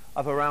church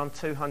of around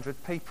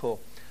 200 people.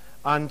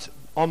 And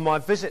on my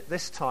visit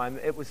this time,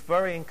 it was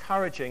very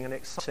encouraging and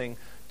exciting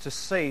to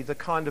see the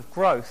kind of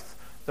growth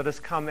that has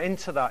come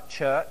into that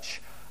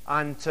church,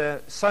 and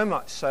so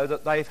much so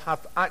that they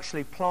have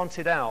actually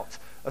planted out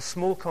a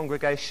small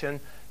congregation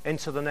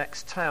into the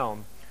next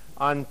town.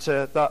 And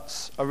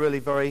that's a really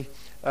very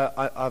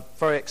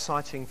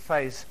exciting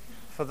phase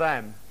for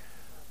them.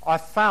 I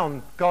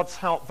found God's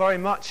help very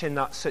much in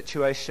that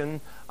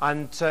situation,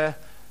 and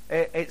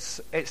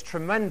it's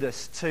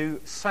tremendous to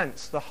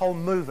sense the whole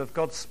move of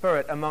God's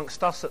Spirit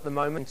amongst us at the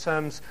moment in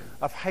terms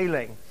of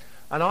healing.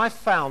 And I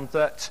found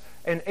that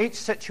in each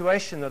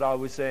situation that I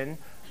was in,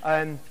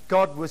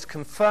 God was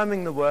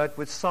confirming the word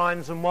with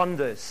signs and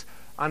wonders.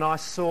 And I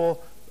saw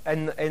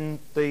in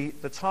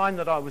the time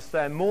that I was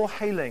there more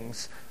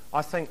healings,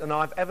 I think, than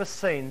I've ever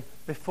seen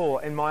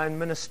before in my own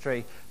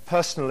ministry.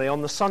 Personally,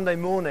 on the Sunday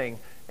morning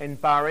in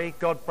Barry,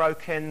 God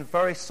broke in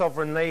very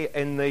sovereignly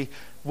in the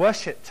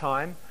worship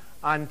time,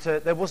 and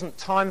there wasn't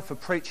time for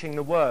preaching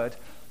the word.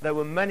 There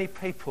were many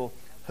people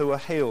who were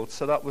healed,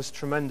 so that was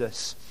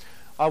tremendous.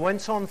 I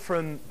went on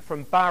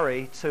from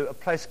Barry to a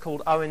place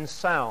called Owen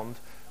Sound,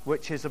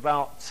 which is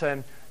about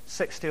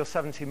 60 or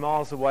 70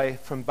 miles away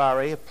from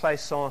Barry, a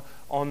place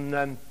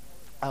on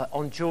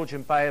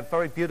Georgian Bay, a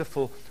very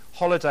beautiful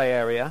holiday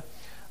area.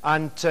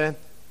 And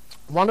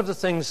one of the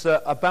things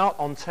about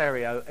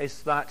Ontario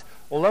is that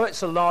although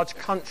it's a large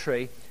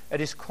country,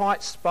 it is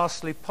quite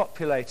sparsely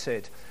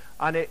populated,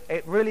 and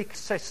it really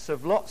consists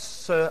of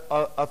lots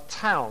of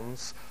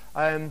towns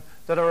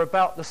that are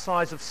about the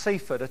size of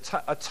Seaford.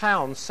 A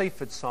town,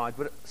 Seaford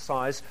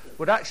size,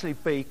 would actually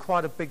be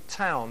quite a big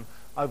town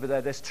over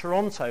there. There's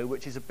Toronto,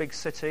 which is a big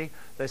city,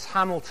 there's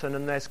Hamilton,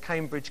 and there's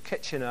Cambridge,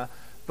 Kitchener,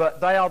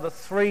 but they are the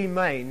three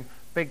main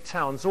big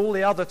towns. All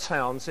the other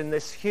towns in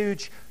this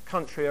huge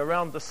country are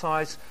around the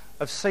size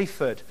of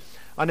Seaford.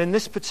 And in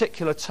this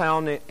particular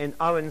town in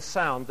Owen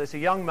Sound, there's a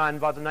young man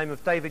by the name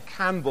of David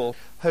Campbell,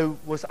 who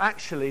was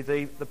actually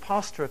the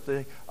pastor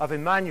of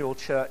Emmanuel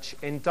Church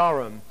in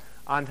Durham,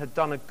 and had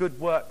done a good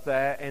work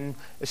there in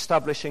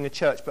establishing a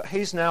church. But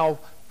he's now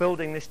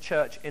building this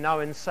church in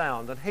Owen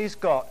Sound, and he's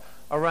got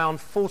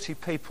around 40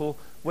 people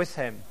with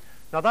him.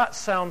 Now that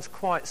sounds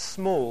quite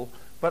small,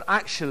 but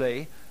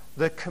actually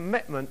the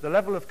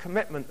level of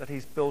commitment that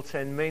he's built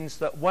in means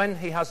that when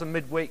he has a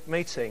midweek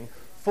meeting,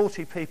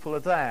 40 people are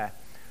there.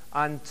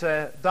 And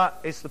that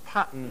is the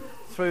pattern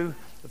through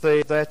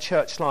their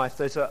church life.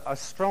 There's a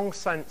strong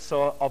sense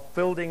of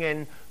building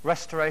in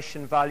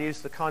restoration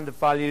values, the kind of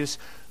values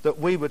that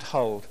we would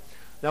hold.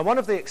 Now, one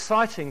of the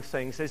exciting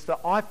things is that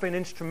I've been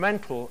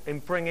instrumental in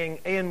bringing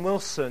Ian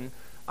Wilson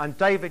and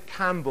David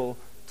Campbell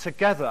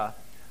together,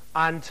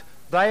 and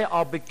they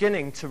are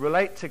beginning to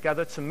relate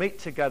together, to meet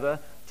together,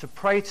 to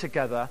pray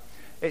together.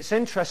 It's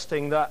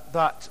interesting that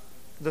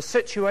the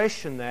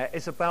situation there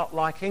is about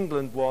like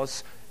England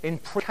was in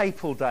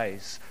pre-Capel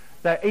days.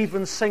 They're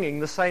even singing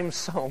the same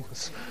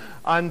songs,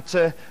 and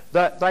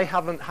that they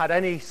haven't had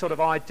any sort of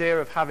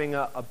idea of having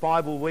a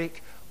Bible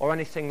week or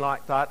anything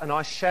like that. And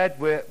I shared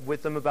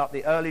with them about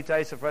the early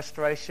days of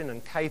restoration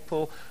and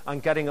Capel,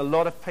 and getting a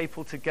lot of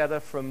people together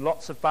from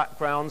lots of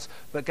backgrounds,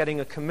 but getting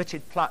a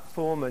committed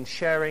platform and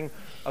sharing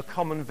a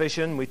common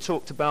vision. We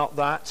talked about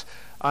that,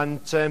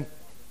 and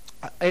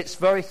it's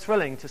very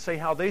thrilling to see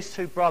how these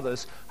two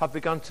brothers have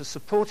begun to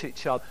support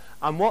each other.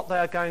 And what they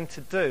are going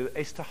to do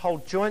is to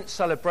hold joint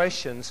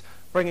celebrations,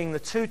 bringing the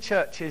two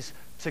churches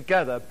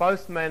together.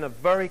 Both men are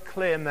very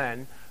clear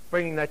men,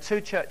 bringing their two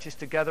churches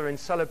together in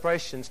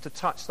celebrations to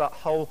touch that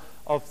whole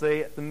of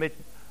the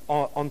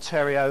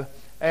mid-Ontario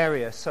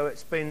area. So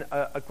it's been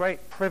a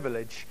great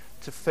privilege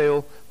to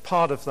feel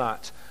part of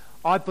that.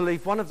 I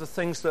believe one of the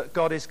things that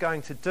God is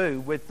going to do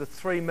with the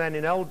two men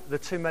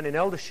in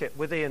eldership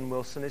with Ian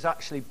Wilson is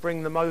actually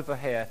bring them over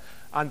here,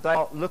 and they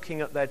are looking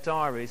at their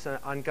diaries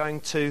and going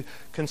to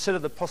consider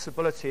the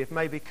possibility of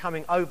maybe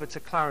coming over to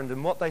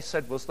Clarendon. What they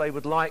said was they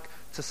would like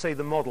to see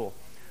the model.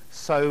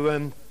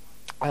 So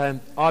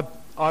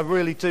I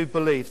really do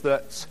believe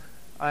that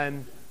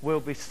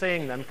we'll be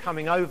seeing them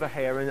coming over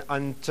here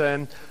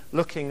and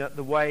looking at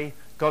the way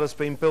God has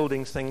been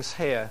building things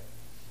here.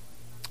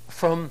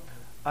 From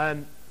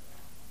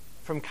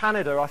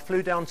Canada, I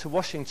flew down to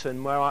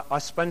Washington, where I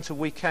spent a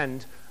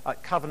weekend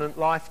at Covenant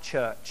Life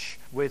Church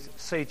with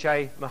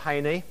C.J.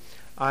 Mahaney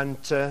and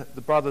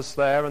the brothers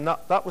there, and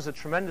that was a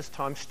tremendous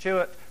time.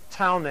 Stuart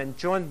Townend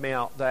joined me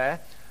out there,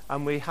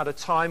 and we had a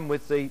time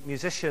with the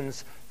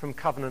musicians from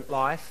Covenant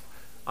Life,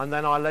 and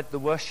then I led the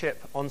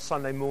worship on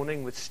Sunday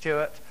morning with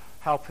Stuart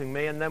helping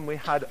me, and then we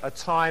had a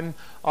time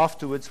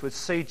afterwards with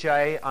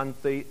C.J. and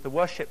the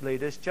worship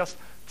leaders just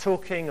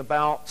talking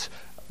about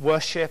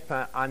worship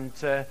and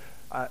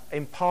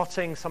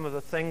imparting some of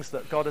the things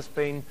that God has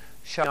been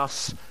showing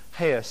us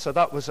here. So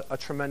that was a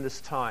tremendous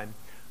time.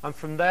 And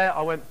from there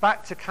I went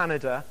back to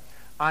Canada,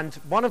 and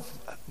one of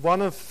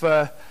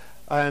the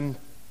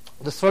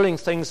thrilling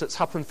things that's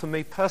happened for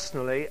me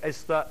personally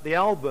is that the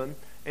album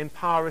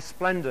Empower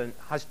Resplendent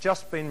has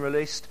just been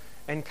released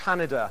in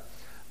Canada,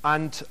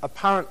 and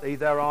apparently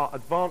there are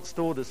advanced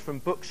orders from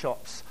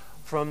bookshops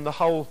from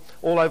all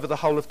over the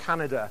whole of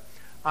Canada.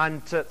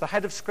 And the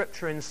head of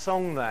scripture in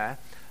song there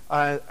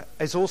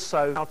is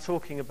also now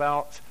talking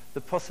about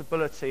the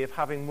possibility of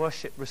having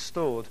Worship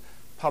Restored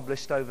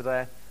published over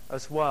there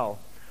as well.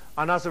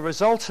 And as a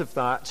result of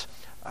that,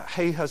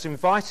 he has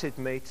invited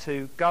me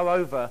to go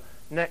over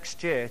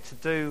next year to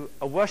do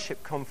a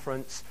worship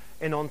conference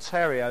in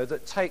Ontario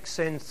that takes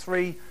in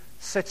 3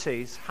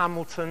 cities,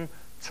 Hamilton,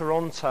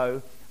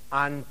 Toronto,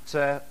 and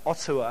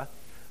Ottawa.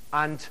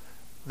 And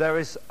there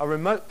is a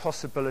remote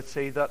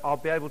possibility that I'll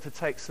be able to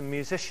take some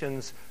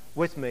musicians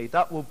with me.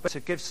 That will be to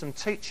give some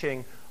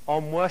teaching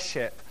on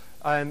worship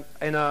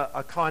in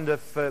a kind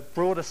of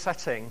broader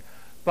setting.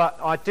 But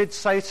I did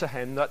say to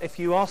him that if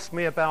you ask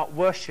me about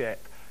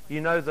worship,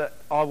 you know that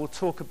I will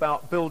talk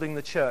about building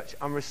the church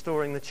and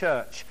restoring the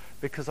church,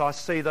 because I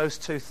see those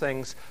two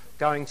things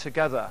going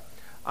together.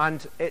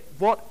 And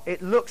what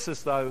it looks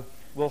as though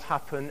will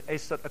happen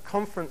is that a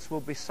conference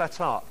will be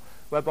set up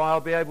whereby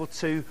I'll be able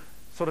to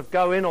sort of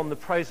go in on the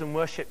praise and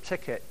worship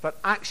ticket, but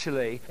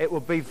actually it will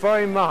be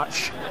very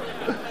much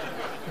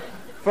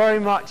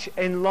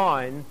in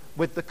line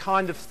with the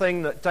kind of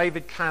thing that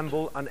David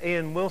Campbell and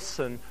Ian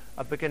Wilson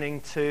are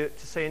beginning to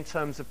see in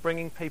terms of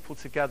bringing people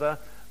together,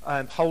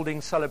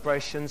 holding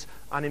celebrations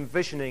and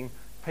envisioning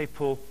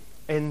people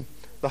in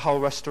the whole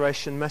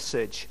restoration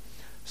message.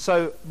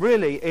 So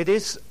really it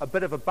is a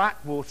bit of a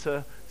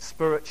backwater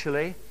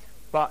spiritually,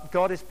 but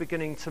God is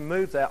beginning to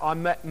move there. I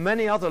met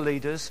many other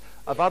leaders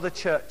of other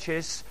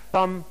churches,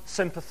 some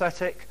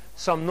sympathetic,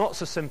 some not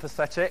so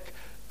sympathetic,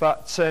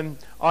 but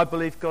I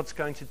believe God's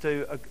going to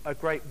do a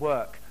great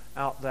work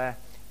out there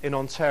in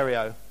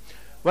Ontario.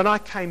 When I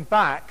came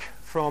back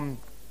from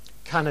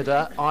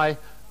Canada, I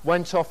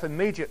went off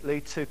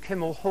immediately to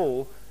Kimmel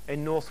Hall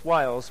in North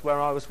Wales, where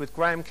I was with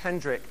Graham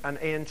Kendrick and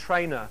Ian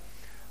Trainer,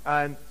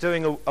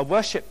 doing a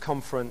worship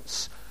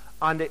conference,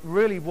 and it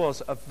really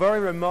was a very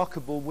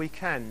remarkable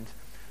weekend.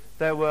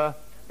 There were,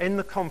 in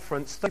the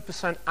conference,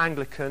 30%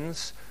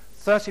 Anglicans,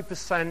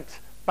 30%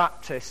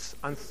 Baptists,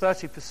 and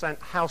 30%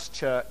 house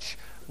church,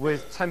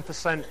 with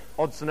 10%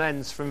 odds and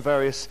ends from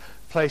various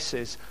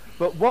places.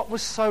 But what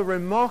was so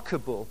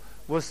remarkable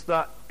was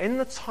that in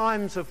the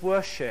times of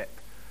worship,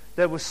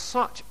 there was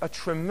such a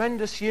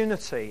tremendous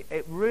unity.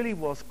 It really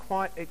was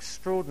quite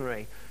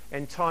extraordinary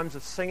in times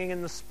of singing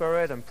in the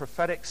Spirit and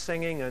prophetic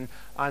singing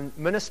and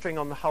ministering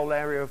on the whole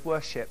area of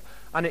worship.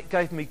 And it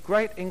gave me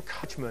great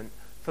encouragement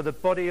for the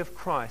body of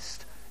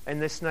Christ in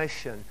this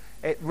nation.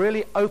 It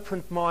really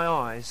opened my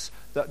eyes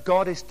that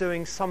God is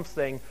doing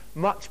something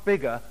much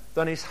bigger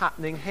than is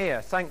happening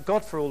here. Thank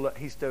God for all that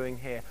he's doing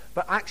here.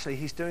 But actually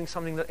he's doing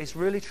something that is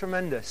really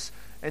tremendous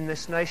in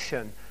this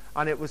nation.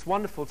 And it was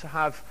wonderful to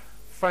have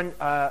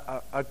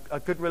a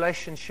good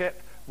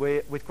relationship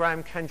with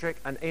Graham Kendrick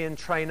and Ian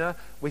Trainer.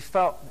 We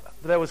felt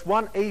there was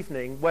one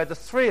evening where the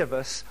three of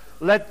us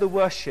led the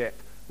worship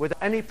without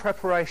any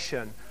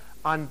preparation,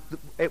 and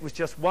it was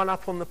just one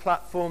up on the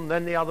platform,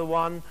 then the other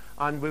one,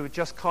 and we were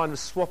just kind of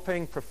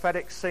swapping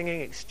prophetic singing,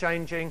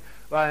 exchanging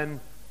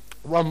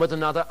one with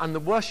another, and the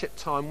worship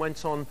time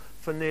went on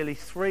for nearly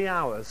 3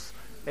 hours.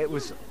 It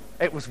was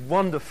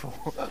wonderful.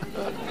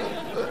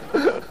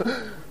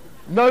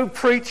 No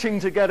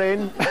preaching to get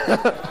in.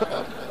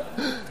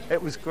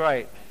 It was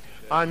great.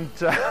 And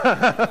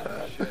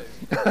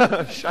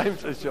shame,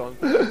 says John.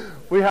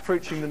 We had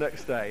preaching the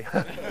next day.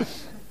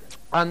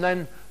 And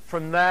then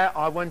from there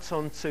I went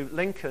on to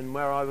Lincoln,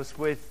 where I was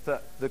with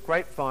the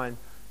Grapevine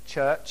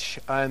Church,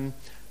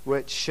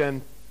 which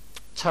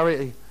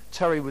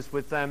Terry was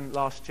with them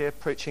last year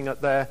preaching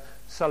at their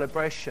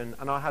celebration.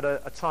 And I had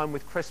a time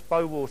with Chris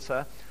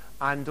Bowater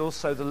and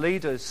also the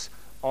leaders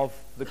of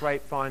the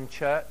Grapevine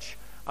Church.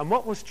 And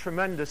what was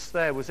tremendous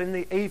there was in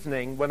the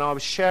evening when I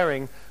was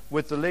sharing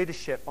with the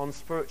leadership on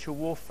spiritual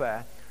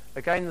warfare,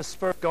 again the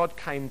Spirit of God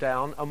came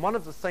down, and one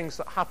of the things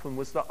that happened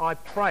was that I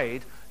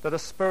prayed that a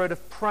spirit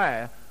of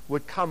prayer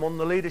would come on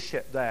the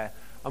leadership there.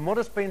 And what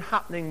has been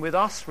happening with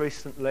us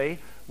recently,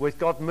 with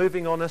God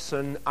moving on us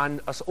and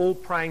us all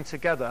praying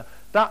together,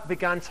 that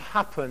began to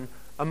happen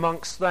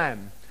amongst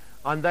them.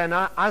 And then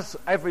as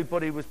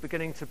everybody was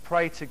beginning to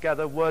pray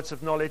together, words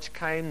of knowledge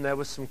came. There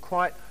were some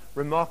quite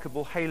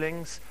remarkable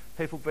healings,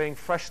 people being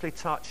freshly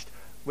touched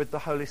with the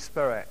Holy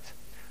Spirit.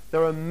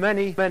 There are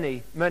many,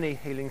 many, many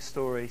healing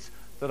stories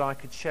that I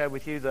could share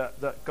with you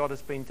that God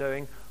has been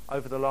doing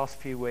over the last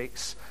few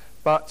weeks.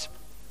 But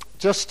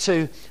just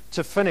to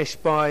finish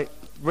by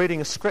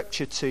reading a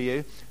scripture to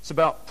you, it's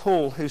about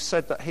Paul, who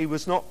said that he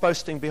was not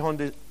boasting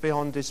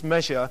beyond his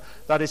measure,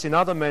 that is in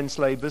other men's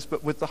labours,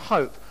 but with the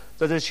hope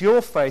that as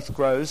your faith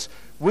grows,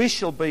 we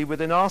shall be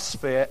within our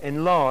sphere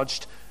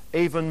enlarged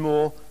even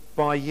more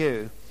by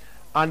you.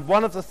 And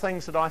one of the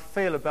things that I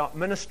feel about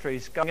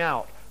ministries going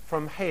out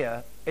from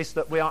here is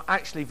that we are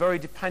actually very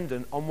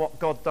dependent on what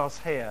God does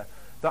here.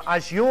 That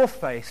as your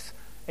faith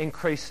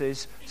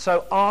increases,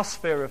 so our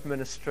sphere of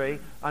ministry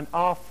and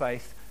our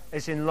faith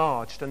is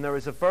enlarged. And there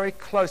is a very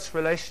close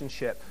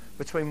relationship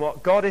between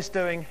what God is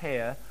doing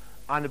here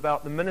and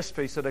about the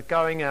ministries that are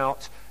going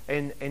out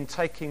in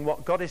taking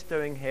what God is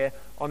doing here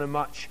on a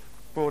much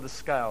broader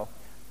scale.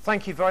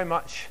 Thank you very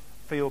much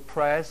for your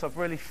prayers. I've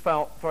really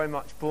felt very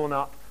much borne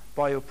up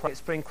by your prayers.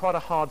 It's been quite a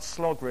hard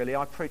slog, really.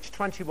 I preached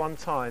 21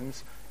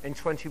 times in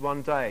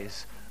 21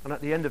 days, and at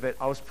the end of it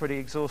I was pretty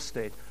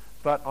exhausted.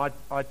 But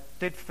I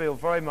did feel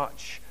very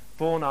much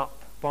borne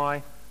up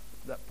by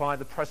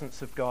the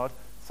presence of God.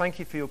 Thank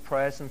you for your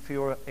prayers and for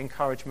your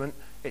encouragement.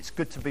 It's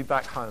good to be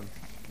back home.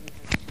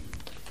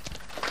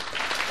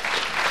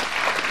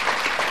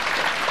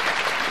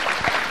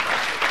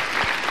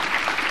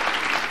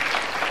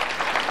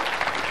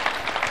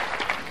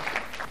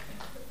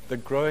 The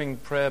growing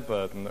prayer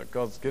burden that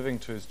God's giving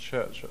to his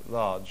church at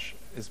large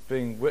is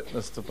being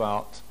witnessed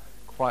about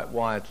quite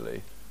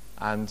widely.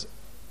 And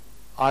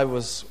I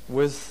was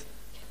with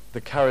the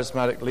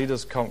Charismatic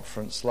Leaders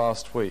Conference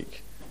last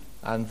week,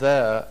 and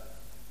there,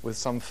 with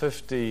some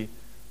 50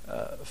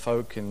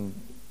 folk in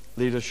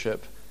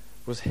leadership,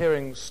 was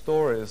hearing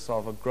stories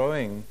of a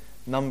growing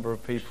number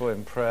of people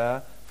in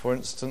prayer. For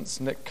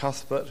instance, Nick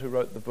Cuthbert, who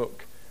wrote the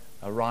book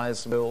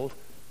Arise and Build,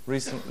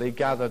 recently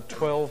gathered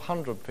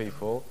 1,200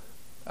 people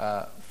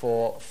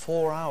for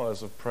 4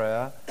 hours of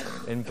prayer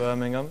in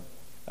Birmingham,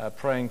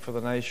 praying for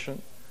the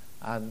nation,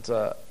 and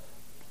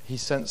he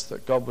sensed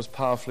that God was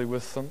powerfully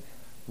with them.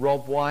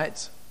 Rob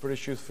White,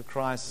 British Youth for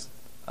Christ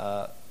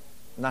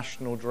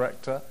National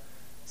Director,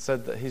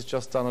 said that he's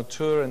just done a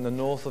tour in the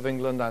north of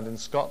England and in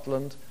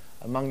Scotland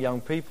among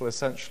young people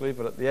essentially,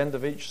 but at the end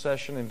of each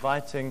session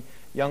inviting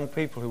young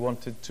people who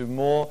wanted to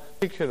more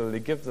particularly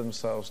give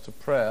themselves to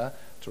prayer,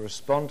 to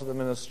respond to the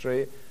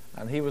ministry.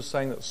 And he was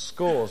saying that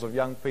scores of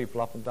young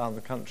people up and down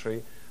the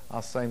country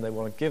are saying they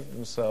want to give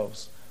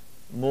themselves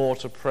more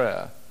to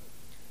prayer.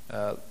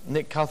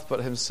 Nick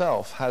Cuthbert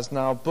himself has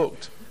now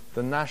booked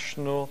the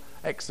National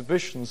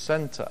Exhibition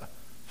Centre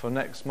for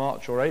next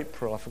March or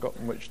April, I've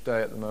forgotten which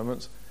day at the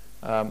moment.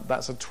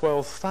 That's a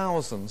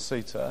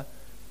 12,000-seater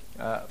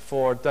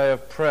for a day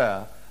of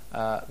prayer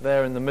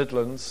there in the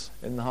Midlands,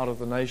 in the heart of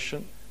the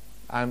nation.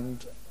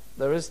 And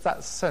there is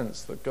that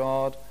sense that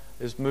God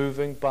is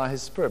moving by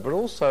his Spirit, but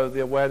also the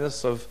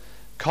awareness of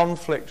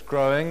conflict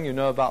growing. You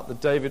know about the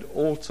David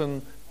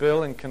Alton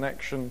bill in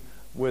connection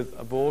with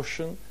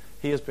abortion.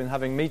 He has been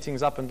having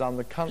meetings up and down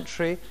the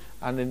country,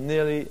 and in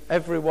nearly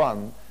every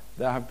one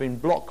there have been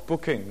block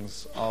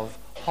bookings of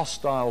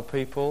hostile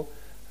people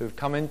who've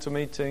come into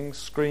meetings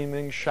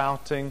screaming,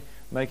 shouting,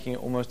 making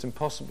it almost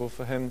impossible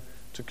for him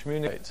to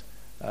communicate.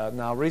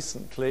 Now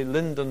recently,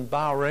 Lyndon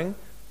Bowring,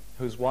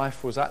 whose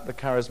wife was at the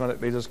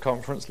Charismatic Leaders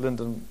Conference,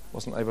 Lyndon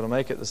wasn't able to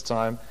make it this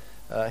time,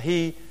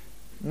 he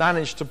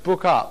managed to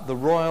book up the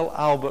Royal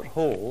Albert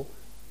Hall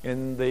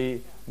in the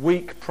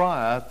week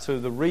prior to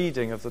the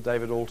reading of the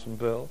David Alton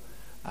bill,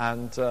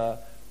 and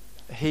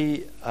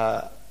he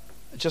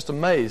just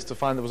amazed to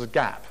find there was a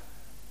gap,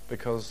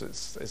 because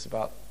it's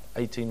about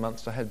 18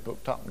 months ahead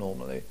booked up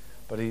normally,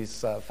 but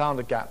he's found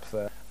a gap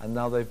there, and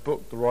now they've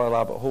booked the Royal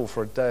Albert Hall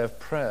for a day of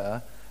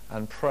prayer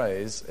and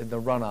praise in the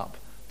run-up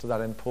to that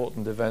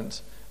important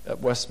event at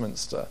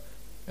Westminster.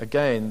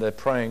 Again, they're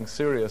praying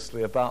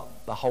seriously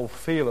about the whole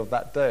feel of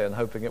that day and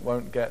hoping it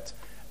won't get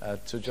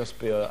to just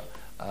be a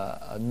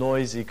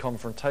noisy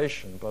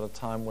confrontation, but a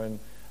time when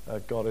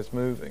God is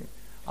moving.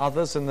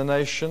 Others in the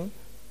nation,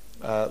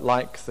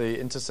 like the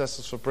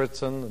Intercessors for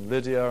Britain and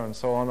Lydia and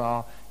so on,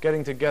 are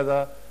getting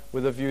together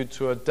with a view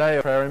to a day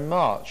of prayer in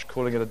March,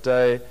 calling it a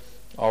day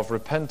of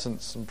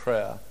repentance and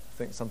prayer. I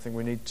think something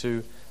we need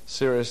to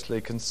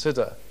seriously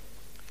consider.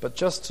 But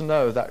just to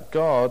know that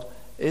God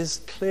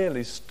is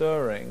clearly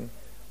stirring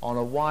on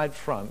a wide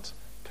front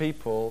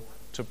people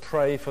to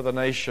pray for the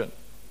nation.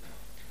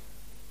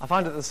 I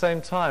find at the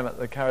same time at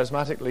the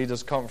Charismatic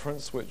Leaders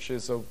Conference, which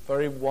is a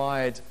very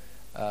wide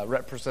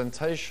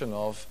representation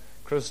of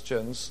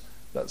Christians,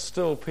 that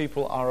still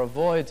people are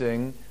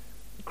avoiding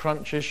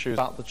crunch issues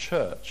about the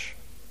church.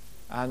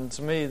 And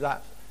to me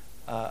that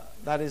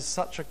is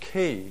such a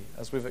key,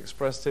 as we've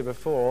expressed here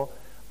before,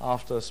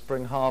 after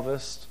Spring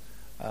Harvest,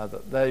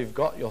 that they've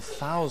got your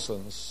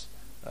thousands,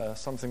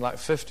 something like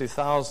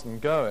 50,000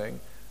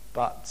 going,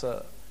 but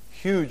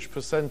huge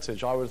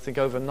percentage, I would think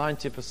over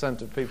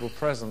 90% of people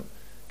present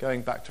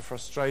going back to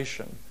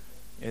frustration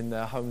in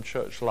their home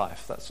church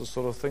life. That's the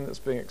sort of thing that's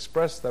being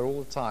expressed there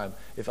all the time.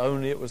 If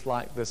only it was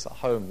like this at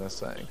home, they're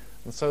saying.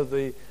 And so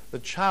the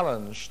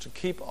challenge to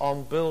keep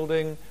on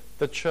building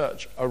the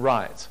church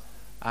aright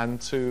and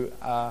to,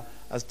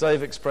 as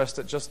Dave expressed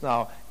it just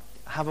now,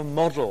 have a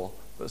model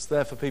that's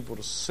there for people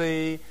to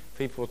see,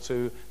 people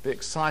to be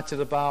excited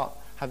about,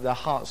 have their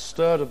hearts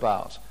stirred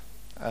about.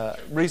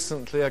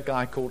 Recently, a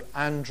guy called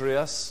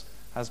Andreas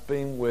has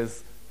been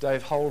with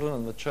Dave Holden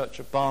and the Church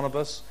of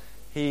Barnabas.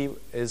 He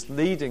is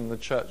leading the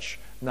church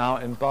now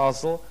in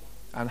Basel,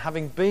 and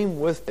having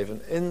been with Dave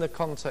and in the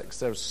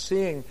context of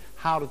seeing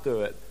how to do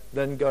it,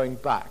 then going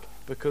back,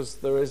 because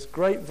there is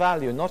great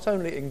value not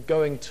only in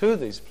going to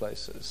these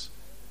places,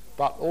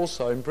 but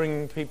also in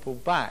bringing people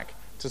back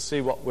to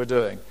see what we're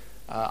doing.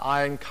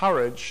 I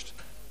encouraged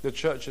the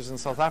churches in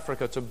South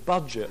Africa to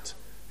budget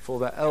for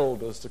their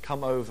elders to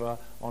come over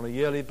on a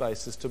yearly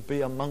basis to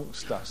be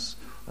amongst us.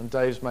 And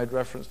Dave's made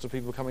reference to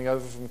people coming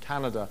over from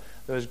Canada.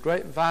 There is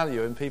great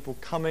value in people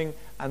coming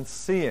and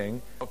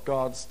seeing what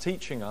God's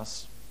teaching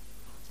us,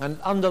 and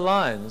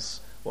underlines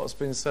what's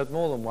been said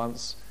more than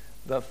once,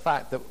 the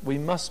fact that we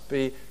must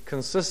be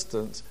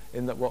consistent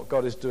in that what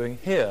God is doing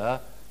here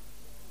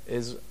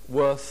is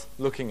worth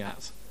looking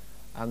at,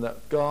 and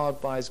that God,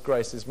 by His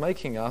grace, is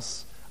making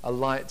us a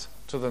light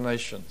to the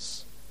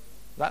nations.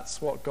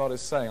 That's what God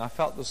is saying. I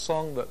felt the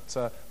song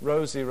that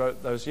Rosie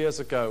wrote those years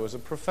ago was a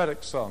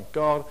prophetic song.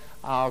 God,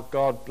 our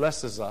God,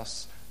 blesses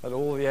us that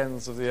all the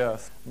ends of the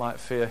earth might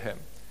fear Him.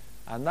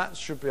 And that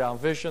should be our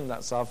vision.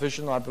 That's our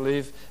vision, I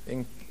believe,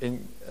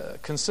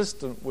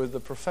 consistent with the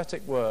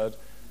prophetic word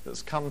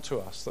that's come to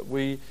us, that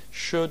we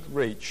should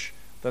reach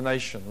the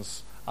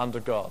nations under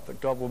God, that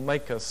God will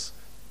make us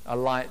a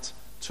light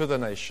to the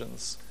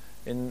nations.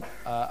 In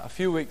a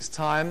few weeks'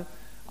 time,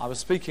 I was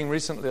speaking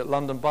recently at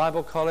London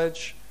Bible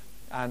College,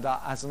 and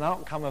as an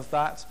outcome of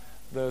that,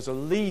 there's a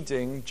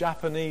leading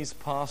Japanese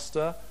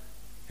pastor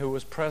who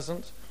was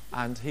present,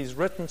 and he's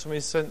written to me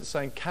since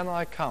saying, "Can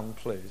I come,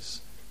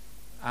 please,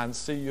 and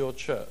see your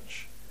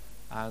church?"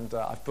 And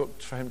I've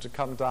booked for him to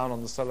come down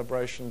on the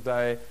celebration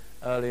day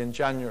early in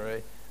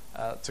January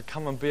to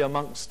come and be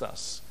amongst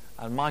us.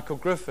 And Michael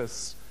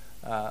Griffiths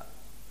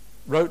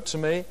wrote to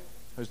me,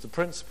 who's the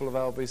principal of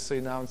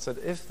LBC now, and said,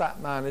 if that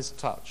man is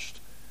touched,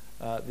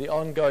 the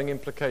ongoing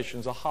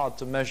implications are hard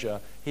to measure.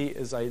 He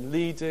is a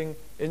leading,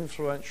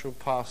 influential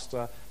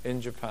pastor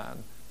in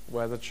Japan,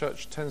 where the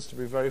church tends to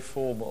be very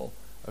formal,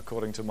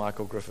 according to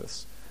Michael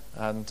Griffiths.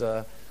 And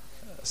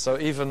so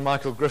even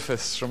Michael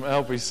Griffiths from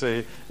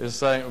LBC is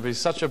saying it would be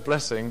such a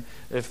blessing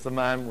if the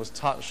man was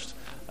touched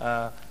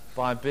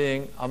by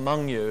being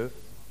among you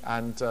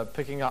and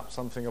picking up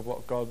something of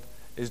what God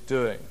is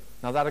doing.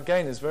 Now that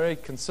again is very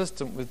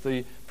consistent with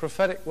the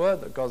prophetic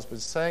word that God's been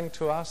saying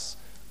to us,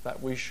 that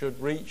we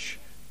should reach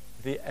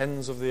the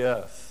ends of the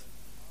earth.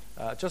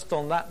 Just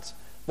on that,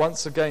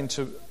 once again,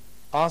 to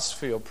ask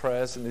for your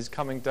prayers in these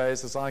coming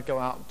days as I go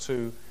out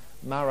to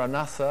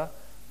Maranatha.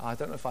 I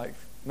don't know if I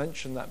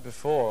mentioned that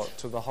before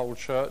to the whole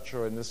church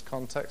or in this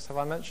context. Have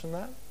I mentioned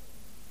that?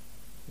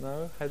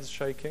 No? Heads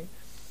shaking.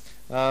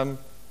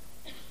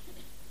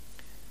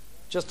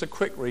 Just a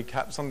quick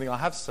recap, something I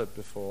have said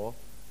before.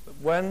 That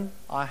when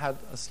I had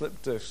a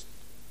slip disc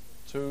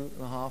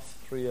 2.5,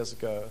 3 years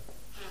ago,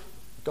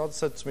 God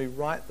said to me,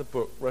 write the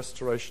book,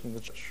 Restoration of the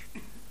Church.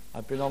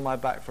 I'd been on my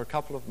back for a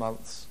couple of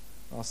months,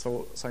 and I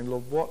was saying,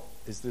 Lord, what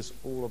is this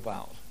all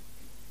about?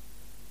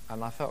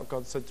 And I felt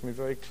God said to me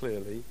very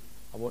clearly,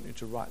 I want you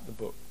to write the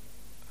book,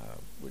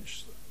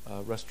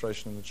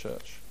 Restoration of the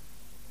Church.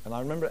 And I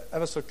remember it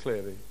ever so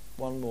clearly,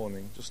 one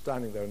morning, just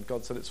standing there, and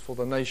God said, it's for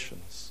the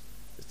nations.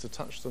 It's to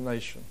touch the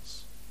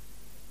nations.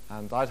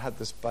 And I'd had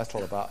this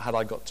battle about, had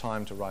I got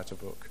time to write a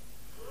book?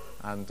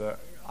 And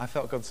I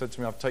felt God said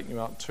to me, I've taken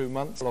you out 2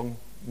 months. How long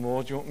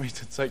more do you want me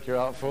to take you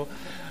out for?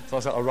 So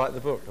I said, I'll write the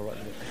book.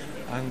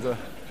 And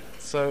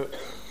so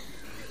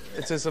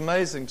it is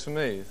amazing to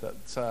me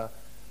that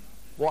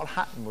what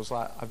happened was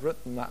I've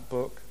written that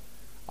book.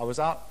 I was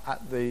out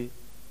at the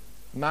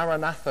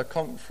Maranatha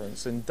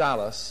conference in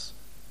Dallas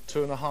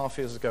 2.5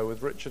 years ago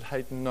with Richard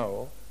Hayden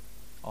Noel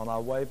on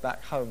our way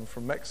back home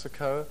from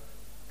Mexico.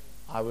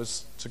 I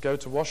was to go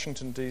to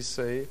Washington,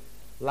 D.C.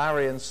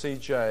 Larry and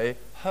CJ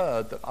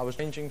heard that I was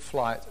changing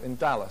flight in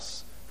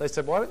Dallas. They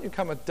said, why don't you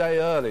come a day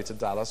early to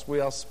Dallas? We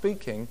are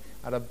speaking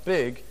at a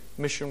big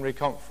missionary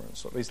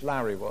conference, or at least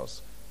Larry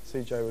was.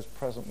 CJ was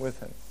present with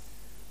him.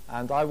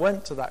 And I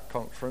went to that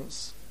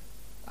conference,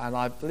 and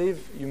I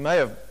believe you may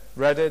have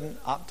read an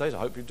update, I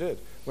hope you did,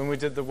 when we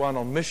did the one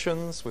on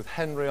missions with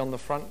Henry on the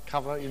front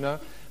cover, you know,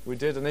 we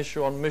did an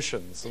issue on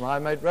missions, and I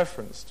made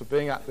reference to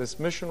being at this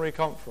missionary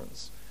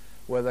conference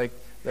where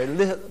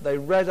they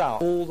read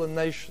out all the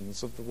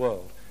nations of the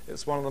world.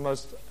 It's one of the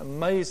most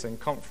amazing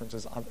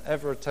conferences I've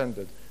ever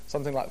attended.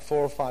 Something like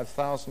 4,000 or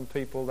 5,000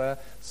 people there,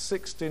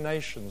 60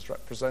 nations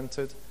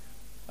represented.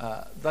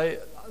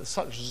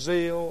 Such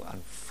zeal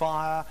and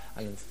fire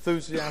and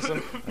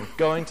enthusiasm and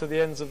going to the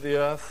ends of the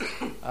earth.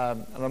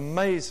 An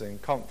amazing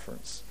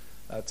conference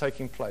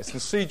taking place. And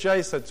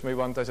CJ said to me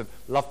one day,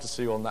 love to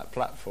see you on that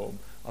platform.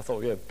 I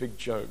thought, yeah, big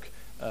joke.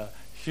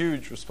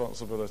 Huge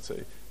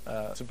responsibility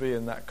to be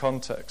in that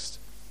context.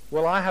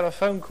 Well, I had a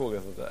phone call the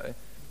other day,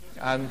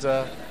 and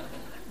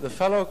the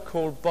fellow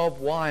called Bob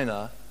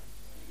Weiner,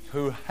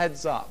 who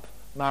heads up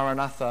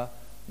Maranatha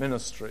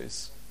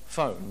Ministries,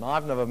 phone. Now,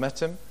 I've never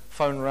met him.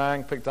 Phone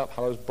rang, picked up,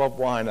 hello, it's Bob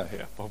Weiner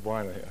here.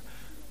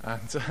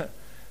 And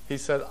he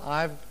said,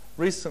 I've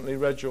recently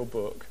read your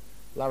book.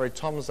 Larry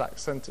Tomczak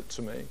sent it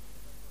to me.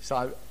 He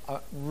said, I'm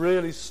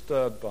really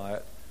stirred by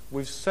it.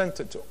 We've sent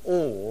it to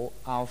all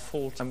our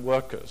full-time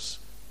workers,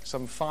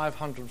 some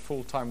 500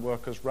 full-time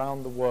workers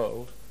around the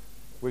world.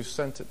 We've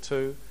sent it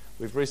to.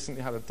 We've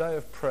recently had a day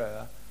of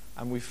prayer,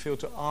 and we feel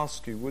to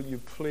ask you, will you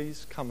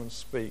please come and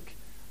speak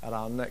at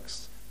our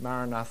next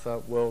Maranatha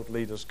World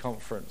Leaders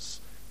Conference,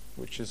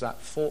 which is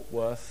at Fort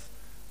Worth,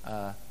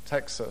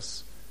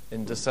 Texas,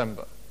 in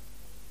December.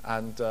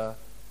 And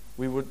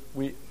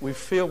we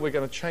feel we're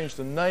going to change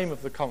the name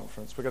of the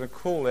conference. We're going to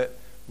call it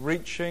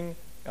Reaching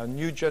a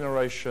New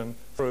Generation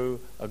Through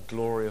a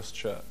Glorious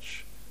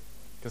Church.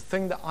 The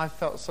thing that I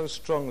felt so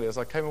strongly as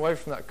I came away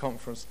from that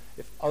conference,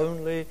 if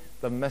only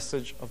the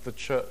message of the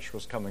church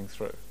was coming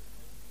through.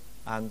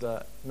 And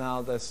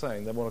now they're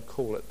saying they want to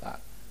call it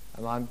that.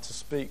 And I'm to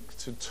speak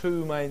to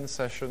 2 main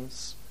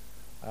sessions,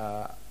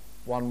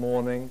 one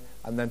morning,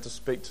 and then to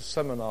speak to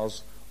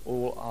seminars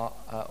all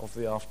of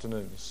the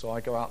afternoons. So I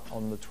go out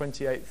on the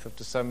 28th of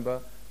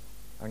December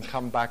and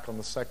come back on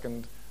the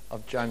 2nd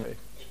of January.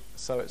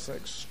 So it's an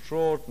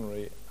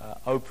extraordinary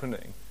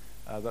opening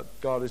that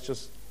God is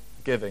just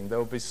giving. There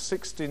will be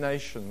 60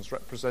 nations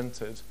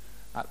represented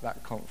at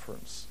that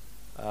conference.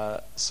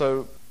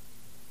 So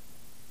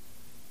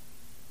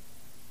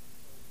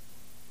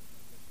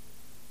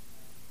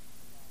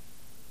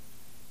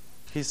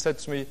he said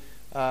to me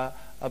he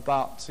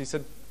asked me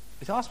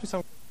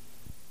something.